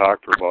SUV and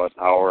talked for about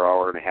an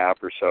hour and a half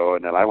or so,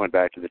 and then I went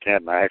back to the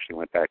tent and I actually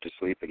went back to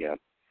sleep again.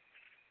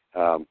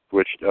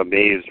 Which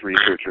amazed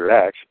researcher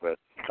X, but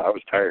I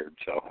was tired,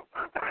 so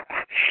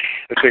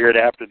I figured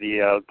after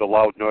the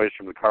loud noise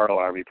from the car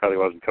alarm, he probably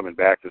wasn't coming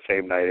back the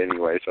same night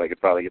anyway, so I could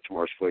probably get some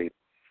more sleep.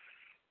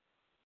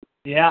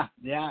 Yeah,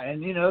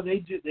 and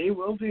they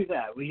will do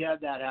that. We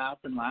had that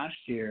happen last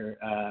year.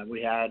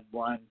 We had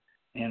one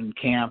in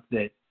camp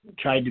that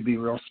tried to be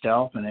real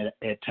stealth, and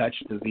it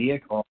touched the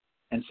vehicle,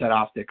 and set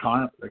off the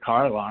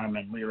car alarm,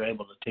 and we were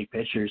able to take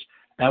pictures.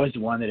 That was the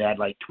one that had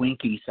like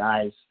Twinkie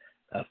size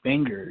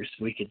fingers.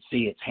 We could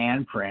see its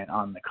handprint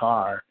on the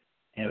car.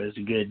 And it was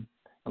a good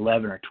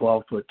 11 or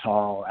 12 foot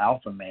tall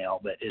alpha male,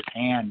 but his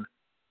hand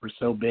was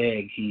so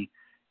big he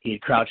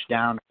had crouched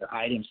down to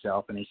hide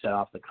himself, and he set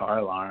off the car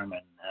alarm.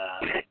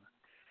 And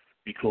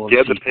be cool. Do you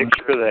have the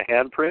picture of the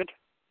handprint?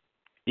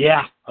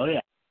 Yeah. Oh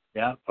yeah.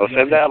 Yeah. I'll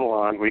send that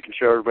along. We can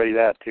show everybody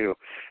that too.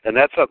 And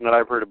that's something that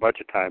I've heard a bunch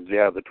of times.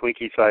 Yeah, the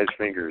Twinkie sized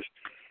fingers.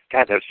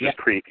 God, that's just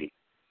creepy.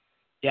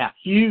 Yeah,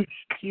 huge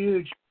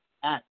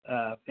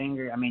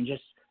finger. I mean,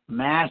 just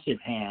massive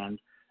hand.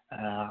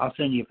 I'll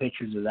send you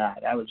pictures of that.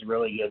 That was a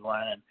really good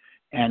one.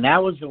 And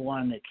that was the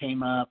one that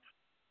came up.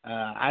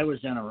 I was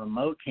in a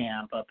remote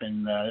camp up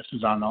in, this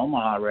was on the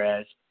Omaha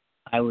Res.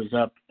 I was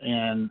up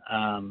in,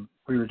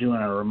 we were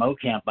doing a remote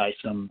camp by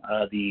some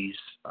of these,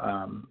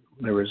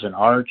 there was an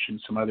arch and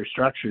some other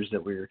structures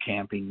that we were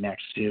camping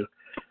next to.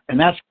 And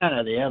that's kind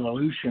of the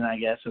evolution, I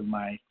guess, of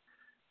my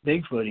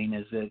Bigfooting,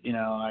 is that,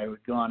 I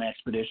would go on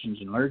expeditions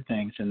and learn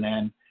things and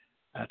then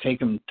take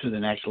them to the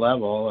next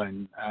level.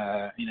 And,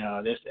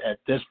 at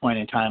this point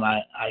in time,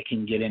 I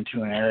can get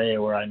into an area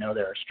where I know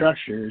there are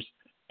structures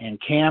and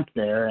camp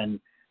there. And,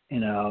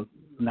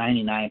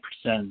 99%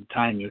 of the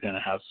time you're going to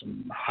have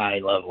some high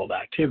level of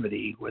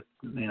activity with,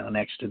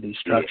 next to these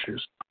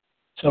structures.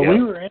 So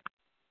we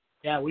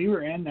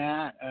were in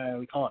that,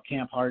 we call it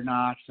Camp Hard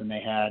Knocks, and they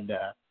had,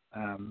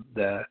 I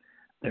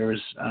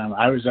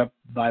was up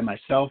by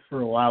myself for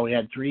a while. We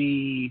had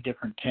 3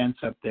 different tents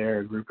up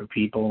there, a group of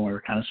people, and we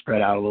were kind of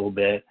spread out a little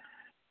bit.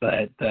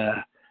 But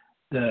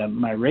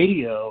my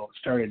radio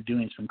started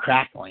doing some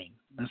crackling.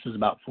 This was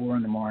about 4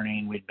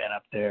 a.m. We'd been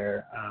up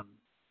there,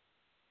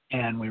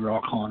 and we were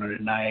all calling it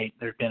at night.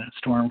 There'd been a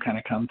storm kind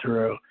of come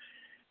through.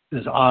 It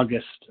was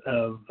August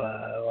of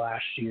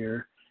last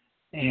year,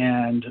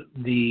 and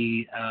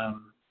the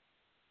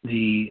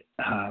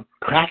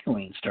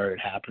crackling started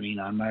happening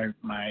on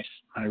my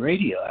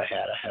radio. I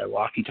had a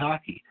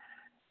walkie-talkie,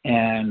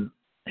 and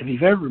if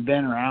you've ever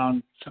been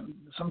around,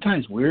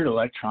 sometimes weird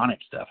electronic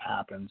stuff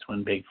happens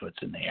when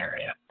Bigfoot's in the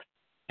area,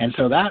 and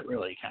so that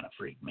really kind of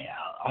freaked me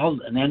out.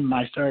 And then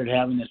I started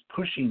having this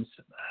pushing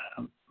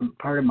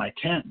part of my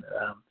tent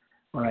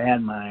where I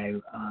had my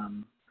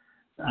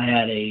I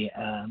had a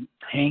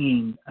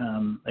hanging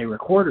a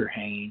recorder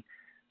hanging.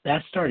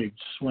 That started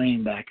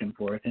swaying back and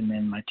forth, and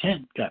then my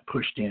tent got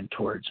pushed in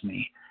towards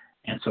me.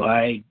 And so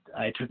I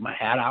took my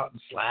hat out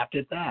and slapped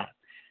at that.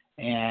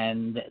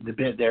 And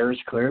there was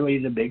clearly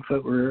the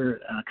Bigfoot were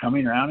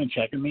coming around and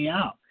checking me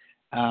out.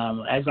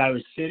 As I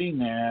was sitting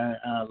there,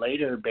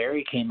 later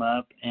Barry came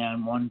up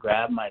and one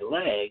grabbed my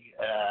leg.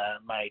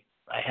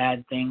 I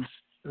had things,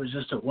 it was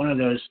just one of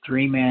those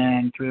 3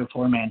 or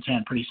 4 man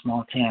tent, pretty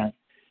small tent,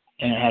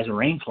 and it has a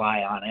rain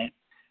fly on it.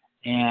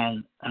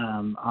 And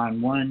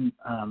on one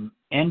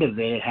end of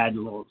it had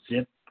a little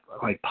zip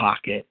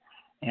pocket,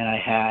 and I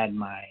had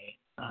my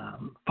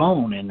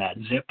phone in that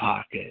zip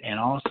pocket, and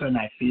all of a sudden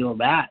I feel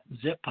that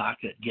zip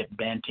pocket get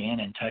bent in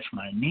and touch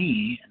my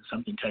knee, and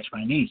something touched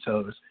my knee.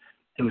 So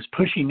it was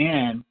pushing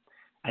in.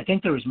 I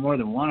think there was more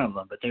than one of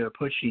them, but they were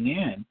pushing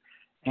in.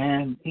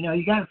 And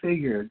you got to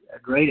figure a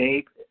great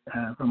ape,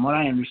 from what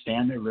I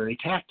understand, they're very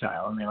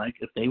tactile, and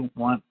if they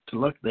want to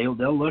look, they'll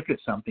look at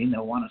something,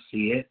 they'll want to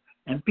see it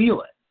and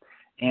feel it.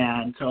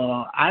 And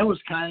so I was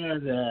kind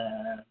of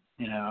the,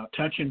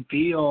 touch and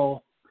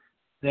feel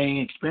thing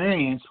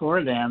experience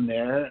for them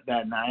there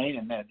that night.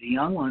 And the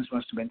young ones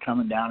must have been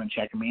coming down and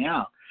checking me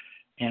out.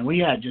 And we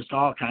had just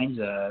all kinds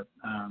of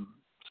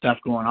stuff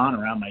going on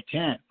around my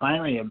tent.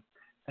 Finally,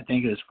 I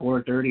think it was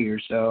 4:30 or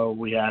so,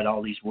 we had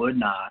all these wood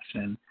knocks.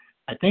 And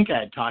I think I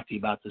had talked to you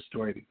about this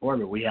story before,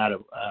 but we had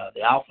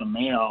the alpha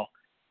male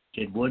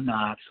did wood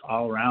knocks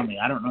all around me.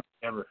 I don't know if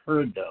you've ever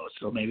heard those,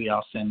 so maybe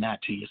I'll send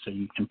that to you so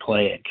you can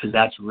play it, because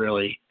that's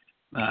really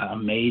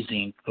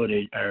amazing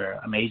footage or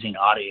amazing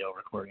audio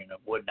recording of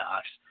wood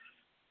knocks.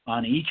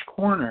 On each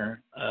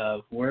corner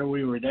of where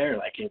we were there,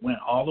 it went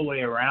all the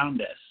way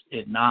around us,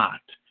 it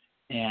knocked.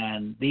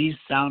 And these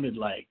sounded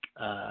like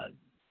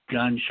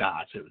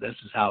gunshots. This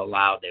is how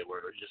loud they were.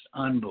 It was just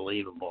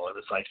unbelievable. It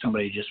was like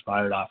somebody just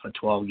fired off a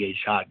 12-gauge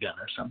shotgun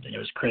or something. It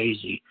was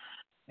crazy.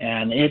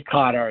 And it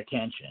caught our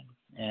attention.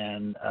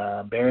 And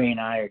Barry and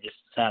I just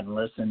sat and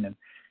listened, and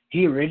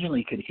he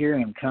originally could hear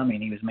him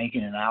coming. He was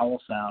making an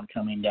owl sound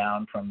coming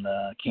down from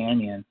the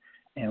canyon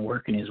and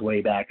working his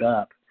way back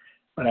up.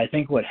 But I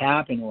think what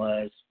happened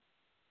was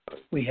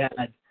we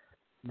had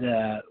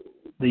the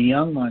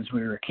young ones,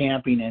 we were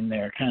camping in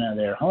their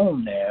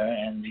home there,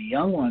 and the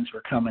young ones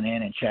were coming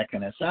in and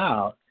checking us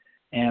out.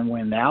 And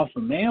when the alpha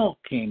male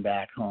came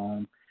back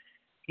home,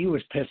 he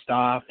was pissed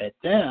off at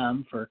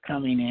them for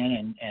coming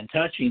in and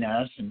touching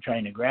us and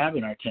trying to grab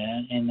in our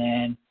tent. And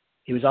then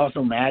he was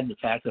also mad at the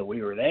fact that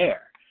we were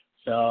there.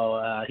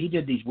 So he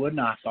did these wood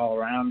knocks all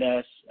around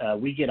us.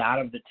 We get out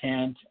of the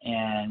tent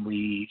and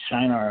we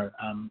shine our,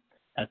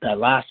 at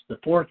the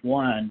fourth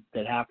one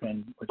that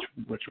happened, which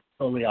was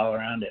totally all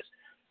around us.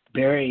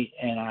 Barry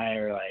and I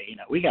are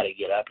like, we got to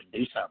get up and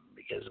do something,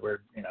 because we're,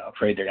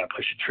 afraid they're going to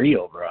push a tree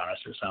over on us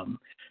or something.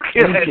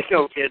 Yeah,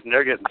 no kidding.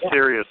 They're getting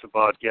serious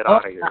about get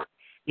out of here.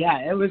 Yeah,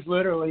 it was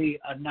literally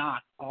a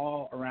knock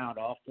all around,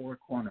 all four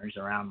corners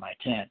around my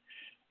tent.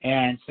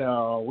 And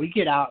so we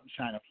get out and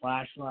shine a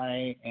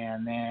flashlight,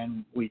 and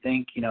then we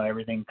think,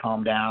 everything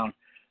calmed down.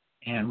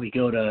 And we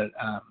go to,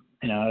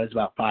 it was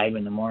about 5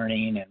 a.m,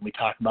 and we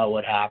talk about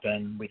what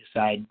happened. We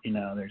decide,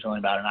 there's only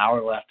about an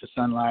hour left of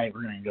sunlight.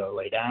 We're going to go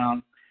lay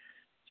down.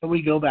 So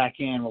we go back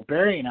in. Well,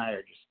 Barry and I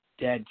are just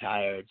dead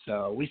tired,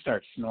 so we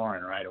start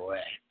snoring right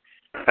away.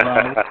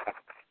 Well,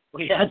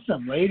 we had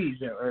some ladies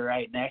that were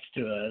right next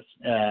to us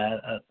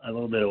a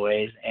little bit of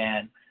ways,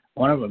 and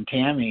one of them,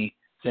 Tammy,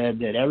 said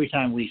that every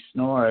time we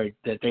snored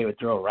that they would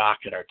throw a rock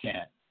at our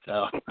tent.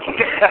 So,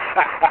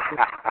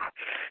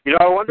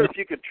 I wonder if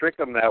you could trick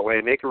them that way,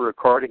 make a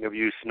recording of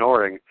you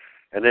snoring,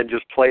 and then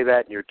just play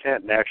that in your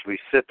tent and actually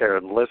sit there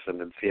and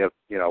listen and see if,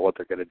 what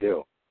they're going to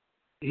do.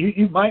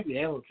 You might be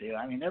able to.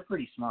 I mean, they're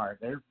pretty smart.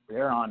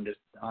 They're on to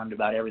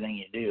about everything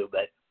you do.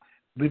 But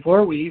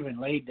before we even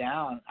laid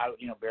down,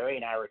 Barry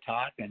and I were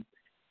talking,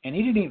 and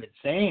he didn't even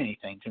say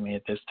anything to me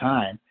at this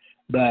time.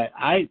 But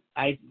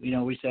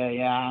we say,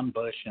 yeah, I'm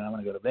Bush, and I'm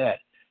going to go to bed.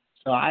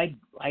 So I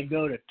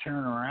go to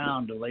turn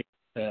around to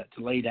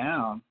lay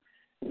down,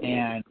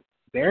 and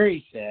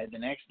Barry said the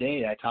next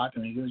day I talked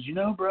to him. He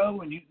goes, bro,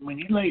 when you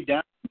laid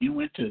down, you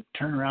went to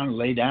turn around and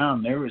lay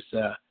down. There was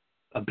a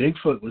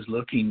Bigfoot was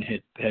looking,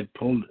 had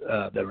pulled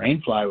the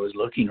rainfly was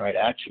looking right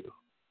at you.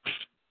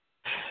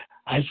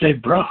 I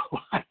said, bro,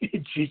 why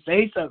did she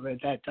say something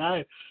at that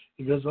time?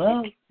 He goes,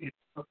 well, he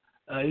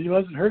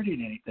wasn't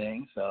hurting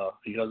anything. So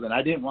he goes, and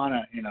I didn't want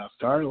to,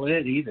 startle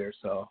it either.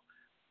 So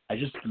I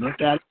just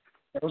looked at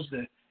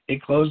it.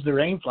 It closed the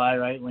rainfly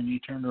right when you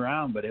turned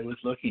around, but it was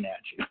looking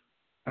at you.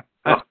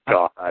 Oh,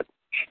 God.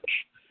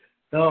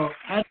 So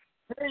I had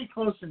very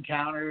close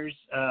encounters,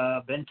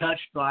 been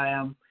touched by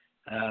them.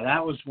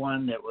 That was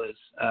one that was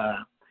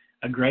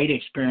a great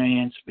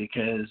experience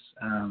because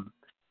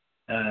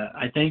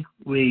I think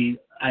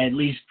at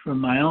least from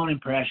my own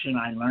impression,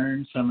 I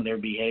learned some of their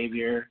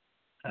behavior,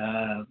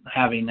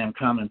 having them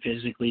come and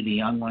the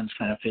young ones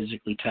kind of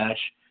physically touch,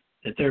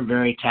 that they're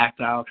very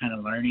tactile kind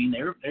of learning.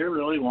 They're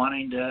really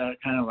wanting to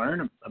kind of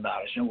learn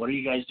about us. What are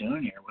you guys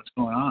doing here? What's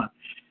going on?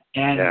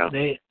 And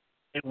they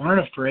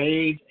weren't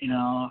afraid.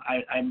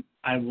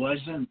 I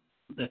wasn't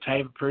the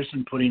type of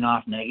person putting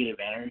off negative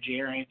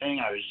energy or anything.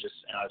 I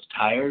was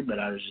tired, but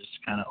I was just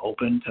kind of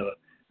open to it.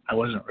 I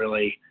wasn't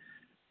really,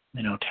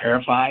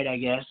 terrified, I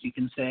guess you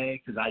can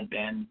say, because I'd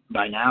been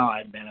in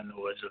the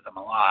woods with them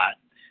a lot.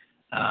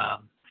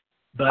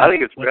 But I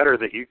think it's better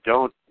that you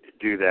don't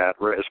do that,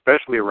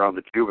 especially around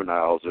the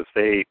juveniles. If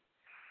they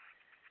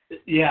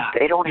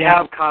don't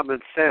have common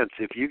sense.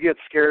 If you get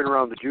scared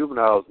around the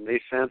juveniles and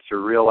they sense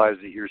or realize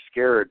that you're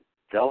scared,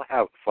 they'll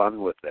have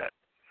fun with it.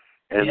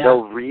 And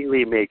they'll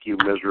really make you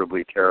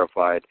miserably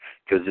terrified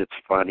because it's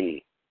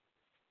funny.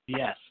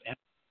 Yes. And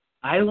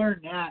I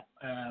learned that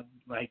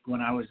like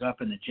when I was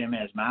up in the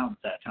Jemez Mountains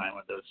that time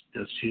with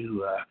those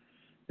two,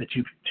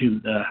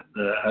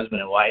 the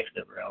husband and wife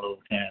that were in a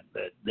little tent,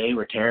 but they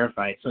were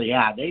terrified. So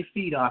they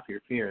feed off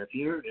your fear.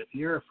 If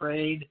you're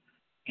afraid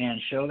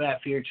and show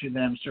that fear to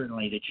them,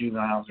 certainly the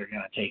juveniles are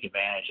going to take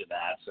advantage of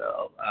that.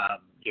 So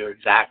you're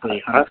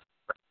exactly 100%.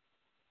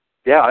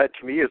 Yeah,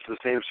 to me, it's the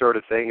same sort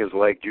of thing as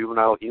like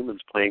juvenile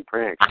humans playing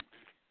pranks.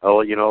 Oh,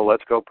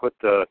 let's go put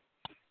the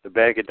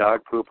bag of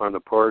dog poop on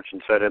the porch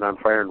and set it on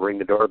fire and ring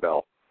the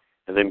doorbell,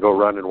 and then go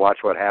run and watch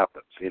what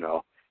happens. He.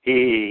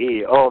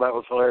 Oh, that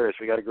was hilarious.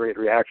 We got a great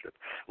reaction.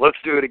 Let's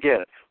do it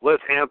again.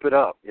 Let's amp it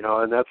up.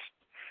 And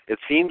it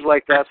seems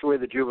like that's the way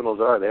the juveniles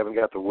are. They haven't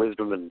got the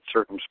wisdom and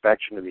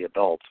circumspection of the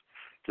adults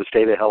to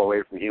stay the hell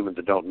away from humans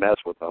and don't mess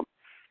with them.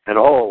 And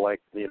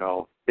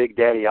Big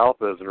Daddy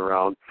Alpha isn't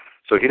around,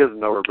 so he doesn't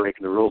know we're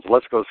breaking the rules.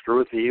 Let's go screw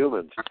with the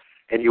humans.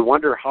 And you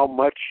wonder how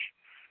much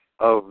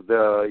of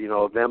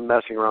the, them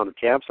messing around at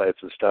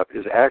campsites and stuff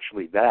is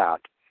actually that.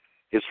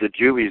 It's the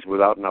juvies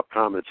without enough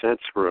common sense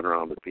screwing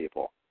around with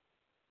people.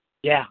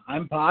 Yeah,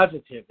 I'm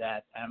positive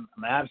that. I'm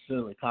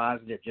absolutely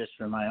positive just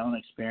from my own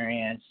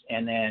experience.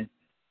 And then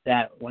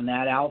that when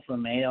that alpha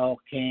male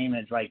came,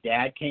 it's like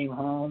Dad came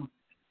home,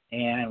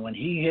 and when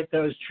he hit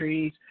those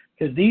trees,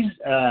 because these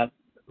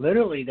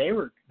literally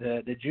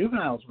the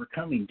juveniles were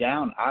coming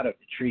down out of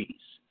the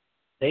trees.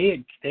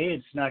 They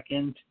had snuck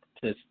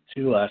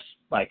into us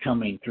by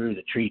coming through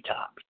the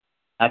treetops.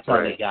 That's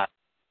how they got.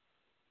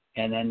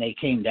 And then they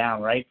came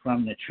down right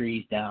from the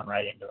trees down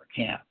right into our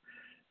camp.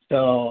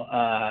 So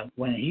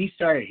when he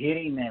started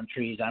hitting them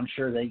trees, I'm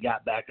sure they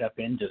got back up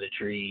into the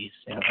trees.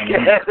 They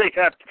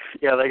got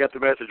the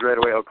message right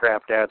away. Oh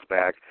crap, Dad's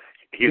back.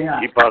 He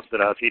busted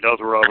us. He knows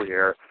we're over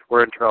here.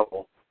 We're in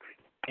trouble.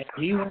 And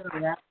he went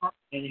around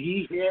and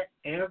he hit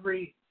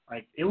every,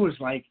 it was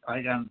like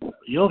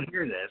you'll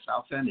hear this.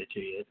 I'll send it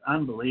to you. It's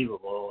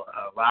unbelievable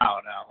how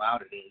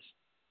loud it is.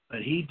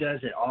 But he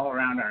does it all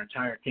around our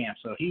entire camp.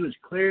 So he was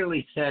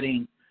clearly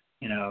setting,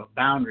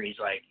 boundaries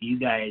like you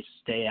guys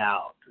stay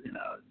out,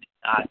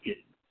 not get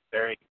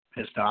very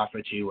pissed off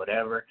at you,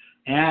 whatever.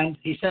 And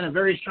he sent a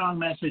very strong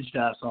message to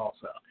us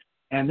also.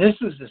 And this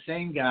was the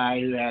same guy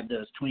who had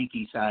those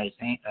Twinkie-sized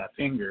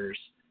fingers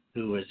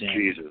who was in.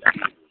 Jesus.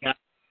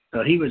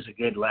 So he was a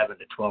good 11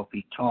 to 12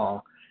 feet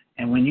tall.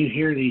 And when you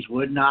hear these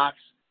wood knocks,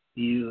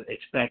 you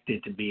expect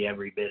it to be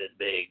every bit as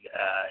big,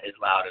 as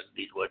loud as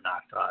these wood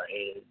knocks are.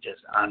 It is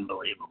just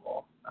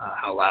unbelievable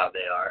how loud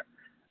they are.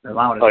 The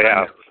loudest. Oh,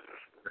 yeah.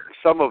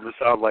 Some of them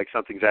sound like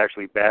something's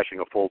actually bashing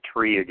a full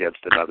tree against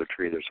another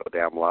tree. They're so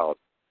damn loud.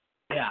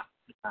 Yeah.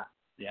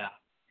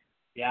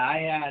 I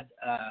had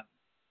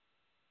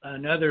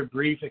another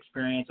brief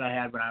experience I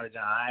had when I was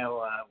in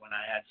Iowa when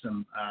I had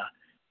some,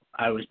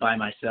 I was by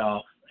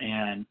myself,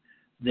 and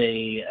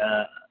the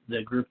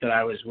group that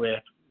I was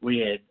with, we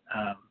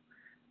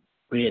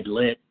had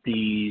lit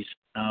these,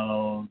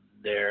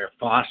 they're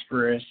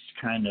phosphorus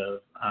kind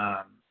of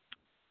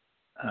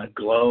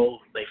glow.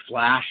 They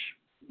flash.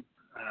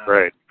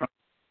 Right. From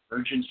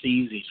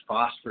emergencies, these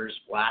phosphorus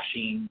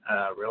flashing,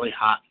 really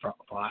hot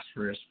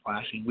phosphorus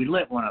flashing. We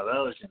lit one of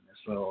those in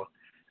this little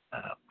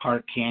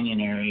park canyon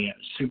area. It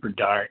was super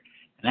dark,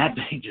 and that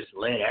thing just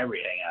lit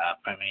everything up.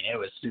 I mean, it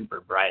was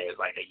super bright. It was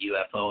like a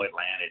UFO had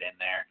landed in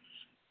there.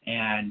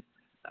 And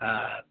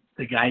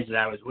the guys that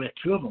I was with,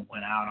 two of them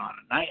went out on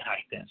a night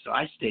hike then. So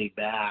I stayed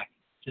back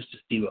just to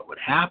see what would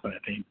happen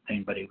if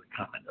anybody would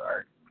come into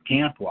our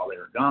camp while they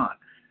were gone.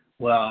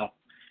 Well,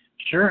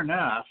 sure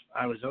enough,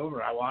 I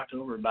walked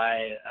over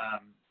by,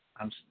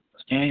 I'm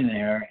standing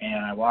there,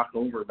 and I walk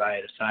over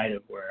by the side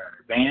of where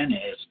our van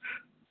is,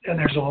 and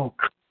there's a little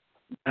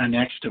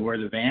next to where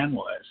the van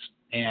was,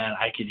 and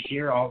I could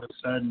hear all of a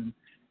sudden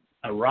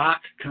a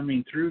rock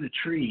coming through the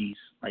trees,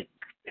 like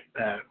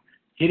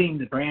hitting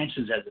the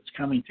branches as it's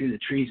coming through the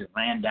trees and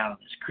land down in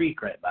this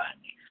creek right behind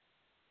me.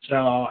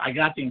 So I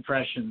got the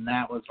impression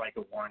that was like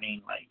a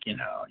warning, like, you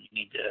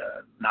need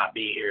to not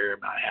be here,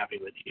 I'm not happy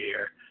with you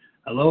here.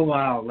 A little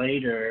while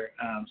later,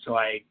 so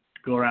I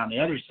go around the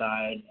other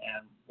side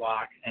and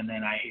walk, and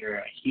then I hear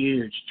a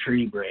huge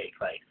tree break.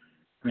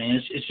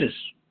 It's just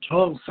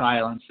total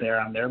silence there.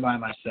 I'm there by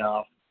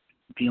myself,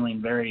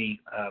 feeling very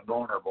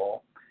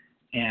vulnerable,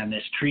 and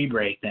this tree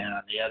break then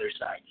on the other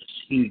side, this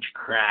huge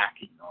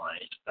cracking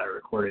noise I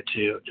recorded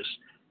too, just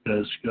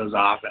goes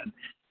off. And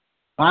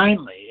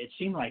finally, it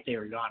seemed like they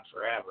were gone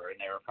forever, and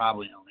they were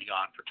probably only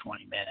gone for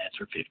 20 minutes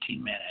or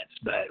 15 minutes.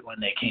 But when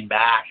they came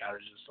back, I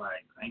was just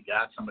like, thank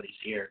God somebody's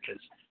here,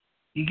 because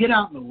you get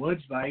out in the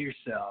woods by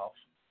yourself,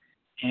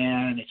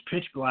 and it's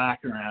pitch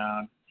black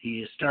around.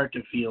 You start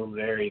to feel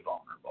very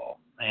vulnerable,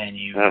 and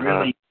you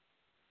really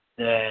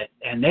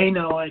and they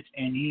know it,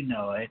 and you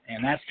know it,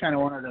 and that's kind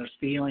of one of those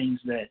feelings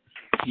that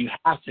you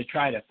have to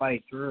try to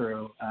fight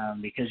through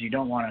because you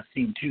don't want to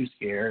seem too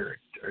scared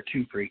or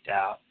too freaked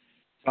out.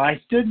 So I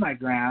stood my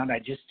ground. I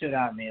just stood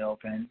out in the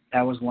open.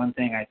 That was one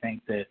thing I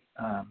think that,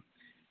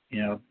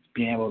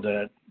 being able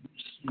to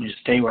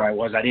stay where I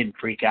was, I didn't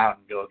freak out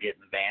and go get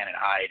in the van and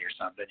hide or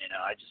something.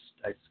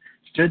 I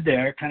stood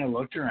there, kind of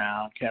looked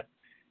around, kept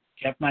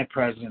my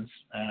presence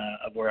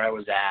of where I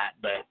was at.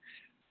 But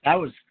that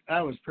was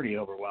pretty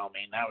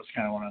overwhelming. That was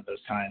kind of one of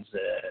those times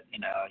that, you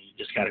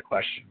just got to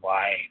question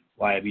why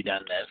have you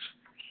done this?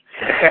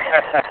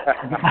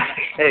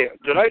 Hey,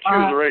 did I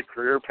choose the right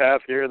career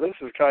path here? This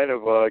is kind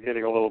of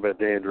getting a little bit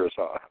dangerous,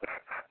 huh?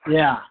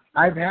 Yeah,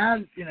 I've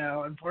had,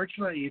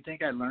 unfortunately, you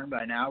think I'd learn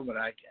by now, but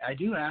I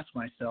do ask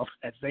myself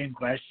that same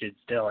question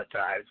still at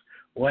times.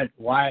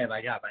 Why have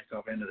I got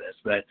myself into this?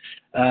 But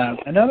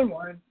another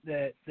one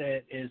that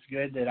is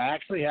good that I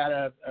actually had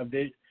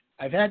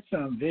I've had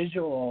some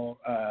visual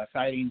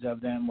sightings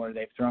of them where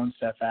they've thrown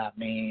stuff at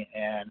me,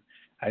 and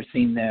I've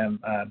seen them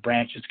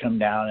branches come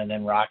down and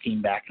then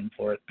rocking back and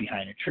forth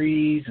behind the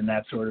trees and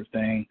that sort of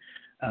thing.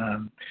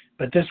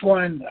 But this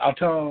one, I'll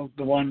tell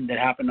the one that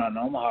happened on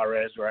Omaha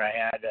Res where I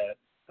had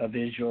a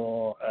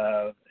visual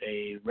of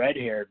a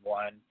red-haired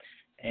one.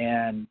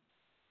 And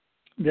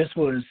this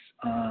was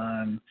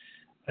on,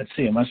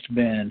 it must have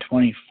been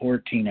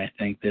 2014, I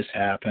think this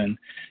happened.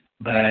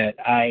 But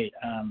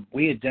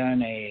we had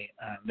done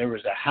there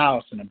was a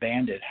house, an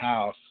abandoned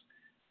house,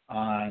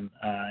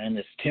 in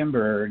this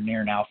timber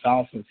near an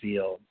alfalfa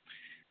field.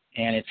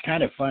 And it's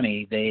kind of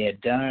funny, they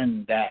had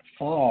done that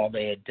fall,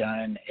 they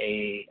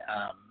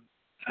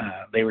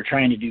were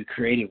trying to do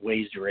creative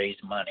ways to raise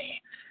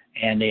money,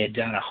 and they had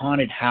done a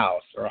haunted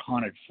house or a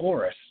haunted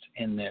forest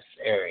in this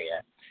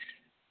area.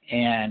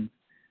 And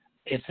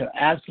it's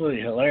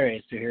absolutely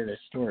hilarious to hear this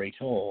story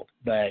told,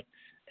 but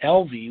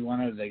LV,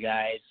 one of the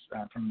guys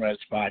from Red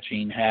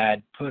Spotching,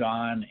 had put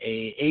on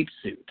a ape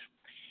suit.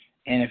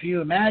 And if you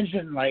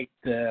imagine like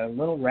the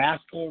Little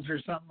Rascals or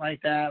something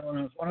like that, one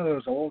of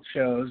those old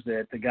shows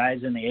that the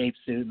guy's in the ape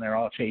suit and they're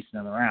all chasing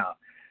them around.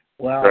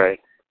 Well, right.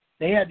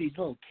 They had these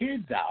little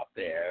kids out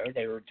there.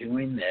 They were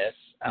doing this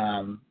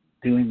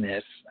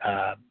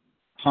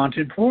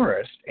haunted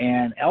forest,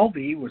 and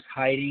LB was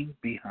hiding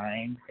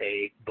behind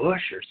a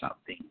bush or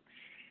something.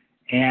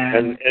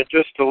 And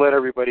just to let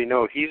everybody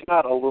know, he's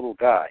not a little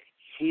guy.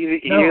 He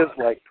is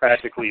like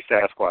practically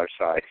Sasquatch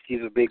size.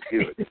 He's a big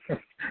dude.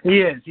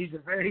 He is. He's a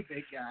very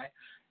big guy.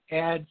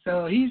 And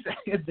so he's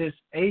in this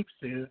ape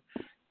suit,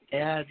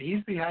 and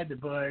he's behind the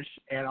bush,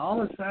 and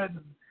all of a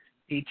sudden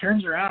he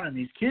turns around, and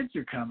these kids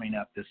are coming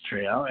up this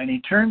trail, and he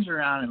turns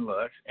around and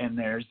looks, and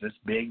there's this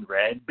big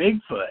red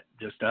Bigfoot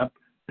just up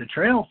the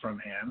trail from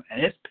him,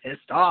 and it's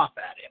pissed off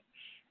at him.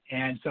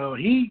 And so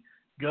he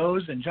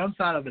goes and jumps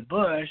out of the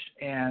bush,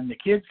 and the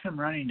kids come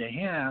running to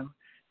him,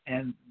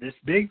 and this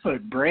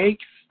Bigfoot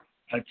breaks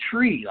a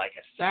tree, like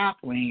a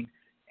sapling,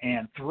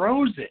 and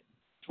throws it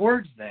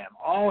towards them,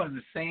 all in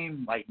the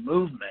same like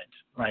movement,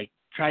 like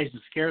tries to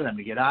scare them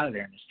to get out of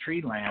there, and this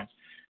tree lands.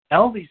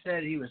 Elvie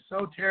said he was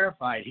so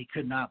terrified he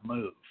could not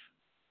move.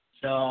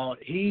 So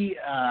he's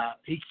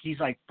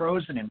like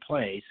frozen in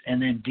place,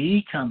 and then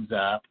Dee comes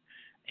up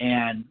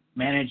and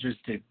manages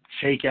to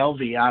shake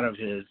Elvie out of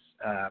his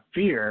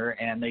fear,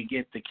 and they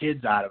get the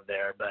kids out of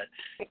there. But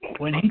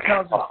when he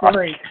tells the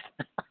story,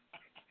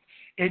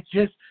 it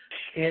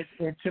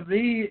to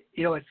me,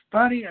 you know, it's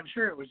funny. I'm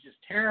sure it was just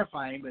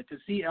terrifying, but to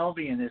see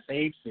Elvie in this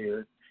ape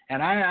suit,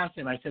 and I asked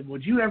him, I said,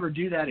 would you ever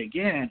do that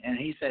again? And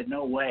he said,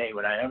 no way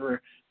would I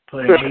ever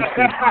put an ape suit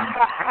on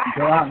and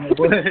go out in the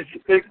woods.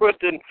 Bigfoot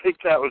didn't think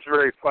that was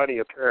very funny,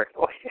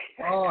 apparently.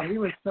 Oh, he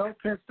was so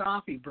pissed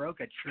off he broke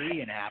a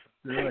tree in half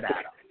and threw it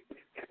at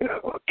him.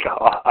 Oh,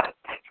 God.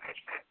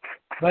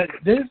 But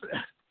this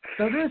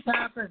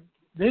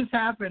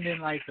happened in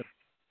like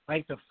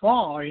the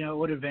fall, you know, it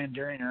would have been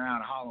during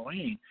around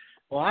Halloween.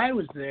 Well, I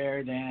was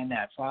there then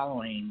that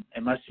following,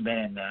 it must have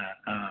been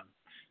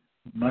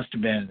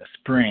in the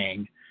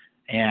spring,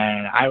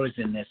 and I was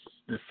in the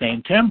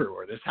same timber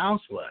where this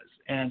house was.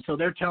 And so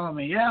they're telling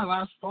me, yeah,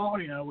 last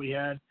fall, you know, we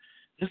had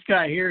this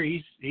guy here,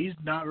 he's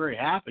not very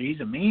happy.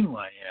 He's a mean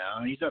one, you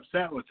know, he's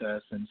upset with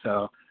us. And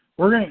so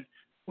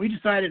we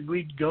decided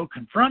we'd go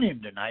confront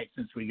him tonight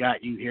since we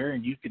got you here,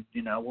 and you could,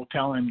 you know, we'll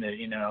tell him that,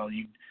 you know,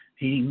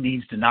 he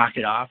needs to knock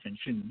it off and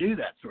shouldn't do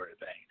that sort of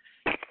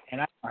thing.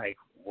 And I'm like,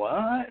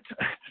 what?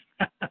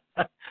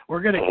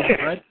 We're going to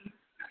confront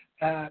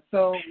him?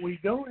 So we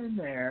go in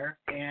there,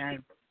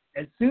 and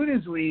as soon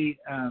as we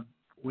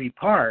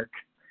park,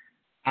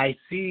 I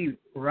see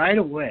right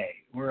away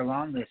we're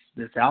along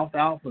this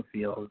alfalfa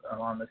field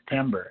along this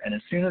timber, and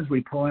as soon as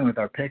we pull in with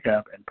our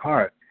pickup and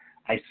park,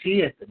 I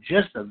see at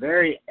just the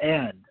very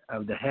end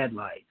of the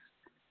headlights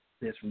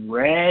this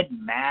red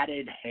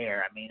matted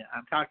hair. I mean,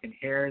 I'm talking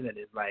hair that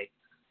is like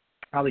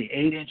probably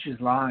 8 inches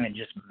long and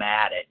just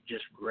matted,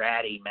 just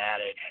ratty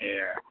matted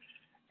hair.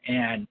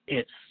 And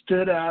it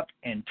stood up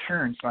and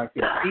turned, so I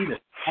could see the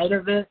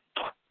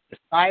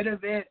side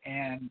of it,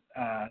 and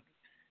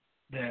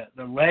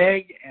the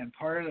leg and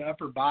part of the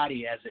upper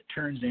body as it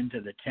turns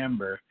into the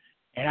timber.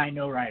 And I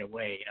know right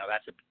away, you know,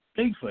 that's a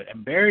Bigfoot.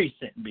 And Barry's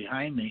sitting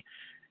behind me,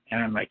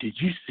 and I'm like, did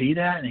you see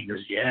that? And he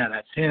goes, yeah,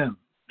 that's him.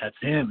 That's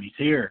him. He's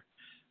here.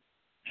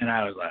 And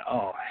I was like,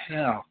 oh,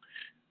 hell.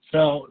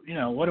 So, you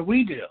know, what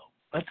do?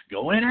 Let's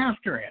go in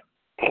after him.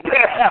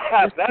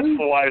 That's the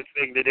wise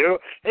thing to do.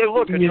 Hey,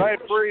 look, a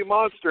giant furry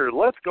monster.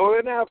 Let's go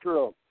in after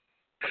him.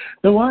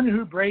 The one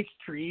who breaks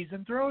trees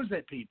and throws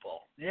at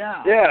people.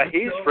 Yeah. Yeah,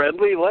 he's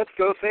friendly. Let's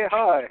go say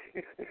hi.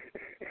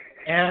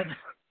 And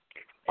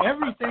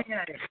everything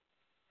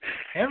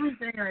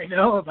I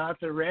know about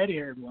the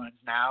red-haired ones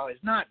now is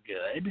not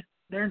good.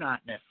 They're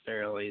not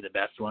necessarily the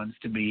best ones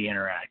to be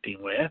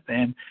interacting with.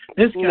 And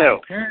this guy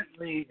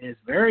apparently is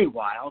very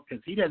wild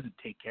because he doesn't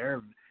take care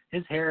of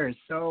his hair is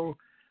so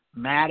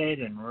matted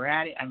and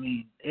ratty. I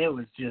mean, it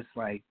was just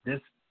like,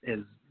 this is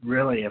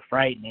really a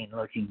frightening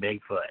looking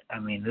Bigfoot. I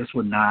mean, this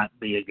would not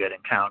be a good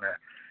encounter.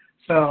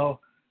 So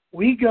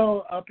we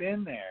go up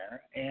in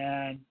there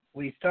and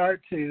we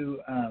start to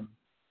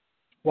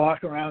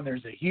walk around.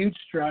 There's a huge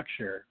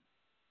structure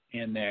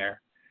in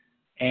there,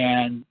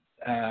 and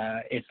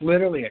it's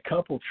literally a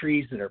couple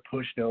trees that are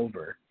pushed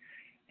over.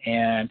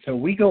 And so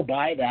we go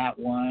by that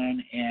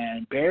one,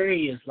 and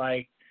Barry is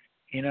like,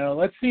 you know,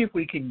 let's see if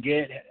we can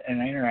get him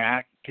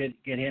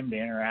to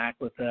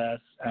interact with us.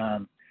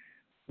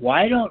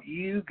 Why don't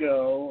you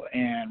go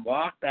and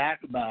walk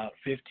back about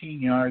 15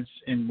 yards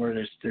in where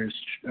there's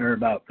or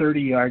about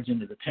 30 yards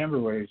into the timber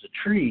where there's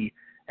a tree,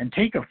 and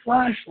take a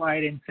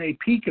flashlight and say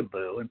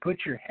peekaboo, and put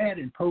your head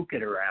and poke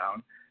it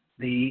around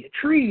the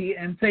tree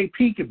and say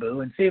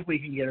peekaboo, and see if we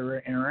can get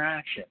an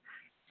interaction.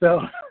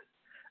 So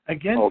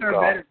against our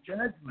better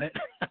judgment,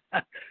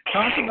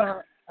 talk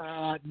about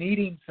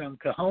needing some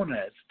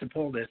cojones to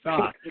pull this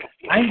off.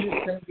 I'm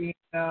just thinking, you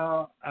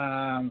know,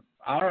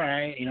 all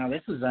right, you know,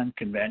 this is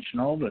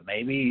unconventional, but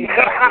maybe.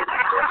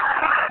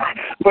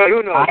 But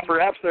who knows?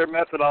 Perhaps their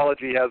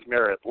methodology has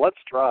merit. Let's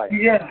try.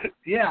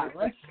 Yeah.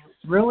 Let's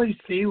really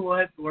see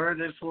where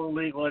this will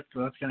lead. What's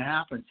going to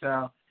happen?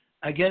 So,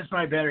 against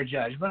my better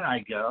judgment,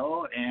 I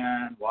go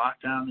and walk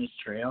down this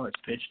trail.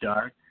 It's pitch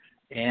dark,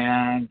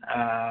 and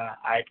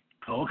I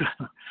poke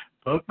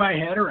my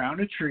head around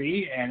a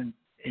tree, and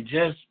it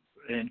just,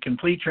 in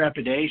complete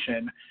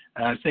trepidation,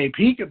 say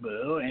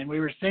peekaboo, and we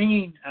were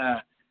singing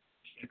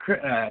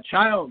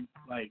child,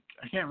 like,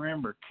 I can't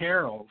remember,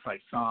 carols,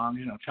 like songs,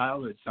 you know,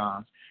 childhood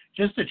songs,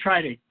 just to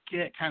try to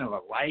get kind of a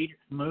light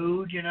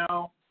mood, you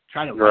know,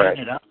 try to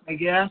lighten it up, I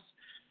guess.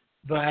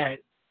 But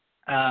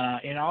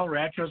in all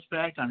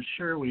retrospect, I'm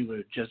sure we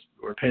were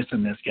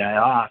pissing this guy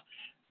off.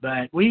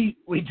 But we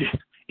did,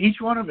 each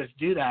one of us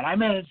do that. I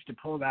managed to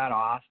pull that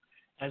off.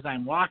 As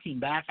I'm walking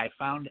back, I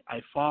fall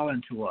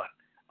into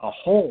a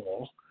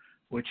hole,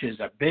 which is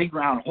a big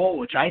round hole,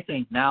 which I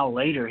think now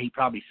later he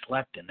probably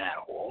slept in that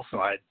hole. So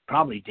I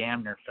probably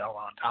damn near fell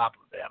on top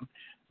of him.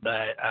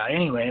 But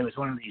anyway, it was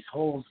one of these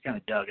holes kind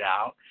of dug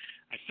out.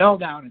 I fell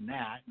down in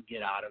that and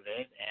get out of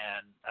it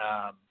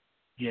and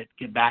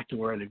get back to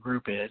where the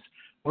group is.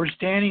 We're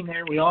standing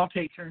there. We all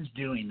take turns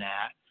doing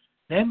that.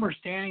 Then we're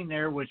standing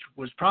there, which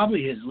was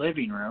probably his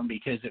living room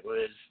because it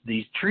was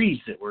these trees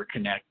that were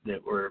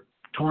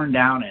torn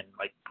down and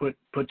like put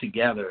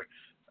together,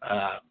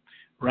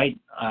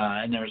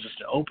 and there was just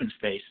an open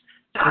space.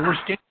 So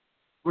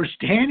we're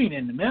standing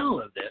in the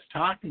middle of this,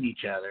 talking to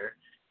each other,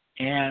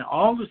 and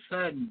all of a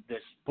sudden,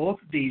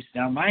 both of these.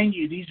 Now, mind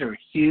you, these are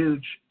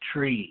huge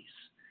trees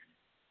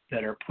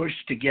that are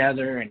pushed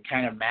together and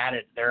kind of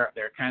matted. They're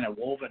kind of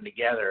woven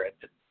together at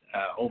the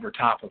over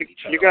top of each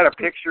other. You got a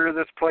picture of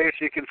this place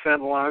you can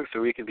send along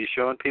so we can be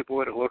showing people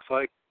what it looks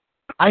like?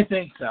 I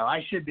think so.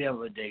 I should be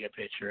able to dig a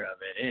picture of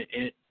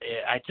it.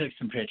 I took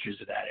some pictures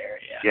of that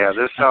area. Yeah,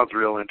 this sounds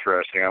real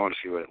interesting. I want to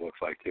see what it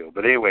looks like, too.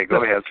 But anyway,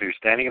 go ahead. So you're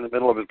standing in the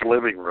middle of his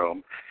living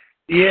room.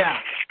 Yeah.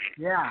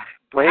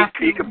 Playing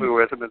peekaboo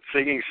with him and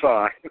singing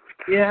songs.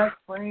 Yeah,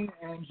 playing,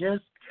 and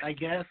just, I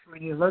guess,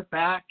 when you look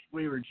back,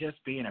 we were just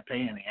being a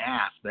pain in the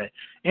ass. But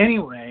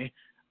anyway,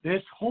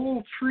 this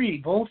whole tree,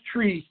 both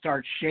trees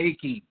start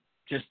shaking.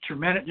 Just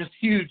tremendous, just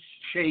huge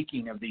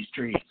shaking of these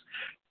trees.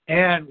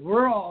 And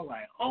we're all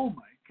like, oh,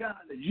 my God,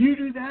 did you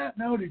do that?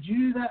 No, did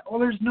you do that? Well,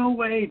 there's no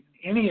way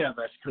any of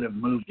us could have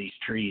moved these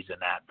trees in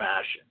that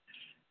fashion.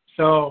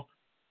 So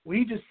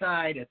we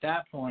decide at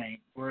that point,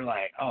 we're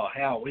like, oh,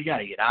 hell, we got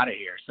to get out of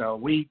here. So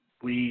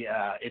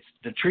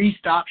the tree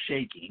stops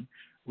shaking.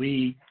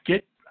 We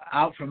get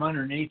out from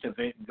underneath of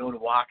it and go to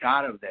walk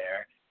out of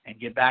there and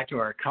get back to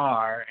our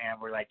car, and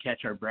we're like,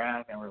 catch our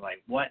breath, and we're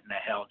like, what in the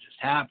hell just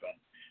happened?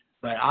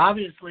 But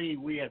obviously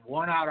we had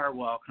worn out our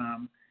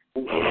welcome.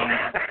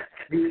 And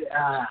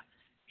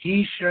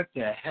he shook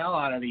the hell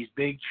out of these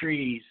big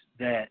trees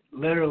that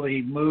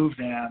literally moved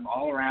them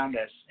all around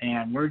us.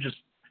 And we're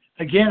just,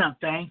 again, I'm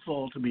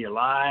thankful to be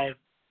alive.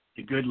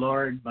 The good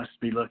Lord must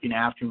be looking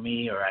after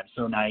me, or I'm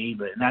so naive.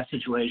 But in that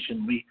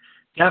situation, we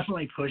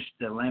definitely pushed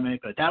the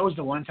limit. But that was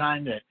the one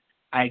time that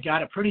I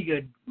got a pretty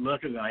good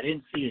look at him. I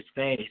didn't see his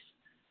face,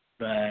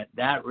 but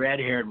that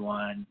red-haired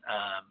one,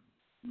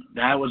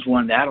 that was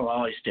one that'll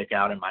always stick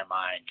out in my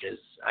mind because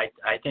I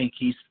think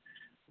he's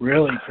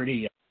really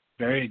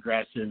very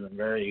aggressive and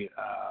very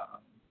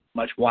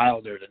much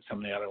wilder than some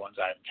of the other ones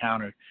I've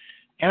encountered.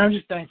 And I'm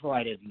just thankful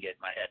I didn't get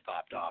my head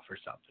popped off or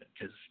something.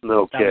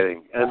 No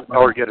kidding.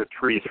 Or get a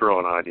tree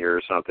thrown on you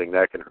or something.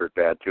 That can hurt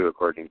bad, too,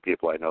 according to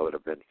people I know that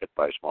have been hit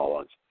by small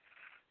ones.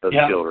 That's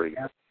still really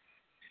good.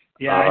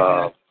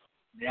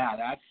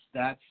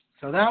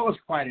 So that was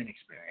quite an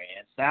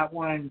experience. That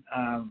one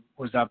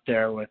was up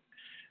there with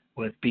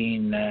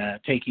being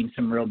taking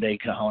some real big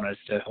cojones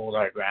to hold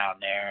our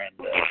ground there. And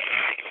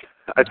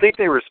I think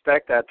they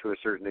respect that to a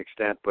certain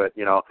extent, but,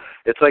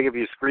 it's like if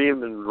you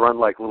scream and run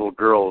like little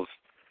girls,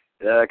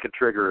 that could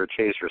trigger a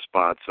chase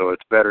response, so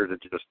it's better to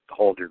just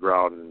hold your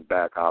ground and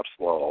back off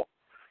slow.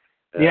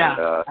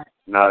 And,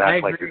 not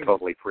act like you're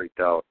totally freaked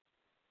out.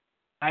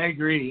 I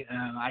agree.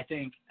 I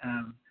think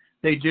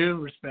they do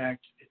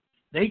respect.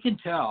 They can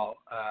tell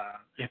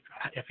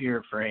if you're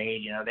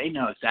afraid. They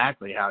know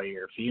exactly how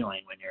you're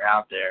feeling when you're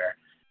out there.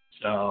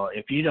 So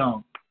if you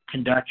don't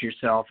conduct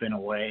yourself in a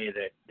way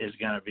that is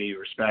going to be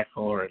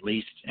respectful, or at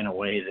least in a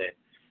way that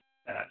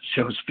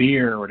shows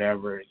fear or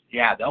whatever,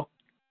 they'll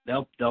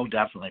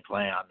definitely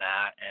play on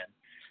that.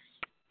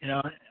 And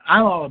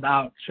I'm all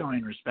about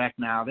showing respect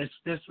now. This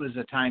was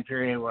a time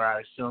period where I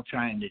was still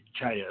trying to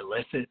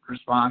elicit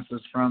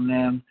responses from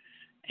them.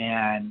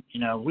 And,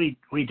 we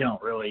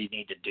don't really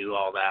need to do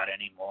all that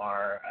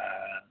anymore.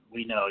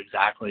 We know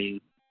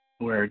exactly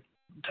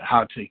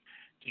how to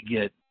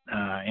get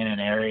in an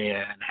area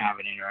and have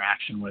an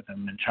interaction with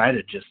them and try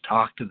to just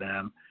talk to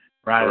them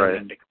rather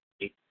than to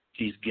create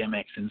these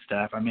gimmicks and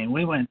stuff. I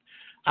mean,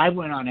 I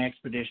went on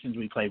expeditions.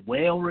 We played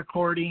whale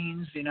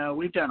recordings.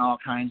 We've done all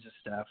kinds of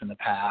stuff in the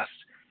past.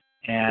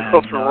 And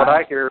well, from what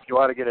I hear, if you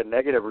want to get a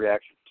negative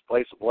reaction, just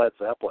play some Led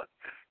Zeppelin.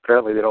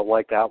 Apparently, they don't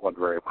like that one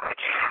very much.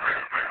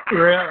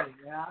 Really?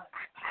 Yeah.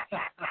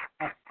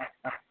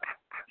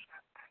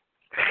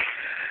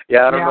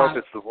 Yeah, I don't know if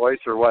it's the voice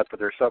or what, but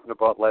there's something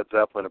about Led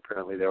Zeppelin.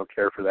 Apparently, they don't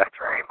care for that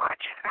very much.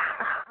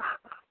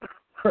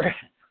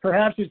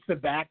 Perhaps it's the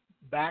back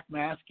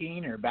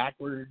masking or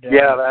backward.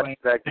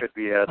 That could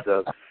be it.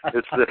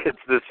 It's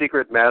the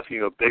secret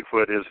masking of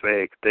Bigfoot is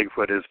fake.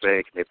 Bigfoot is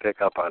fake. They pick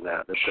up on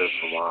that. It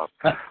pisses them off.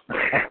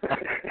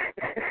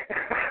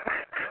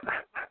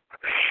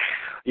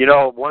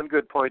 One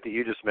good point that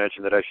you just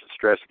mentioned that I should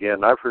stress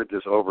again, I've heard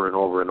this over and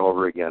over and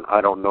over again.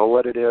 I don't know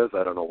what it is.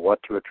 I don't know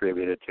what to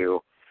attribute it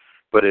to.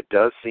 but it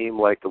does seem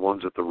like the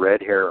ones with the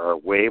red hair are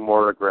way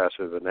more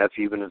aggressive, and that's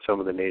even in some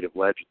of the native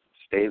legends.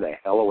 Stay the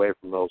hell away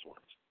from those ones.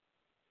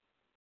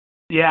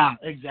 Yeah,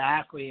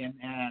 exactly.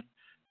 And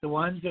the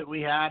ones that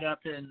we had up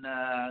in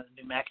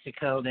New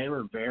Mexico, they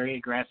were very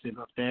aggressive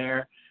up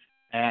there.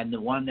 And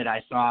the one that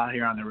I saw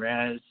here on the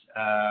res,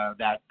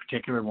 that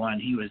particular one,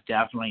 he was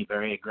definitely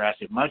very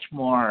aggressive, much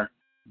more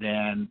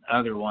than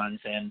other ones.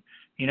 And,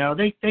 you know,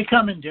 they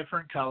come in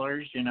different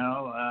colors, you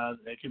know.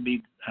 They can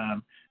be,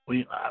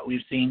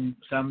 we've seen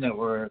some that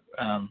were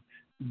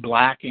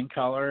black in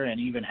color and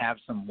even have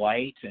some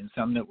white, and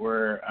some that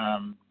were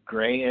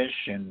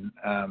grayish, and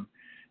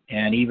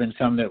even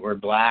some that were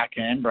black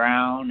and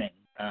brown,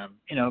 and,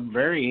 you know,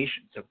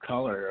 variations of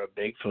color of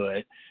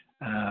Bigfoot.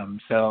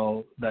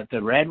 But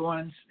the red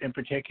ones in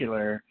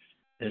particular,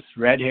 this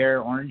red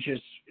hair,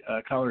 orangish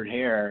colored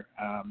hair,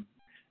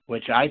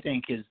 which I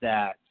think is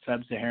that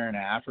sub-Saharan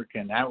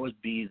African, that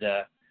would be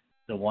the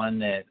one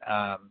that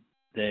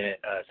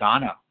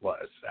Zana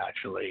was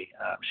actually.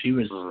 She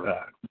was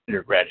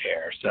considered red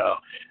hair. So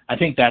I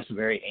think that's a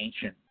very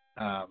ancient,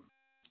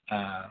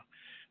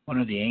 one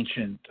of the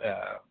ancient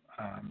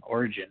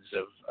origins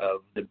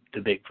of the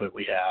Bigfoot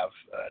we have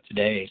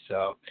today.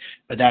 So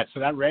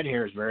that red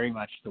hair is very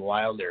much the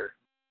wilder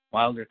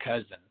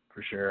cousin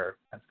for sure.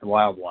 That's the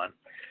wild one.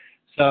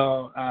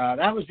 So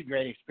that was a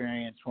great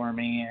experience for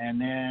me. And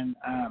then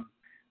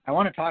I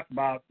want to talk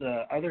about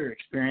the other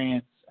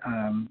experience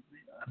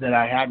that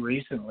I had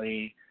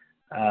recently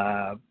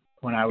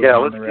when I was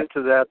on the let's get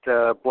to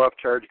that bluff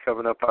charge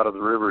coming up out of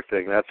the river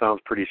thing. That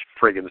sounds pretty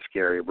friggin'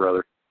 scary,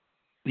 brother.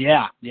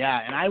 Yeah,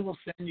 and I will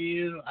send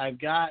you. I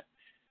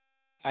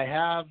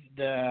have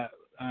the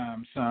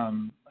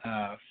some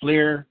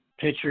FLIR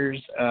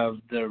pictures of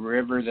the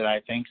river that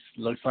I think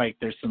looks like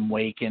there's some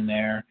wake in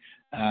there.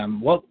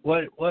 What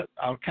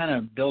I'll kind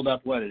of build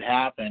up what had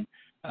happened.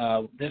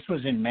 This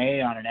was in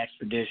May on an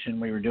expedition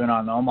we were doing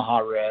on the Omaha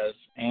Res,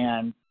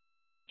 and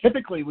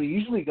typically we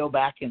usually go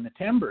back in the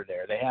timber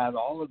there. They have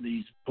all of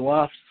these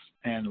bluffs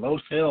and low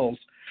hills,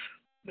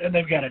 and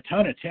they've got a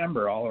ton of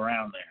timber all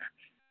around there.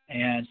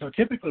 And so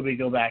typically we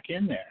go back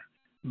in there.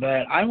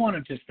 But I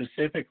wanted to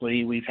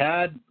specifically, we've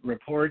had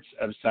reports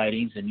of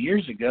sightings, and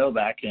years ago,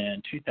 back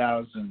in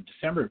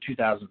December of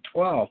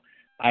 2012,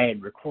 I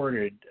had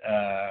recorded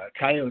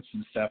coyotes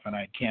and stuff, and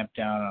I'd camped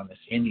down on this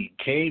Indian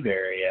cave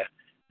area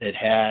that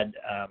had,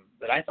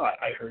 that I thought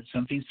I heard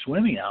something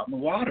swimming out in the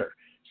water.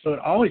 So it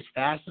always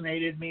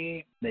fascinated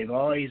me. They've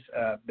always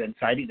been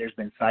sighting. There's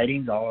been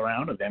sightings all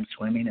around of them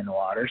swimming in the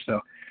water. So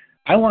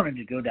I wanted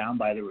to go down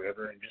by the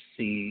river and just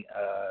see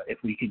if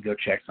we could go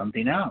check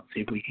something out, see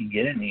if we could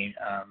get anything,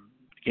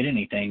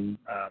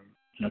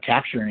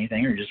 capture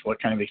anything, or just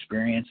what kind of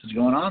experience is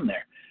going on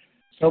there.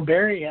 So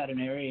Barry had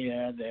an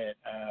area that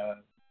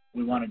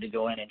we wanted to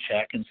go in and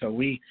check, and so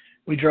we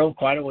drove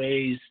quite a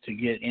ways to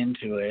get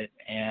into it.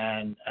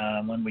 And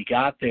when we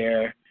got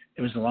there,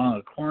 it was along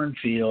a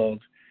cornfield,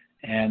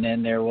 and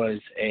then there was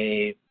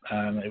it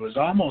was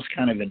almost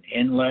kind of an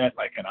inlet,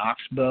 like an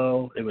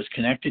oxbow. It was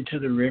connected to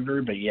the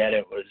river, but yet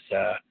it was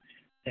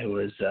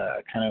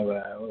kind of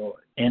a little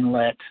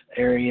inlet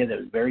area that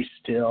was very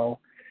still.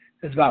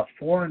 It was about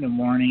 4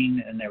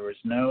 a.m, and there was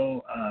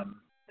no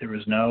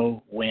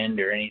wind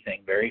or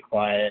anything, very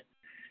quiet.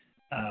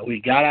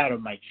 We got out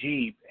of my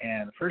Jeep,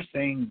 and the first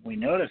thing we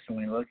noticed when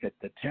we looked at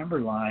the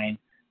timber line,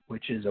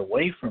 which is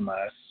away from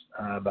us,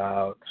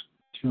 about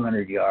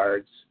 200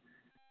 yards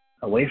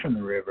away from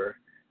the river,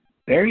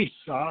 Barry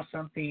saw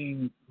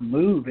something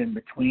move in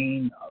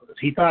between.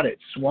 He thought it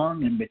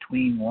swung in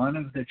between one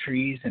of the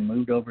trees and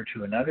moved over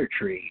to another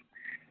tree.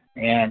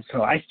 And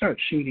so I start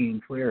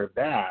shooting FLIR of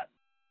that.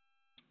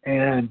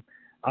 And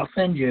I'll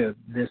send you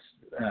this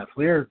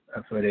FLIR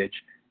footage.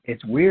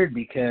 It's weird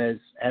because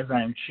as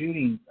I'm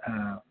shooting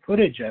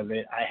footage of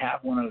it, I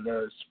have one of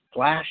those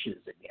flashes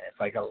again. It's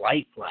like a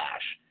light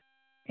flash.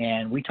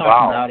 And we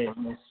talked about it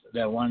in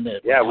the one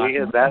that... Yeah, we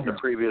had that in the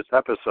previous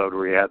episode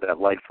where you had that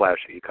light flash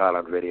that you caught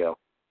on video.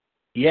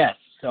 Yes,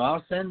 so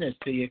I'll send this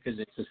to you because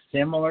it's a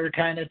similar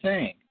kind of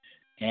thing.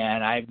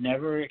 And I've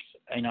never...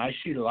 I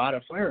shoot a lot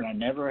of FLIR, and I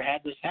never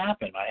had this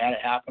happen. I had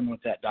it happen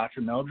with that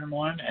Dr. Meldrum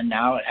one, and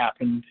now it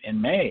happened in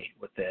May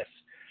with this.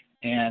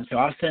 And so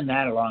I'll send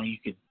that along. You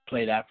could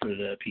play that for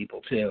the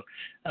people, too.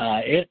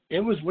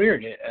 It was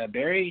weird.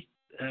 Barry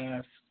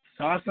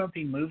saw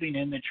something moving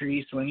in the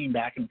tree, swinging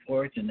back and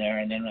forth in there,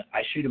 and then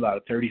I shoot about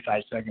a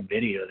 35-second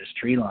video of this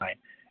tree line,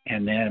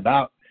 and then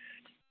about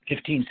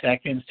 10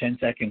 seconds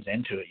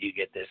into it, you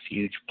get this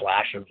huge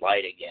flash of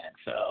light again.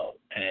 So,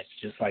 and it's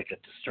just like a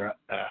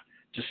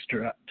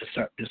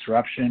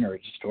disruption or a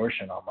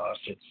distortion almost.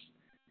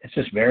 It's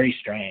just very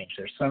strange.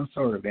 There's some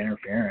sort of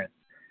interference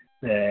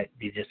that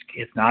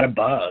it's not a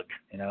bug,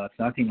 it's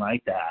nothing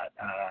like that.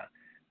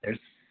 There's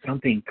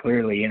something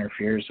clearly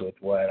interferes with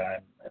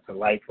it's a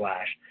light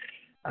flash.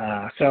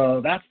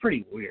 So that's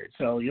pretty weird.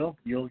 So you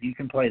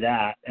can play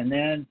that. And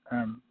then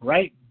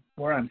right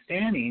where I'm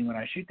standing when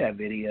I shoot that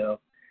video,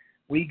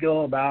 we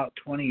go about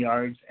 20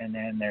 yards, and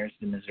then there's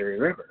the Missouri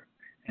River.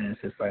 and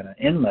it's just like an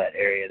inlet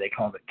area. They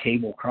call it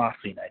cable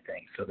crossing, I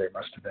think. So there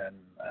must have been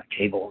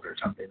cables or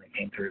something that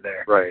came through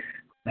there. Right.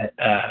 But,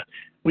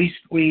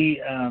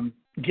 we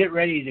get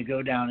ready to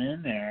go down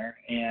in there,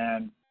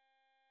 and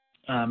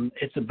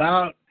it's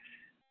about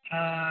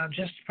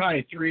just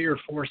probably 3 or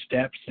 4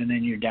 steps, and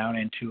then you're down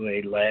into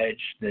a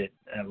ledge that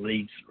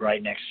leads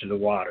right next to the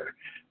water.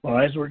 Well,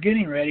 as we're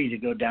getting ready to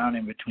go down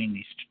in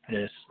between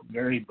this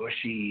very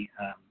bushy,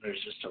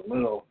 there's just a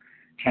little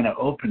kind of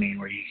opening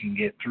where you can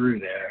get through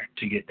there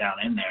to get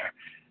down in there.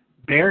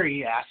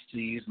 Barry asked to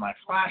use my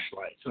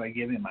flashlight, so I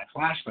give him my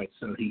flashlight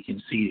so he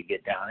can see to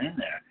get down in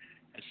there.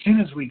 As soon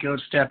as we go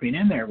stepping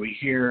in there, we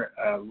hear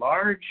a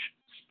large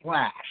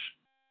splash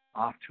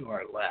off to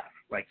our left,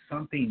 like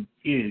something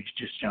huge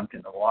just jumped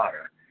in the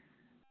water.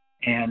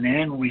 And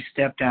then we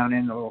step down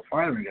in a little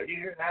farther and go, "You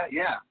hear that?"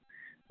 Yeah.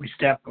 We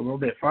step a little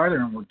bit farther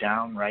and we're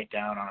right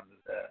down on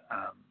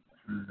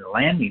the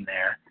landing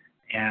there,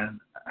 and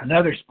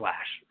another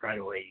splash right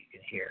away you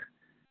can hear.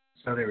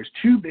 So there was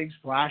 2 big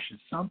splashes.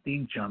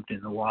 Something jumped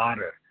in the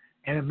water.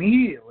 And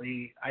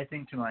immediately I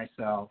think to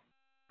myself,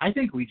 I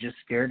think we just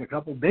scared a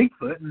couple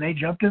Bigfoot and they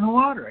jumped in the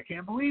water. I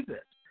can't believe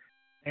this.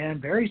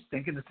 And Barry's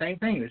thinking the same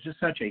thing. It was just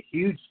such a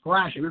huge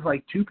splash. It was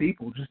like 2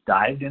 people just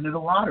dived into the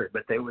water,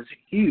 but there was a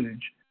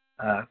huge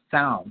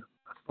sound,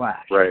 a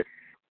splash. Right.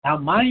 Now,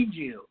 mind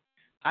you,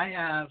 I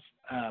have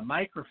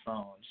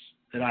microphones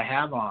that I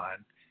have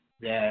on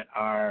that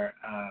are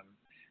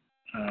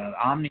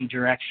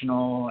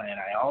omnidirectional, and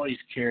I always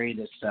carry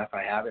this stuff.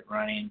 I have it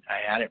running. I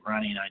had it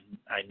running.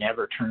 I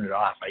never turn it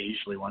off. I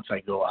usually, once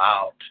I go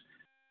out,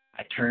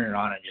 I turn it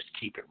on and just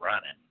keep it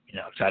running,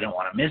 because I don't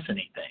want to miss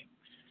anything.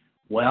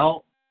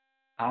 Well,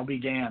 I'll be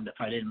damned if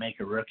I didn't make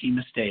a rookie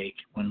mistake.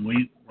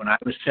 When I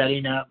was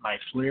setting up my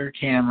FLIR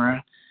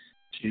camera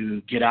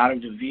to get out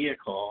of the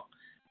vehicle,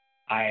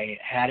 I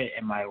had it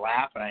in my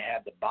lap and I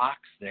had the box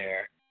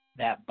there.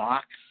 That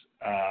box,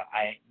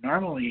 I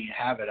normally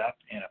have it up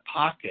in a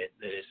pocket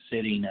that is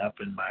sitting up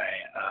in my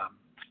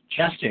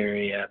chest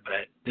area,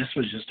 but this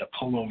was just a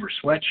pullover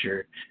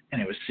sweatshirt,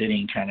 and it was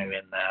sitting kind of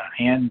in the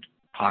hand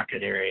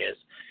pocket areas,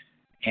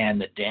 and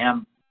the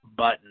damn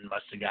button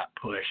must have got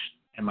pushed,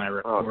 and my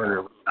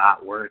recorder was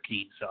not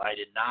working, so I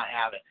did not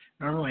have it.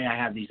 Normally I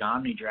have these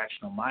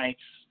omnidirectional mics.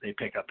 They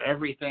pick up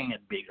everything.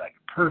 It'd be like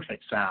a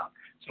perfect sound.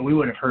 So we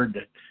would have heard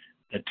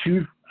the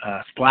 2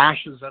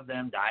 splashes of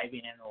them diving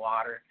in the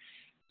water.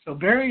 So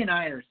Barry and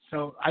I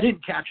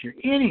didn't capture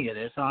any of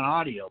this on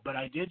audio, but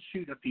I did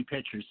shoot a few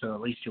pictures, so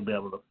at least you'll be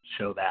able to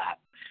show that.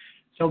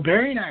 So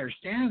Barry and I are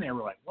standing there.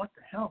 We're like, what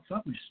the hell?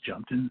 Something just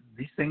jumped in.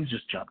 These things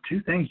just jumped.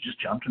 2 things just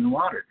jumped in the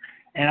water.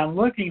 And I'm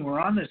looking. We're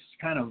on this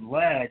kind of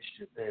ledge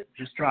that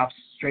just drops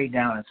straight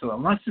down. And so it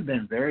must have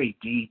been very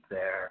deep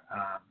there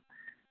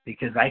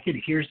because I could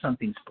hear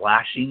something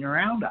splashing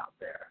around out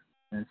there.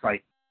 And it's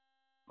like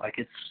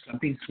it's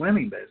something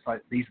swimming, but it's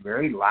like these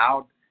very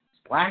loud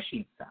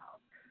splashing sounds.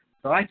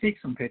 So I take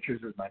some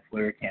pictures with my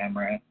FLIR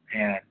camera,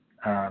 and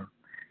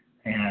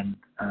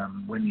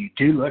when you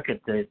do look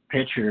at the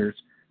pictures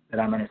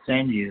that I'm going to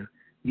send you,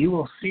 you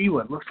will see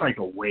what looks like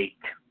a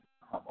wake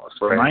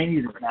almost. Right. Mind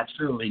you, there's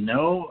absolutely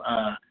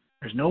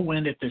there's no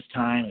wind at this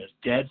time. It's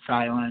dead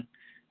silent,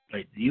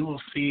 but you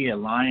will see a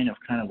line of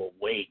kind of a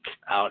wake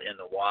out in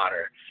the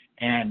water.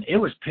 And it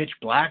was pitch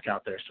black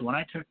out there. So when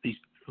I took these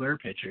FLIR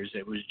pictures,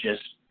 it was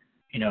just,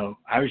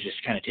 I was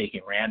just kind of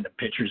taking random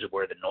pictures of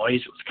where the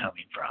noise was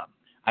coming from.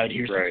 I would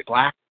hear some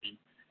splashing.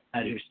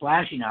 I'd hear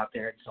splashing out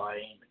there, so I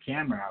aimed the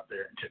camera out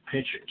there and took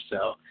pictures.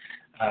 So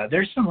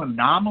there's some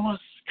anomalous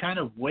kind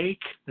of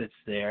wake that's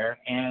there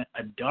and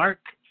a dark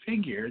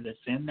figure that's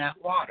in that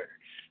water.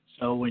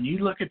 So when you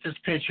look at this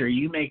picture,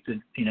 you make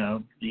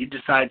you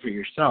decide for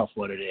yourself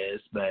what it is.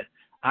 But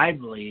I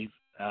believe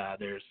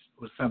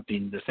was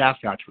something, the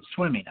Sasquatch was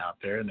swimming out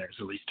there, and there's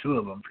at least 2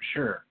 of them for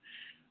sure.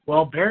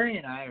 Well, Barry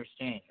and I are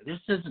staying. This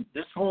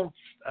whole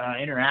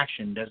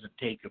interaction doesn't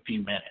take a few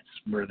minutes.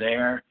 We're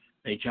there.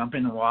 They jump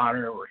in the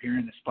water. We're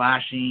hearing the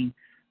splashing.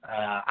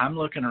 I'm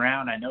looking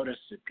around. I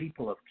noticed that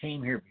people have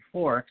came here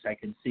before because I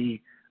can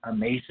see a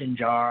mason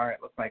jar.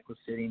 It looked like was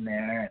sitting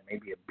there, and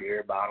maybe a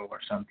beer bottle or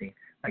something.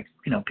 Like,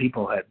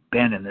 people had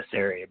been in this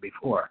area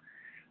before.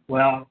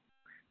 Well,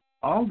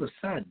 all of a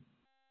sudden,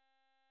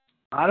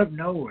 out of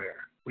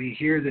nowhere, we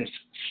hear this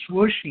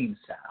swooshing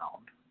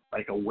sound,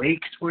 like a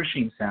wake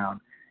swooshing sound,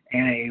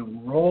 and a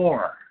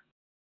roar.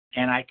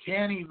 And I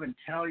can't even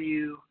tell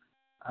you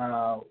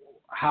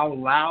how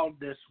loud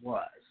this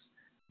was.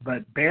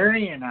 But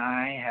Barry and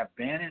I have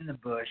been in the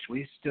bush.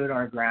 We've stood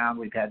our ground.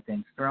 We've had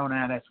things thrown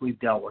at us. We've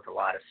dealt with a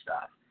lot of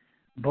stuff.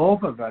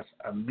 Both of us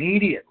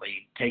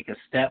immediately take a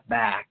step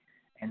back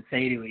and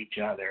say to each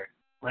other,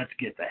 let's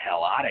get the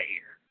hell out of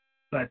here.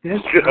 But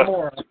this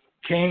roar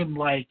came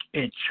like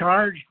it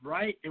charged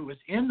right. It was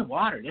in the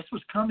water. This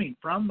was coming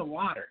from the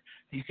water.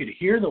 You could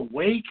hear the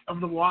wake of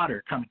the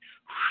water coming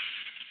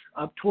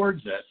up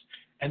towards us,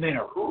 and then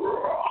a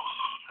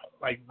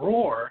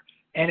roar,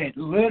 and it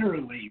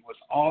literally was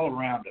all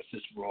around us,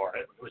 this roar.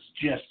 It was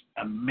just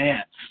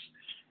immense.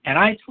 And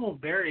I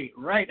told Barry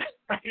right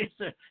as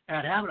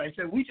that happened, I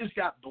said, we just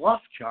got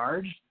bluff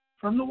charged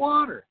from the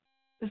water.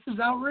 This is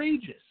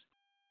outrageous.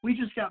 We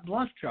just got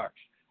bluff charged.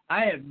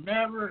 I have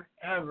never,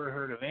 ever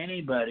heard of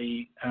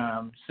anybody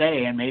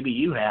say, and maybe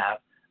you have,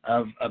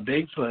 of a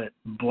Bigfoot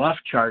bluff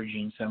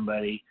charging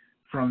somebody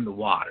from the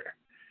water.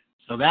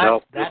 So that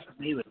to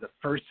me was the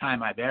first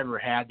time I've ever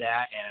had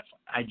that,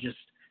 and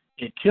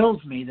it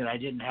kills me that I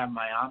didn't have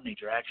my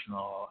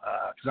omnidirectional,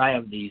 because I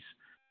have these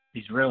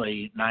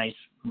really nice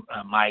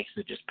mics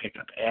that just pick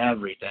up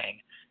everything.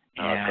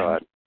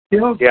 And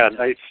yeah,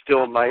 nice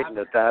still night, and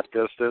at that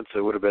distance,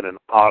 it would have been an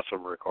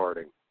awesome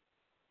recording.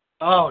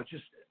 Oh,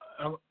 just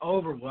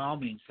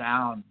overwhelming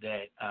sound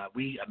that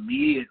we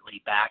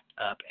immediately backed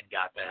up and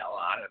got the hell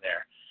out of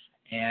there.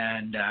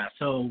 And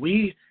so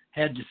we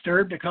had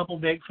disturbed a couple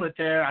Bigfoot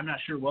there. I'm not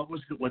sure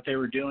what they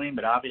were doing,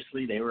 but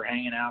obviously they were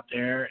hanging out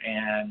there,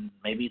 and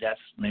maybe that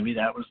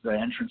was the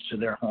entrance to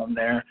their home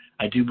there.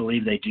 I do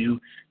believe they do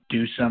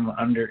some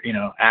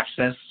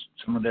access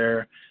some of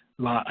their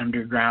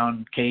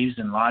underground caves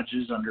and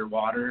lodges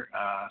underwater.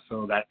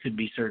 So that could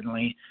be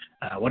certainly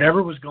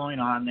whatever was going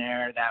on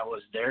there. That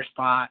was their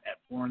spot at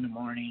 4 a.m,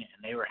 and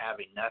they were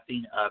having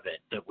nothing of it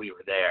that we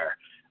were there.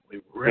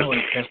 We really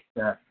pissed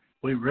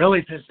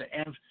it.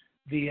 And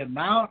the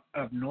amount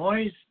of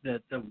noise,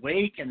 the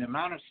wake, and the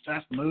amount of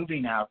stuff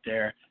moving out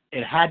there,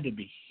 it had to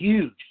be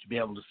huge to be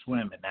able to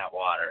swim in that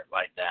water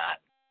like that.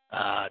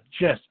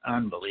 Just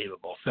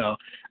unbelievable. So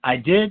I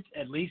did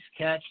at least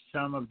catch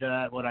some of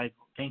what I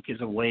think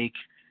is a wake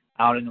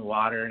out in the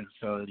water, and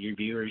so your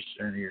viewers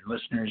or your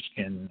listeners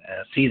can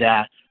see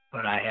that.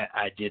 But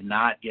I did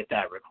not get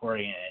that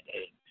recording.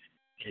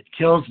 It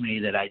kills me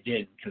that I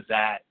didn't, because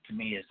that to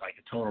me is like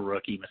a total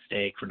rookie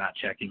mistake for not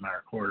checking my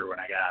recorder when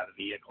I got out of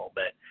the vehicle.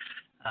 But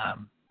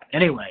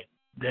anyway,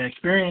 the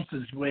experience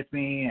is with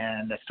me,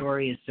 and the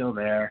story is still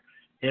there.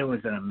 It was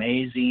an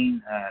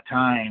amazing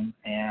time,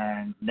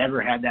 and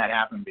never had that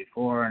happen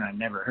before, and I've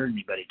never heard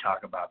anybody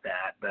talk about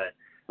that. But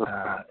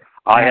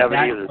I haven't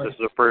either. This is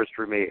a first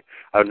for me.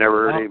 I've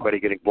never heard anybody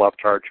getting bluff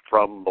charged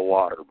from the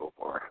water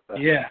before.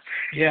 Yeah,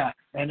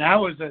 and that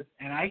was at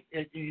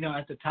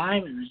the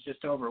time it was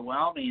just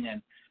overwhelming.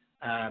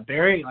 And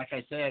Barry, like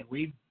I said,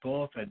 we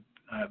both had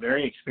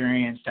very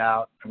experienced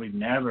out, and we've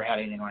never had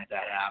anything like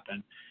that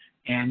happen.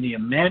 And the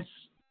immense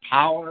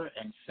power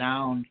and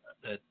sound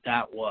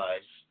that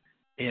was.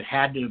 It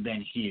had to have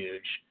been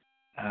huge,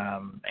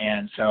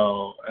 and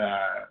so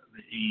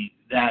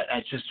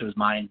that just was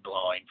mind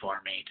blowing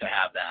for me to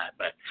have that.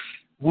 But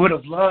would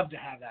have loved to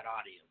have that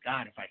audio.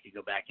 God, if I could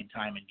go back in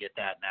time and get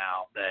that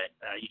now. But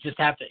you just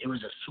have to. It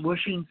was a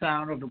swooshing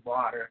sound of the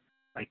water,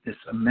 like this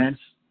immense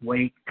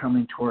wake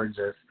coming towards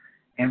us,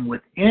 and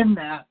within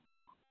that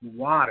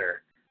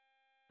water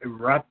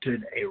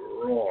erupted a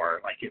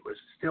roar, like it was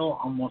still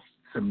almost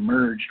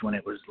submerged when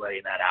it was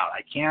letting that out.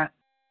 I can't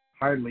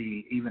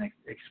hardly even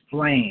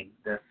explain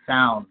the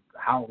sound,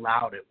 how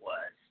loud it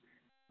was,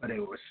 but it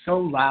was so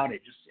loud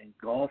it just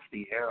engulfed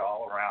the air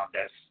all around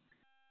us,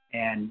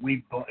 and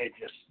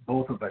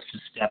both of us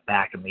just stepped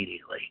back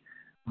immediately.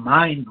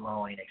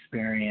 Mind-blowing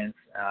experience,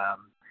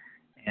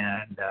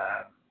 and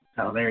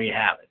so there you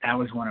have it. That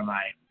was one of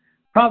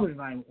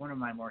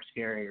my more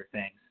scarier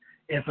things.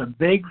 If a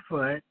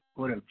Bigfoot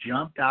would have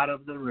jumped out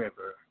of the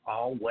river,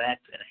 all wet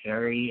and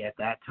hairy at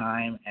that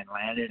time, and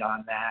landed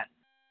on that,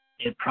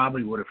 it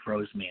probably would have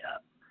froze me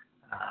up.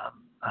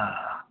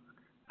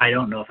 I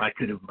don't know if I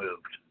could have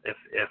moved if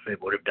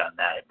it would have done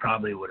that. It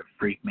probably would have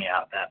freaked me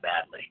out that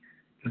badly.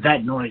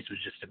 That noise was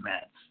just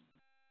immense.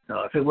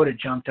 So if it would have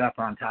jumped up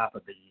on top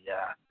of the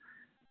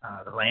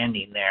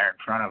landing there in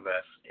front of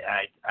us,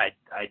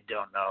 I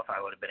don't know if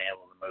I would have been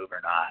able to move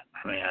or not.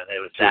 I mean, it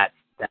was that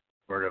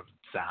sort of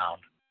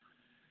sound.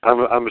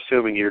 I'm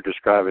assuming you're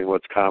describing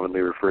what's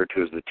commonly referred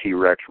to as the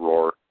T-Rex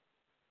roar.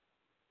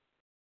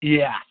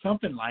 Yeah,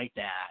 something like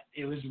that.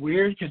 It was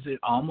weird because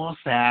it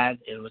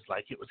was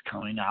like it was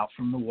coming out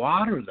from the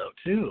water, though,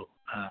 too.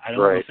 I don't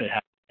know if it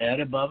had a head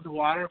above the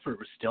water, if it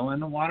was still in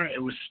the water. It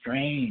was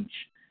strange.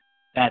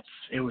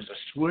 It was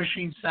a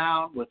swooshing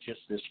sound with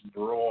just this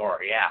roar.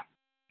 Yeah,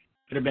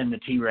 could have been the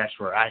T-Rex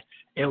roar.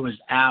 It was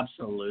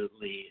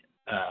absolutely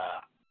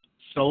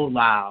so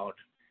loud.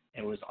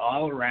 It was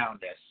all around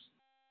us,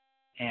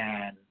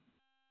 and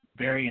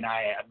Barry and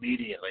I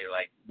immediately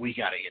we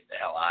got to get the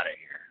hell out of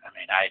here. I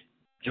mean,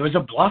 it was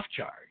a bluff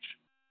charge.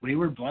 We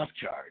were bluff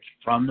charged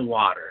from the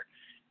water,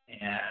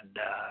 and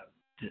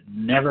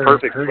never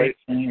heard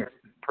anything.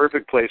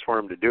 Perfect place for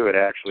him to do it,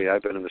 actually.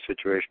 I've been in the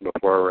situation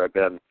before where I've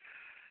been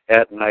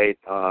at night,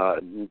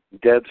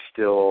 dead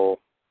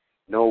still,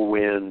 no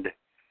wind,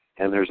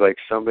 and there's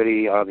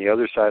somebody on the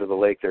other side of the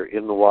lake. They're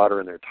in the water,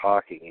 and they're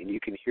talking, and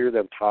you can hear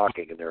them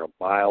talking, and they're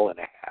 1.5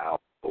 miles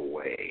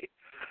away.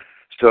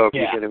 So if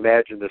you can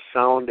imagine the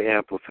sound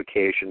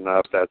amplification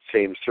of that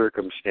same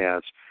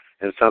circumstance,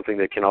 and something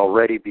that can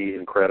already be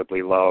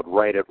incredibly loud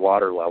right at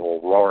water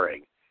level,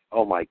 roaring.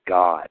 Oh, my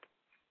God.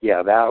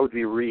 Yeah, that would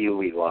be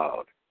really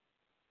loud.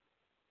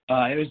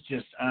 It was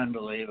just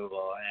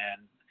unbelievable.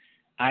 And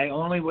I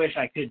only wish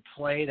I could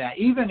play that.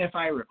 Even if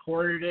I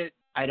recorded it,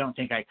 I don't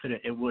think I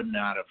could. It would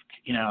not have.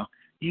 You know,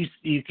 you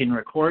can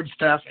record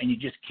stuff and you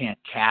just can't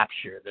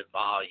capture the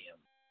volume.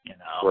 You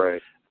know,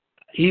 right.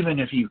 Even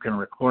if you can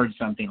record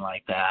something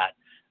like that,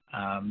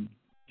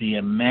 the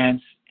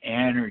immense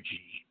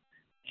energy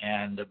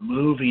and the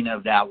moving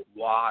of that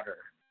water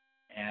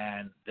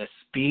and the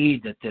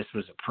speed that this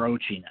was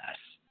approaching us.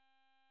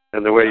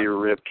 And the way your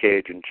rib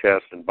cage and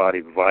chest and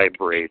body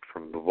vibrate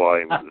from the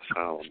volume of the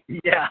sound.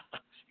 Yeah.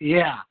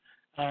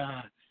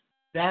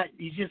 That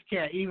you just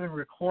can't, even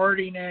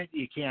recording it,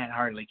 you can't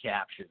hardly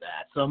capture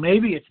that. So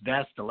maybe it's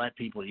best to let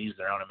people use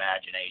their own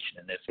imagination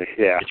in this.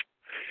 Yeah.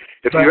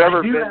 If you've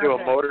ever been to a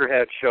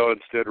Motorhead show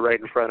and stood right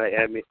in front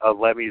of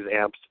Lemmy's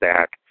amp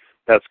stack,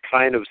 that's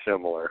kind of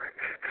similar.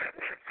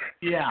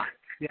 Yeah.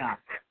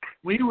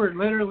 We were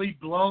literally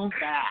blown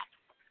back.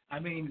 I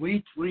mean,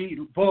 we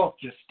both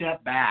just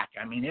stepped back.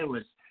 I mean, it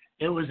was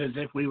as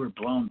if we were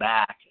blown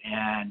back,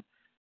 and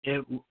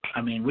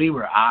we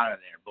were out of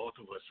there. Both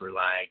of us were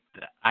like,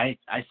 I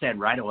said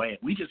right away,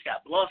 we just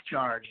got bluff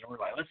charged, and we're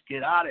like, let's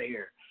get out of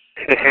here.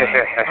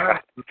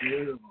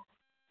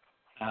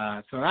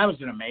 So that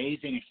was an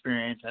amazing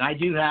experience, and I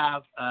do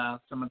have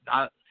some.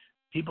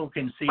 People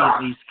can see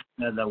at least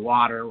the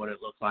water, what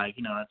it looked like.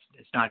 You know,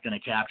 it's not going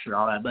to capture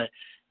all that, but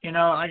you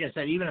know, like I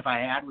said, even if I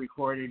had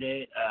recorded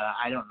it,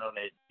 I don't know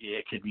that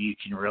you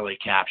can really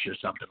capture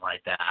something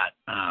like that.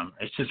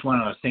 It's just one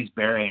of those things.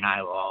 Barry and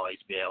I will always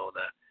be able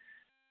to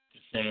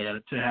say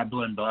that to have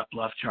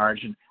bluff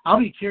charge, and I'll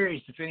be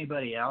curious if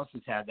anybody else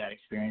has had that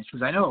experience,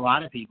 because I know a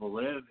lot of people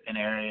live in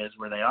areas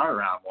where they are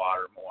around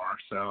water more.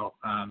 So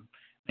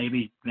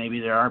maybe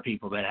there are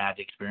people that had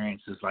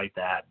experiences like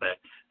that, but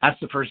that's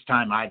the first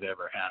time I've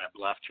ever had a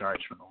bluff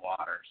charge from the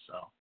water.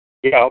 So.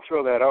 Yeah, I'll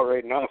throw that out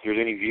right now. If there's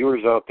any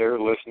viewers out there,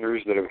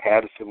 listeners that have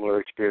had a similar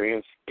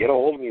experience, get a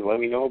hold of me.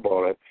 Let me know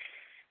about it.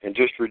 And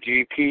just for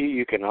GP,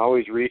 you can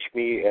always reach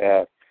me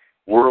at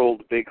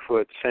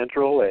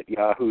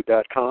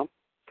worldbigfootcentral@yahoo.com.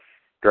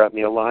 Drop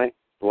me a line.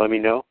 Let me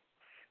know.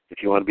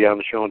 If you want to be on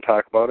the show and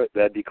talk about it,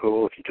 that'd be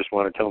cool. If you just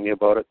want to tell me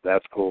about it,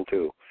 that's cool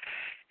too.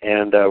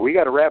 And we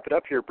got to wrap it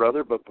up here,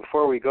 brother. But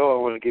before we go,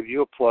 I want to give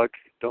you a plug.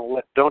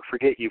 Don't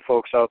forget, you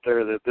folks out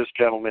there, that this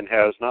gentleman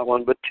has not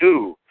one but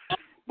two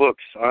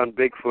books on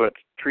Bigfoot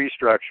tree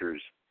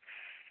structures,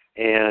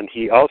 and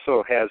he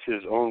also has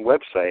his own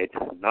website,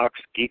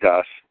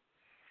 Noxgigas,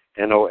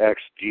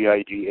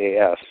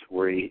 Noxgigas,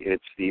 where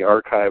it's the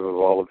archive of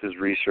all of his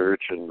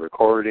research and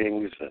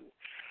recordings and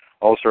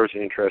all sorts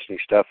of interesting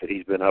stuff that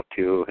he's been up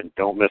to. And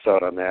don't miss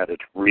out on that.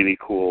 It's really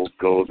cool.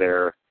 Go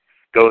there.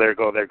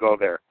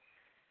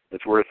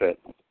 It's worth it.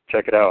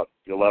 Check it out.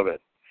 You'll love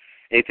it.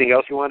 Anything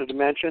else you wanted to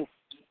mention?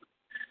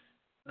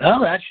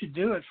 Well, that should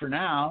do it for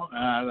now.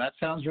 That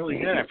sounds really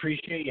good. I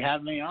appreciate you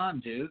having me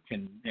on, Duke.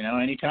 And, you know,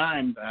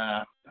 anytime,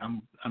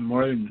 I'm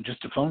more than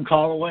just a phone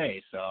call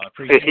away, so I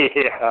appreciate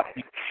it.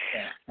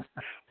 Yeah.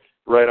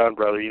 Right on,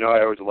 brother. You know,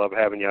 I always love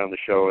having you on the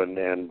show,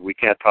 and we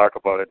can't talk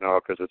about it now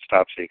because it's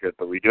top secret,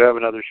 but we do have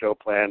another show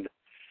planned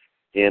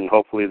in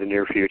hopefully the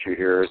near future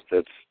here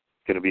that's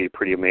going to be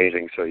pretty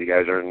amazing, so you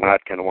guys are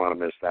not going to want to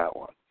miss that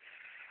one.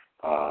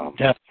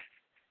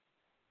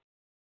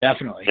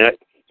 Definitely.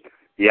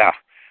 Yeah.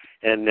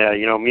 And,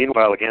 you know,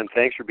 meanwhile, again,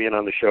 thanks for being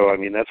on the show. I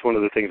mean, that's one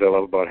of the things I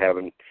love about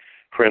having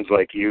friends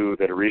like you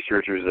that are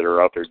researchers that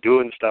are out there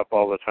doing stuff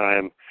all the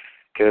time,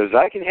 because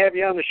I can have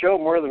you on the show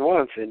more than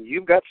once, and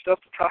you've got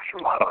stuff to talk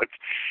about.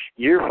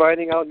 You're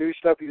finding out new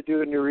stuff you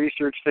do in your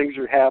research. Things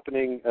are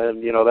happening,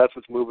 and, you know, that's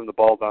what's moving the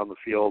ball down the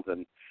field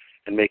and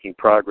making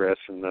progress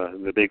in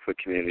the Bigfoot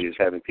community, is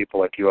having people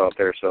like you out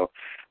there. So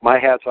my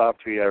hat's off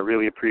to you. I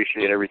really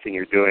appreciate everything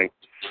you're doing.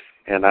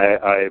 And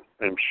I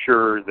am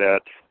sure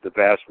that the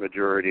vast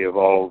majority of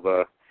all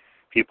the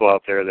people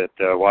out there that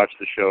watch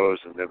the shows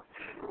and have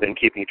been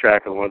keeping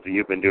track of the ones that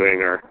you've been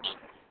doing are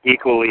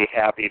equally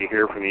happy to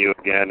hear from you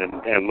again,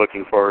 and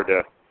looking forward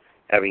to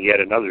having yet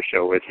another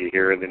show with you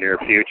here in the near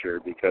future,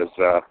 because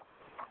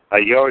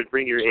you always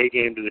bring your A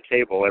game to the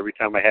table. Every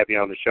time I have you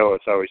on the show,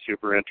 it's always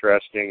super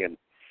interesting, and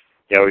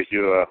you always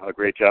do a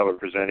great job of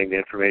presenting the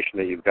information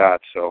that you've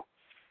got. So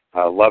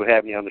I love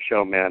having you on the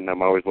show, man, and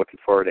I'm always looking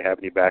forward to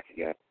having you back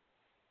again.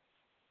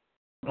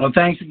 Well,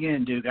 thanks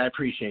again, Duke. I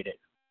appreciate it.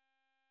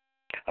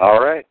 All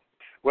right.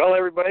 Well,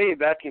 everybody,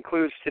 that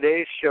concludes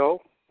today's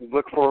show.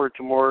 Look forward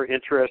to more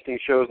interesting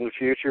shows in the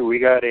future. We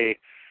got a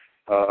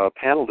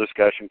panel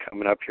discussion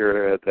coming up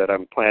here that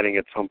I'm planning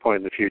at some point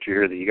in the future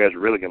here that you guys are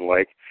really going to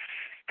like,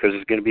 because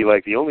it's going to be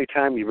like the only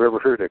time you've ever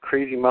heard a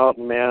crazy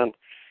mountain man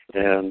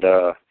and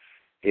a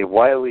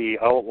wily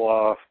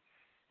outlaw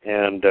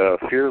and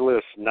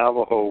fearless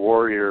Navajo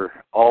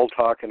warrior all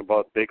talking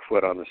about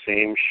Bigfoot on the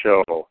same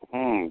show.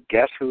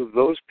 Guess who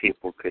those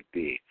people could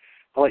be?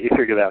 I'll let you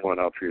figure that one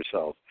out for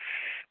yourself.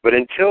 But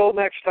until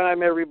next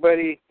time,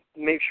 everybody,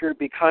 make sure to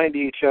be kind to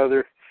each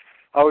other.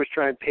 Always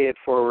try and pay it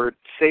forward.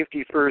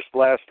 Safety first,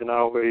 last, and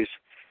always.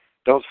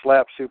 Don't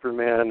slap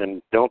Superman,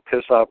 and don't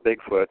piss off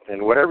Bigfoot.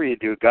 And whatever you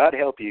do, God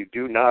help you,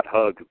 do not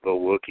hug the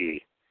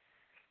Wookiee.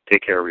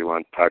 Take care,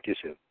 everyone. Talk to you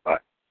soon. Bye.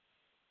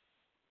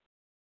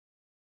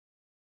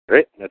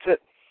 Right, that's it.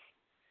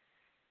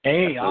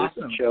 Hey, That's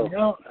awesome.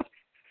 show.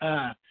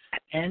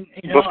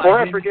 Before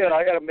I forget,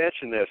 I got to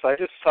mention this. I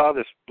just saw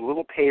this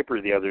little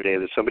paper the other day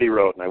that somebody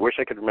wrote, and I wish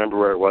I could remember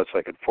where it was so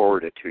I could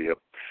forward it to you.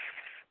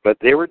 But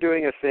they were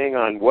doing a thing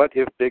on what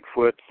if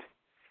Bigfoot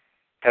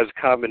has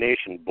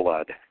combination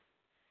blood.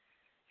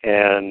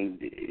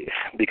 And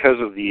because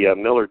of the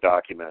Miller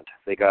document,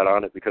 they got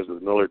on it because of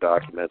the Miller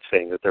document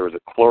saying that there was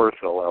a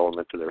chlorophyll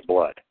element to their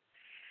blood.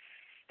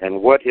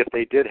 And what if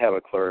they did have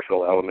a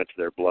chlorophyll element to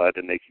their blood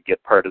and they could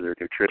get part of their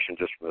nutrition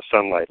just from the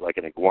sunlight like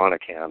an iguana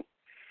can?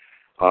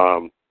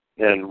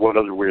 And what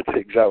other weird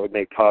things that would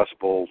make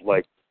possible,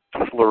 like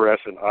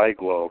fluorescent eye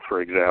glow,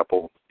 for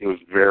example. It was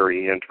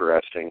very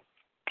interesting.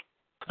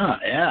 Oh,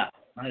 yeah.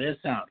 That does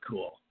sound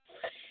cool.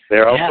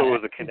 There also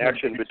was a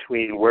connection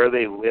between where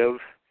they live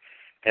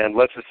and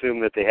let's assume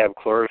that they have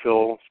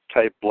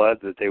chlorophyll-type blood,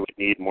 that they would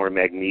need more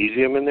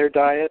magnesium in their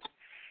diet.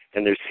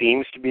 And there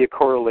seems to be a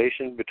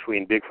correlation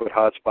between Bigfoot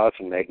hotspots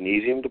and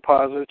magnesium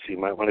deposits. You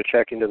might want to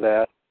check into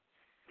that.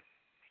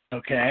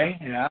 Okay,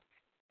 yeah.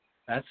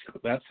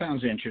 That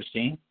sounds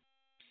interesting.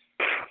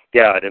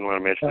 Yeah, I didn't want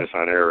to mention this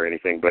on air or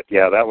anything, but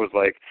yeah, that was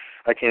like,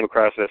 I came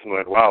across this and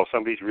went, wow,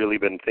 somebody's really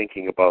been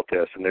thinking about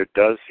this. And there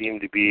does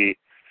seem to be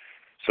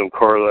some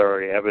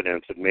corollary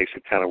evidence that makes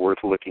it kind of worth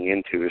looking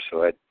into,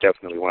 so I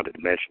definitely wanted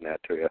to mention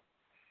that to you.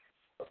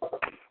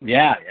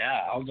 Yeah,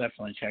 I'll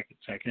definitely check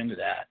into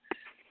that.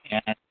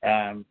 And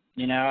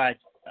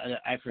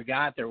I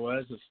forgot there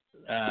was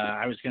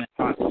I was going to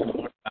talk some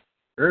more about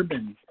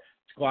urban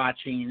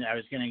squatching. I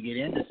was going to get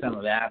into some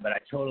of that, but I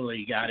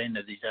totally got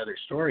into these other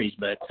stories.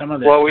 But some of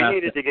the we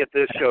needed to get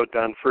this show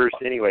done first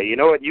anyway. You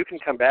know what? You can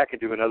come back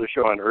and do another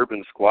show on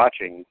urban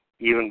squatching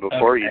even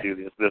before you do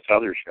this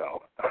other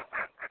show.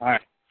 All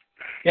right.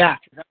 Yeah,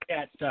 because I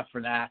got stuff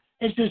for that.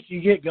 It's just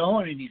you get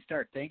going and you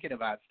start thinking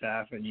about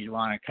stuff, and you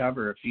want to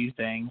cover a few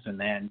things, and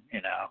then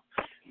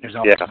there's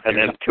all and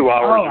then 2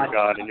 hours are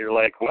gone, and you're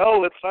like,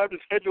 well, it's time to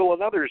schedule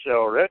another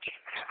show, Rich.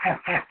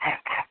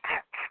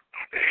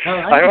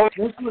 I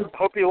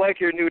hope you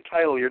like your new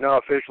title. You're now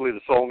officially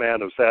the Soul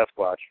Man of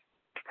Sasquatch.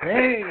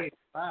 Hey,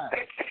 wow.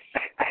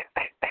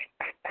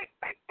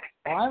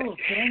 Well,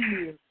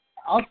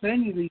 I'll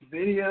send you these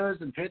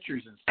videos and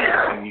pictures and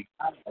stuff, and you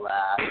got all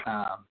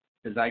that.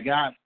 Because I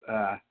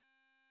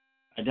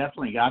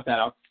definitely got that.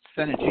 I'll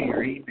send it to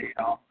your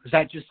email. Is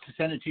that just to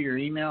send it to your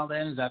email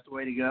then? Is that the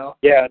way to go?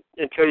 Yeah,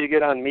 until you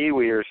get on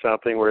MeWe or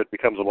something where it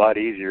becomes a lot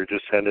easier,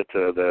 just send it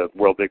to the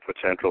World Bigfoot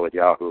Central at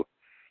Yahoo.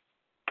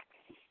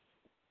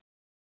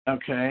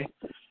 Okay.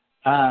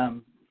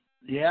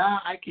 Yeah,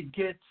 I could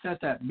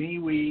set that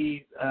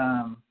MeWe.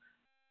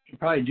 Could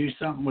probably do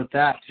something with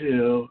that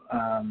too.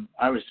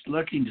 I was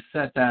looking to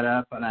set that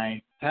up, and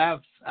I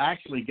have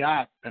actually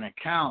got an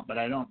account, but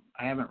I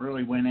haven't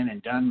really went in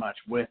and done much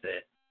with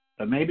it.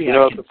 But maybe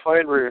at the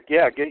point where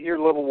get your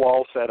little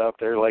wall set up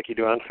there like you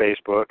do on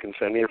Facebook, and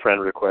send me a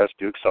friend request,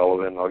 Duke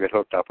Sullivan. I'll get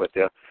hooked up with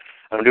you.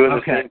 I'm doing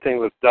the same thing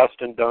with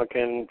Dustin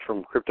Duncan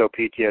from Crypto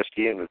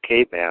PTSD and with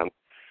Caveman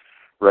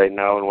right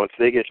now, and once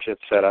they get shit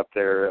set up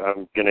there,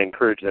 I'm going to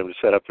encourage them to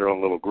set up their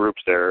own little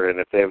groups there, and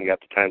if they haven't got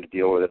the time to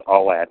deal with it,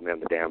 I'll admin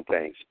the damn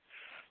things,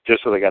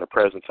 just so they got a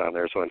presence on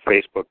there. So when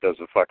Facebook does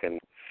a fucking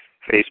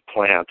face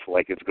plant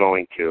like it's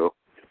going to,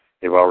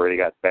 they've already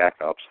got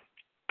backups.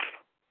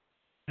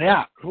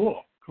 Yeah,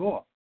 cool.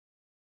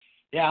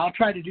 Yeah, I'll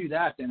try to do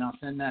that then. I'll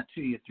send that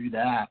to you through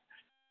that.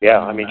 Yeah,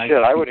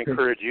 I would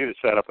encourage you to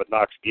set up a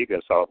Nox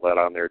Gigas outlet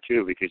on there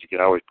too, because you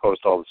can always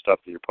post all the stuff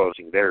that you're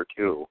posting there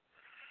too.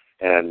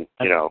 And,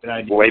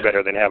 way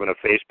better than having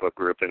a Facebook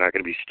group. They're not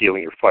going to be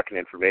stealing your fucking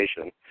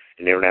information,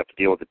 and they don't have to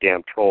deal with the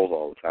damn trolls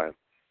all the time.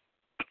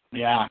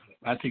 Yeah,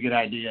 that's a good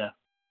idea.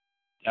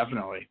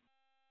 Definitely.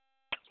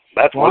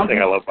 That's one thing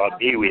I love about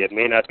MeWe. It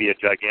may not be a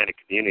gigantic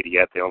community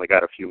yet. They only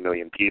got a few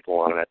million people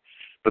on it.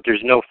 But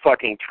there's no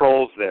fucking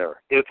trolls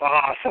there. It's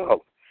awesome.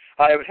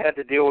 I haven't had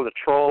to deal with a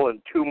troll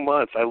in 2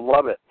 months. I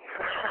love it.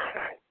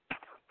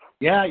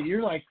 Yeah,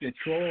 you're like the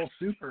troll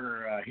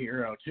super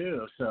hero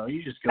too, so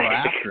you just go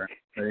after him.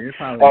 So you're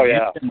probably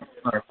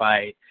for a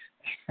fight.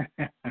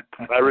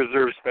 I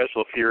reserve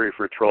special fury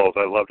for trolls.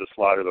 I love to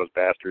slaughter those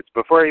bastards.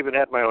 Before I even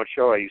had my own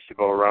show, I used to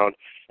go around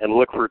and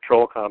look for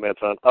troll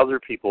comments on other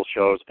people's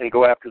shows and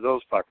go after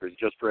those fuckers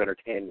just for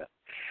entertainment.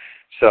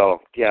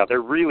 So, yeah,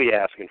 they're really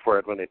asking for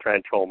it when they try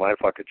and troll my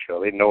fucking show.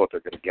 They know what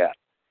they're going to get.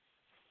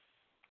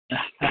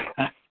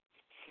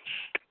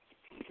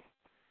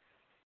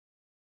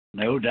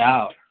 No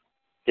doubt.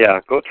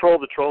 Yeah, go troll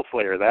the troll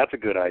slayer. That's a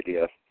good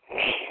idea.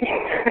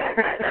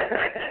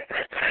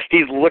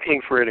 He's looking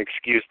for an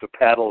excuse to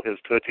paddle his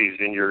tootsies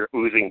in your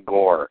oozing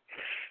gore.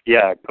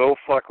 Yeah, go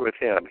fuck with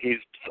him. He's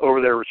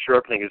over there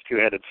sharpening his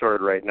two-handed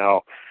sword right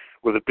now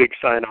with a big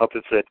sign up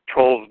that said,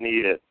 "Trolls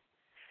need it.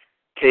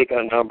 Take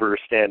a number,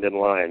 stand in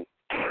line."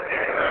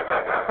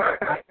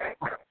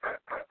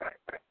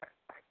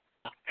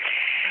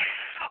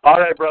 All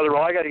right, brother.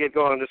 Well, I got to get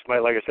going. This is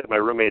like I said, my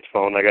roommate's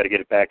phone. I got to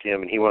get it back to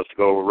him, and he wants to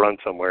go run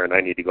somewhere, and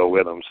I need to go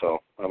with him, so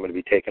I'm going to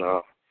be taking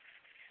off.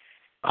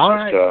 All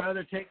right,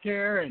 brother. Take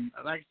care. And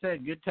like I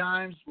said, good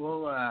times.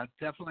 We'll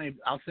definitely,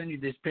 I'll send you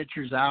these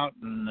pictures out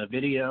and the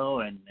video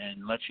and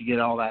let you get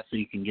all that so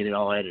you can get it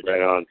all edited.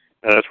 Right on.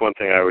 And that's one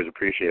thing I always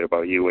appreciate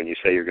about you when you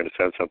say you're going to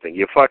send something.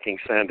 You fucking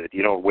send it.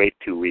 You don't wait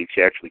 2 weeks.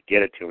 You actually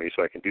get it to me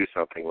so I can do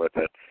something with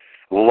it.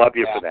 We'll love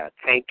you for that.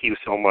 Thank you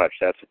so much.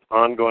 That's an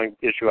ongoing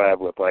issue I have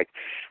with like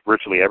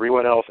virtually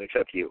everyone else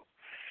except you.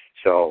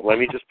 So let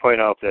me just point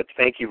out that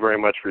thank you very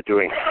much for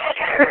doing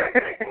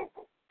that.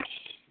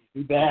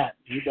 You bet.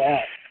 You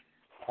bet.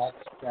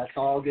 That's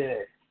all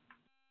good.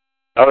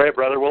 All right,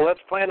 brother. Well, let's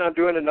plan on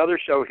doing another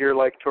show here,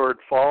 like toward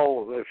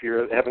fall. If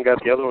you haven't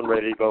got the other one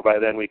ready to go by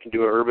then, we can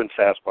do an urban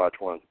Sasquatch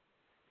one.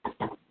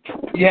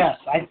 Yes,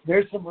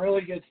 there's some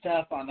really good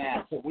stuff on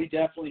that, so we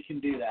definitely can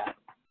do that.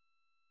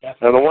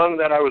 Definitely. Now, the one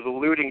that I was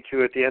alluding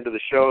to at the end of the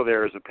show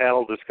there is a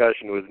panel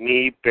discussion with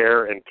me,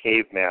 Bear, and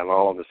Caveman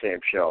all on the same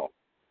show.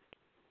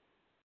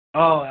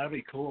 Oh, that'd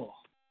be cool.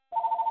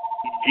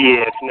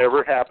 Yeah, it's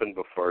never happened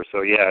before,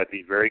 so yeah, it'd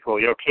be very cool.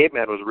 You know,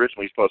 Caveman was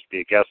originally supposed to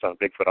be a guest on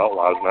Bigfoot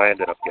Outlaws, and I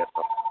ended up getting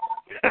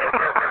him.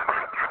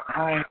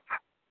 Hi.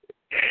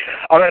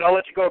 All right, I'll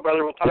let you go,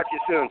 brother. We'll talk to you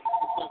soon.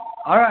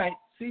 All right.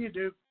 See you,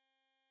 Duke.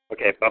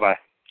 Okay, bye-bye.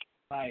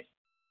 Bye.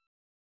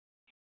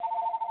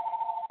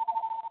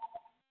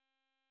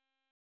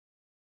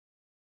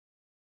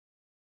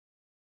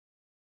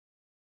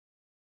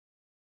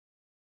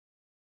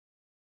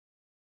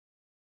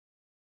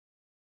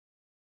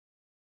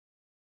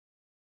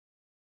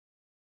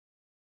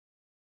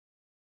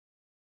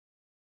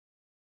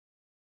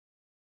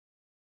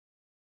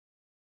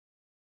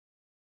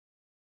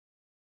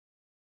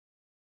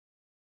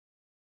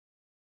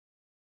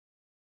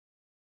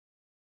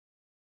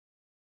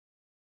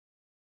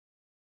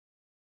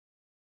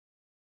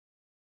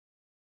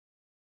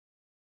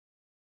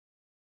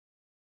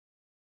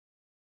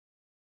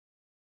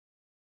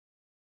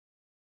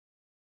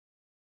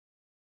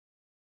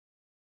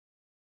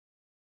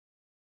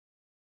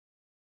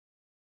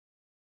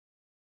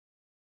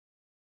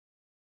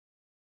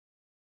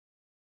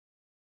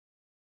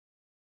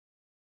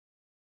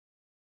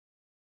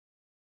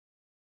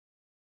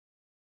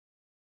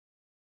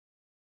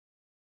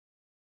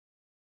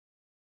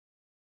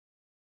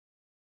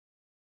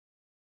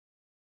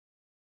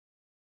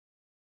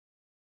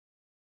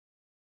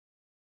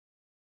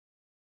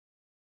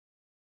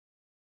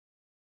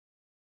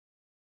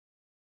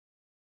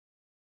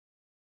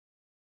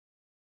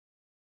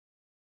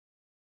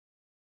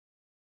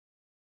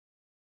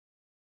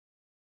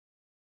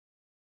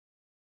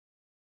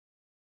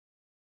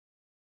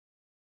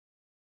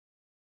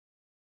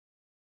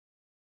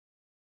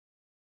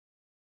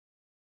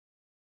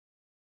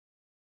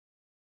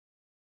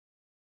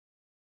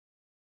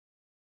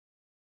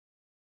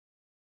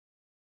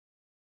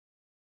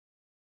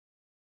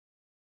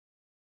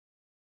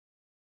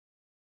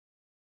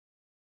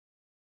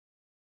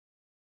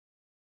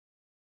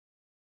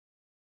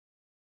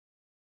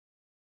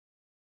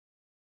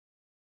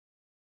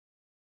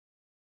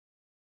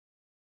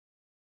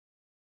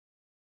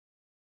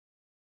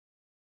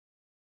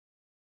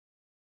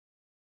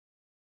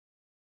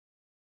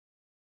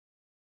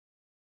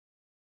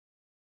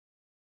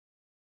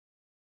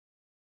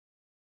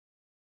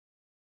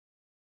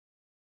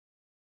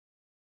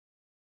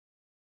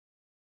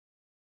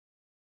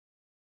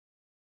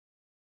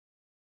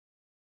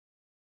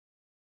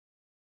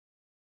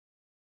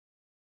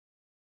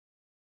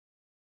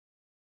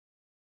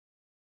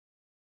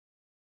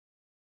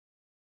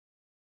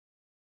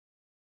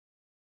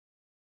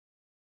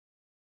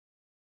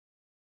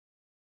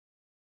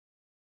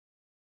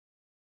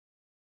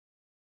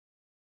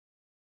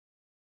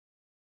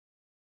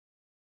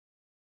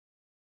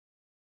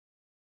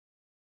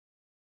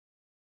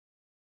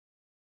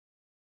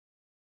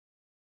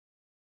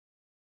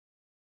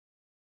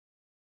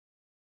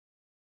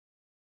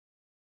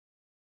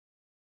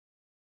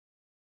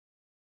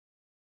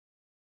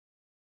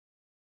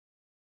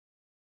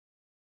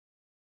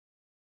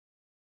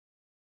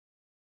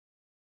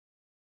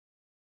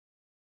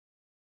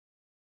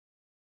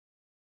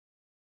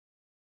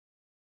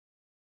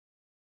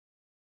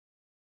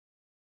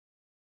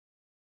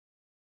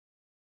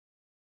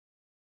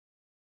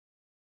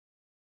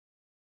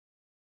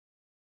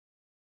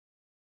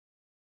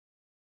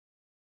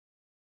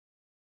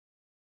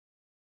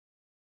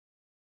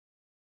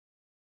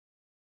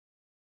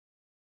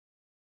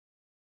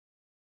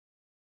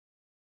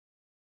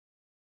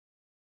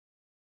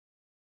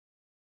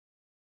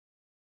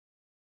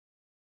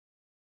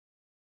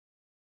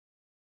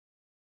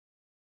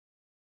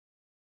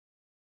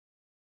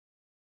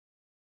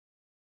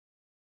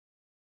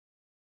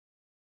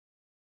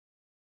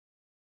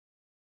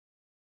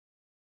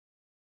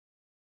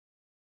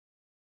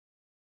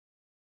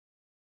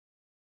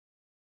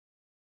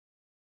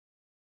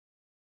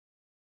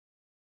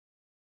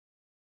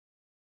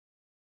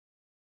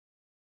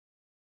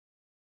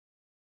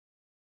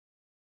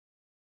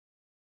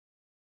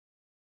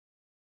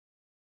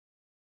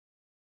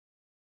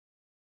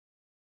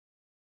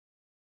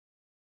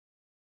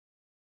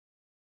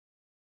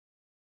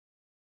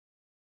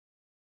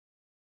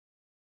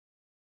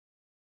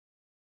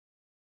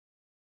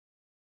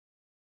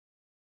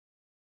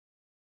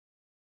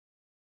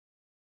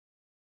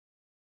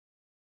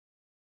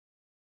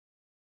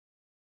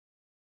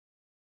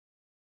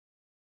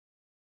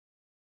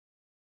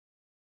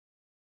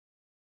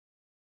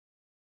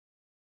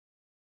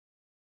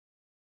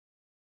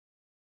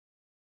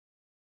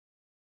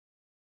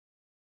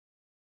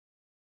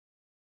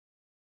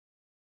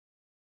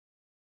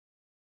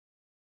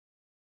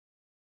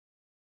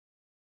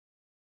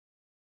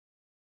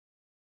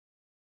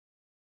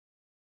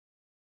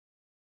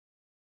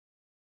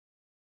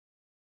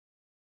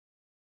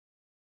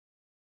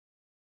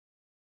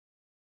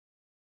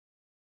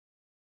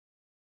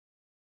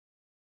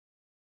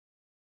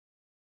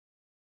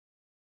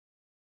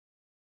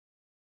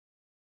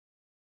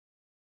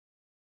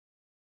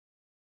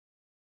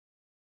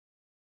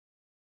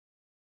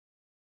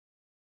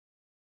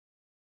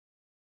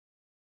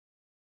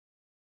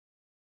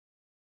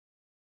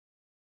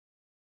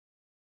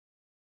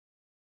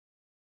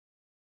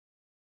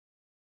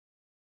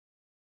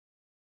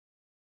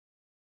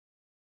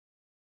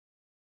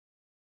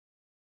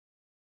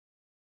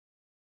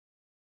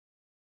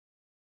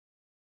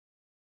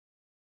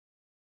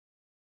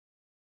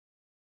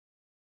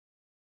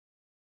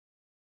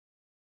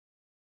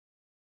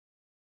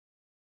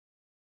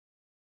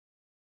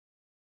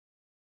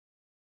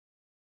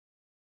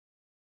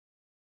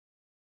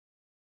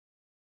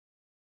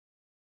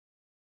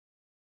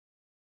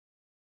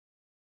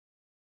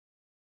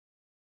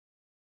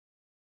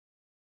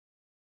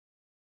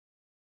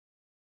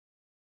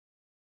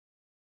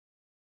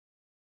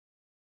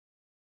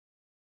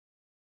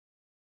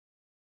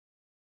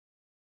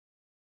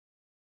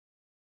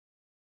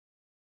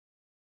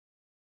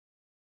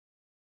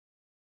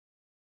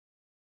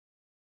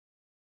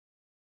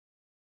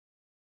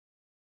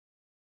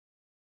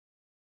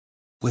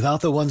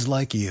 Without the ones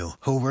like you,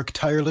 who work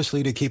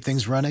tirelessly to keep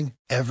things running,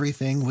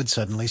 everything would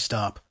suddenly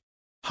stop.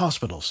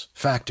 Hospitals,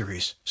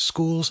 factories,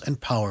 schools, and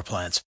power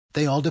plants,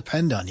 they all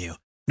depend on you.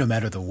 No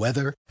matter the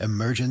weather,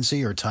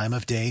 emergency, or time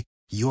of day,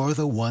 you're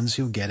the ones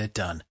who get it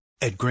done.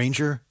 At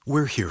Grainger,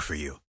 we're here for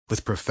you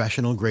with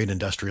professional-grade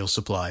industrial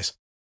supplies.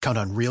 Count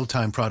on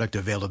real-time product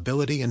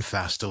availability and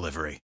fast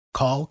delivery.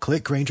 Call,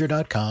 click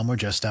Grainger.com, or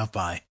just stop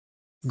by.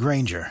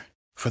 Grainger,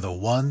 for the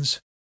ones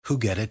who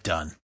get it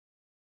done.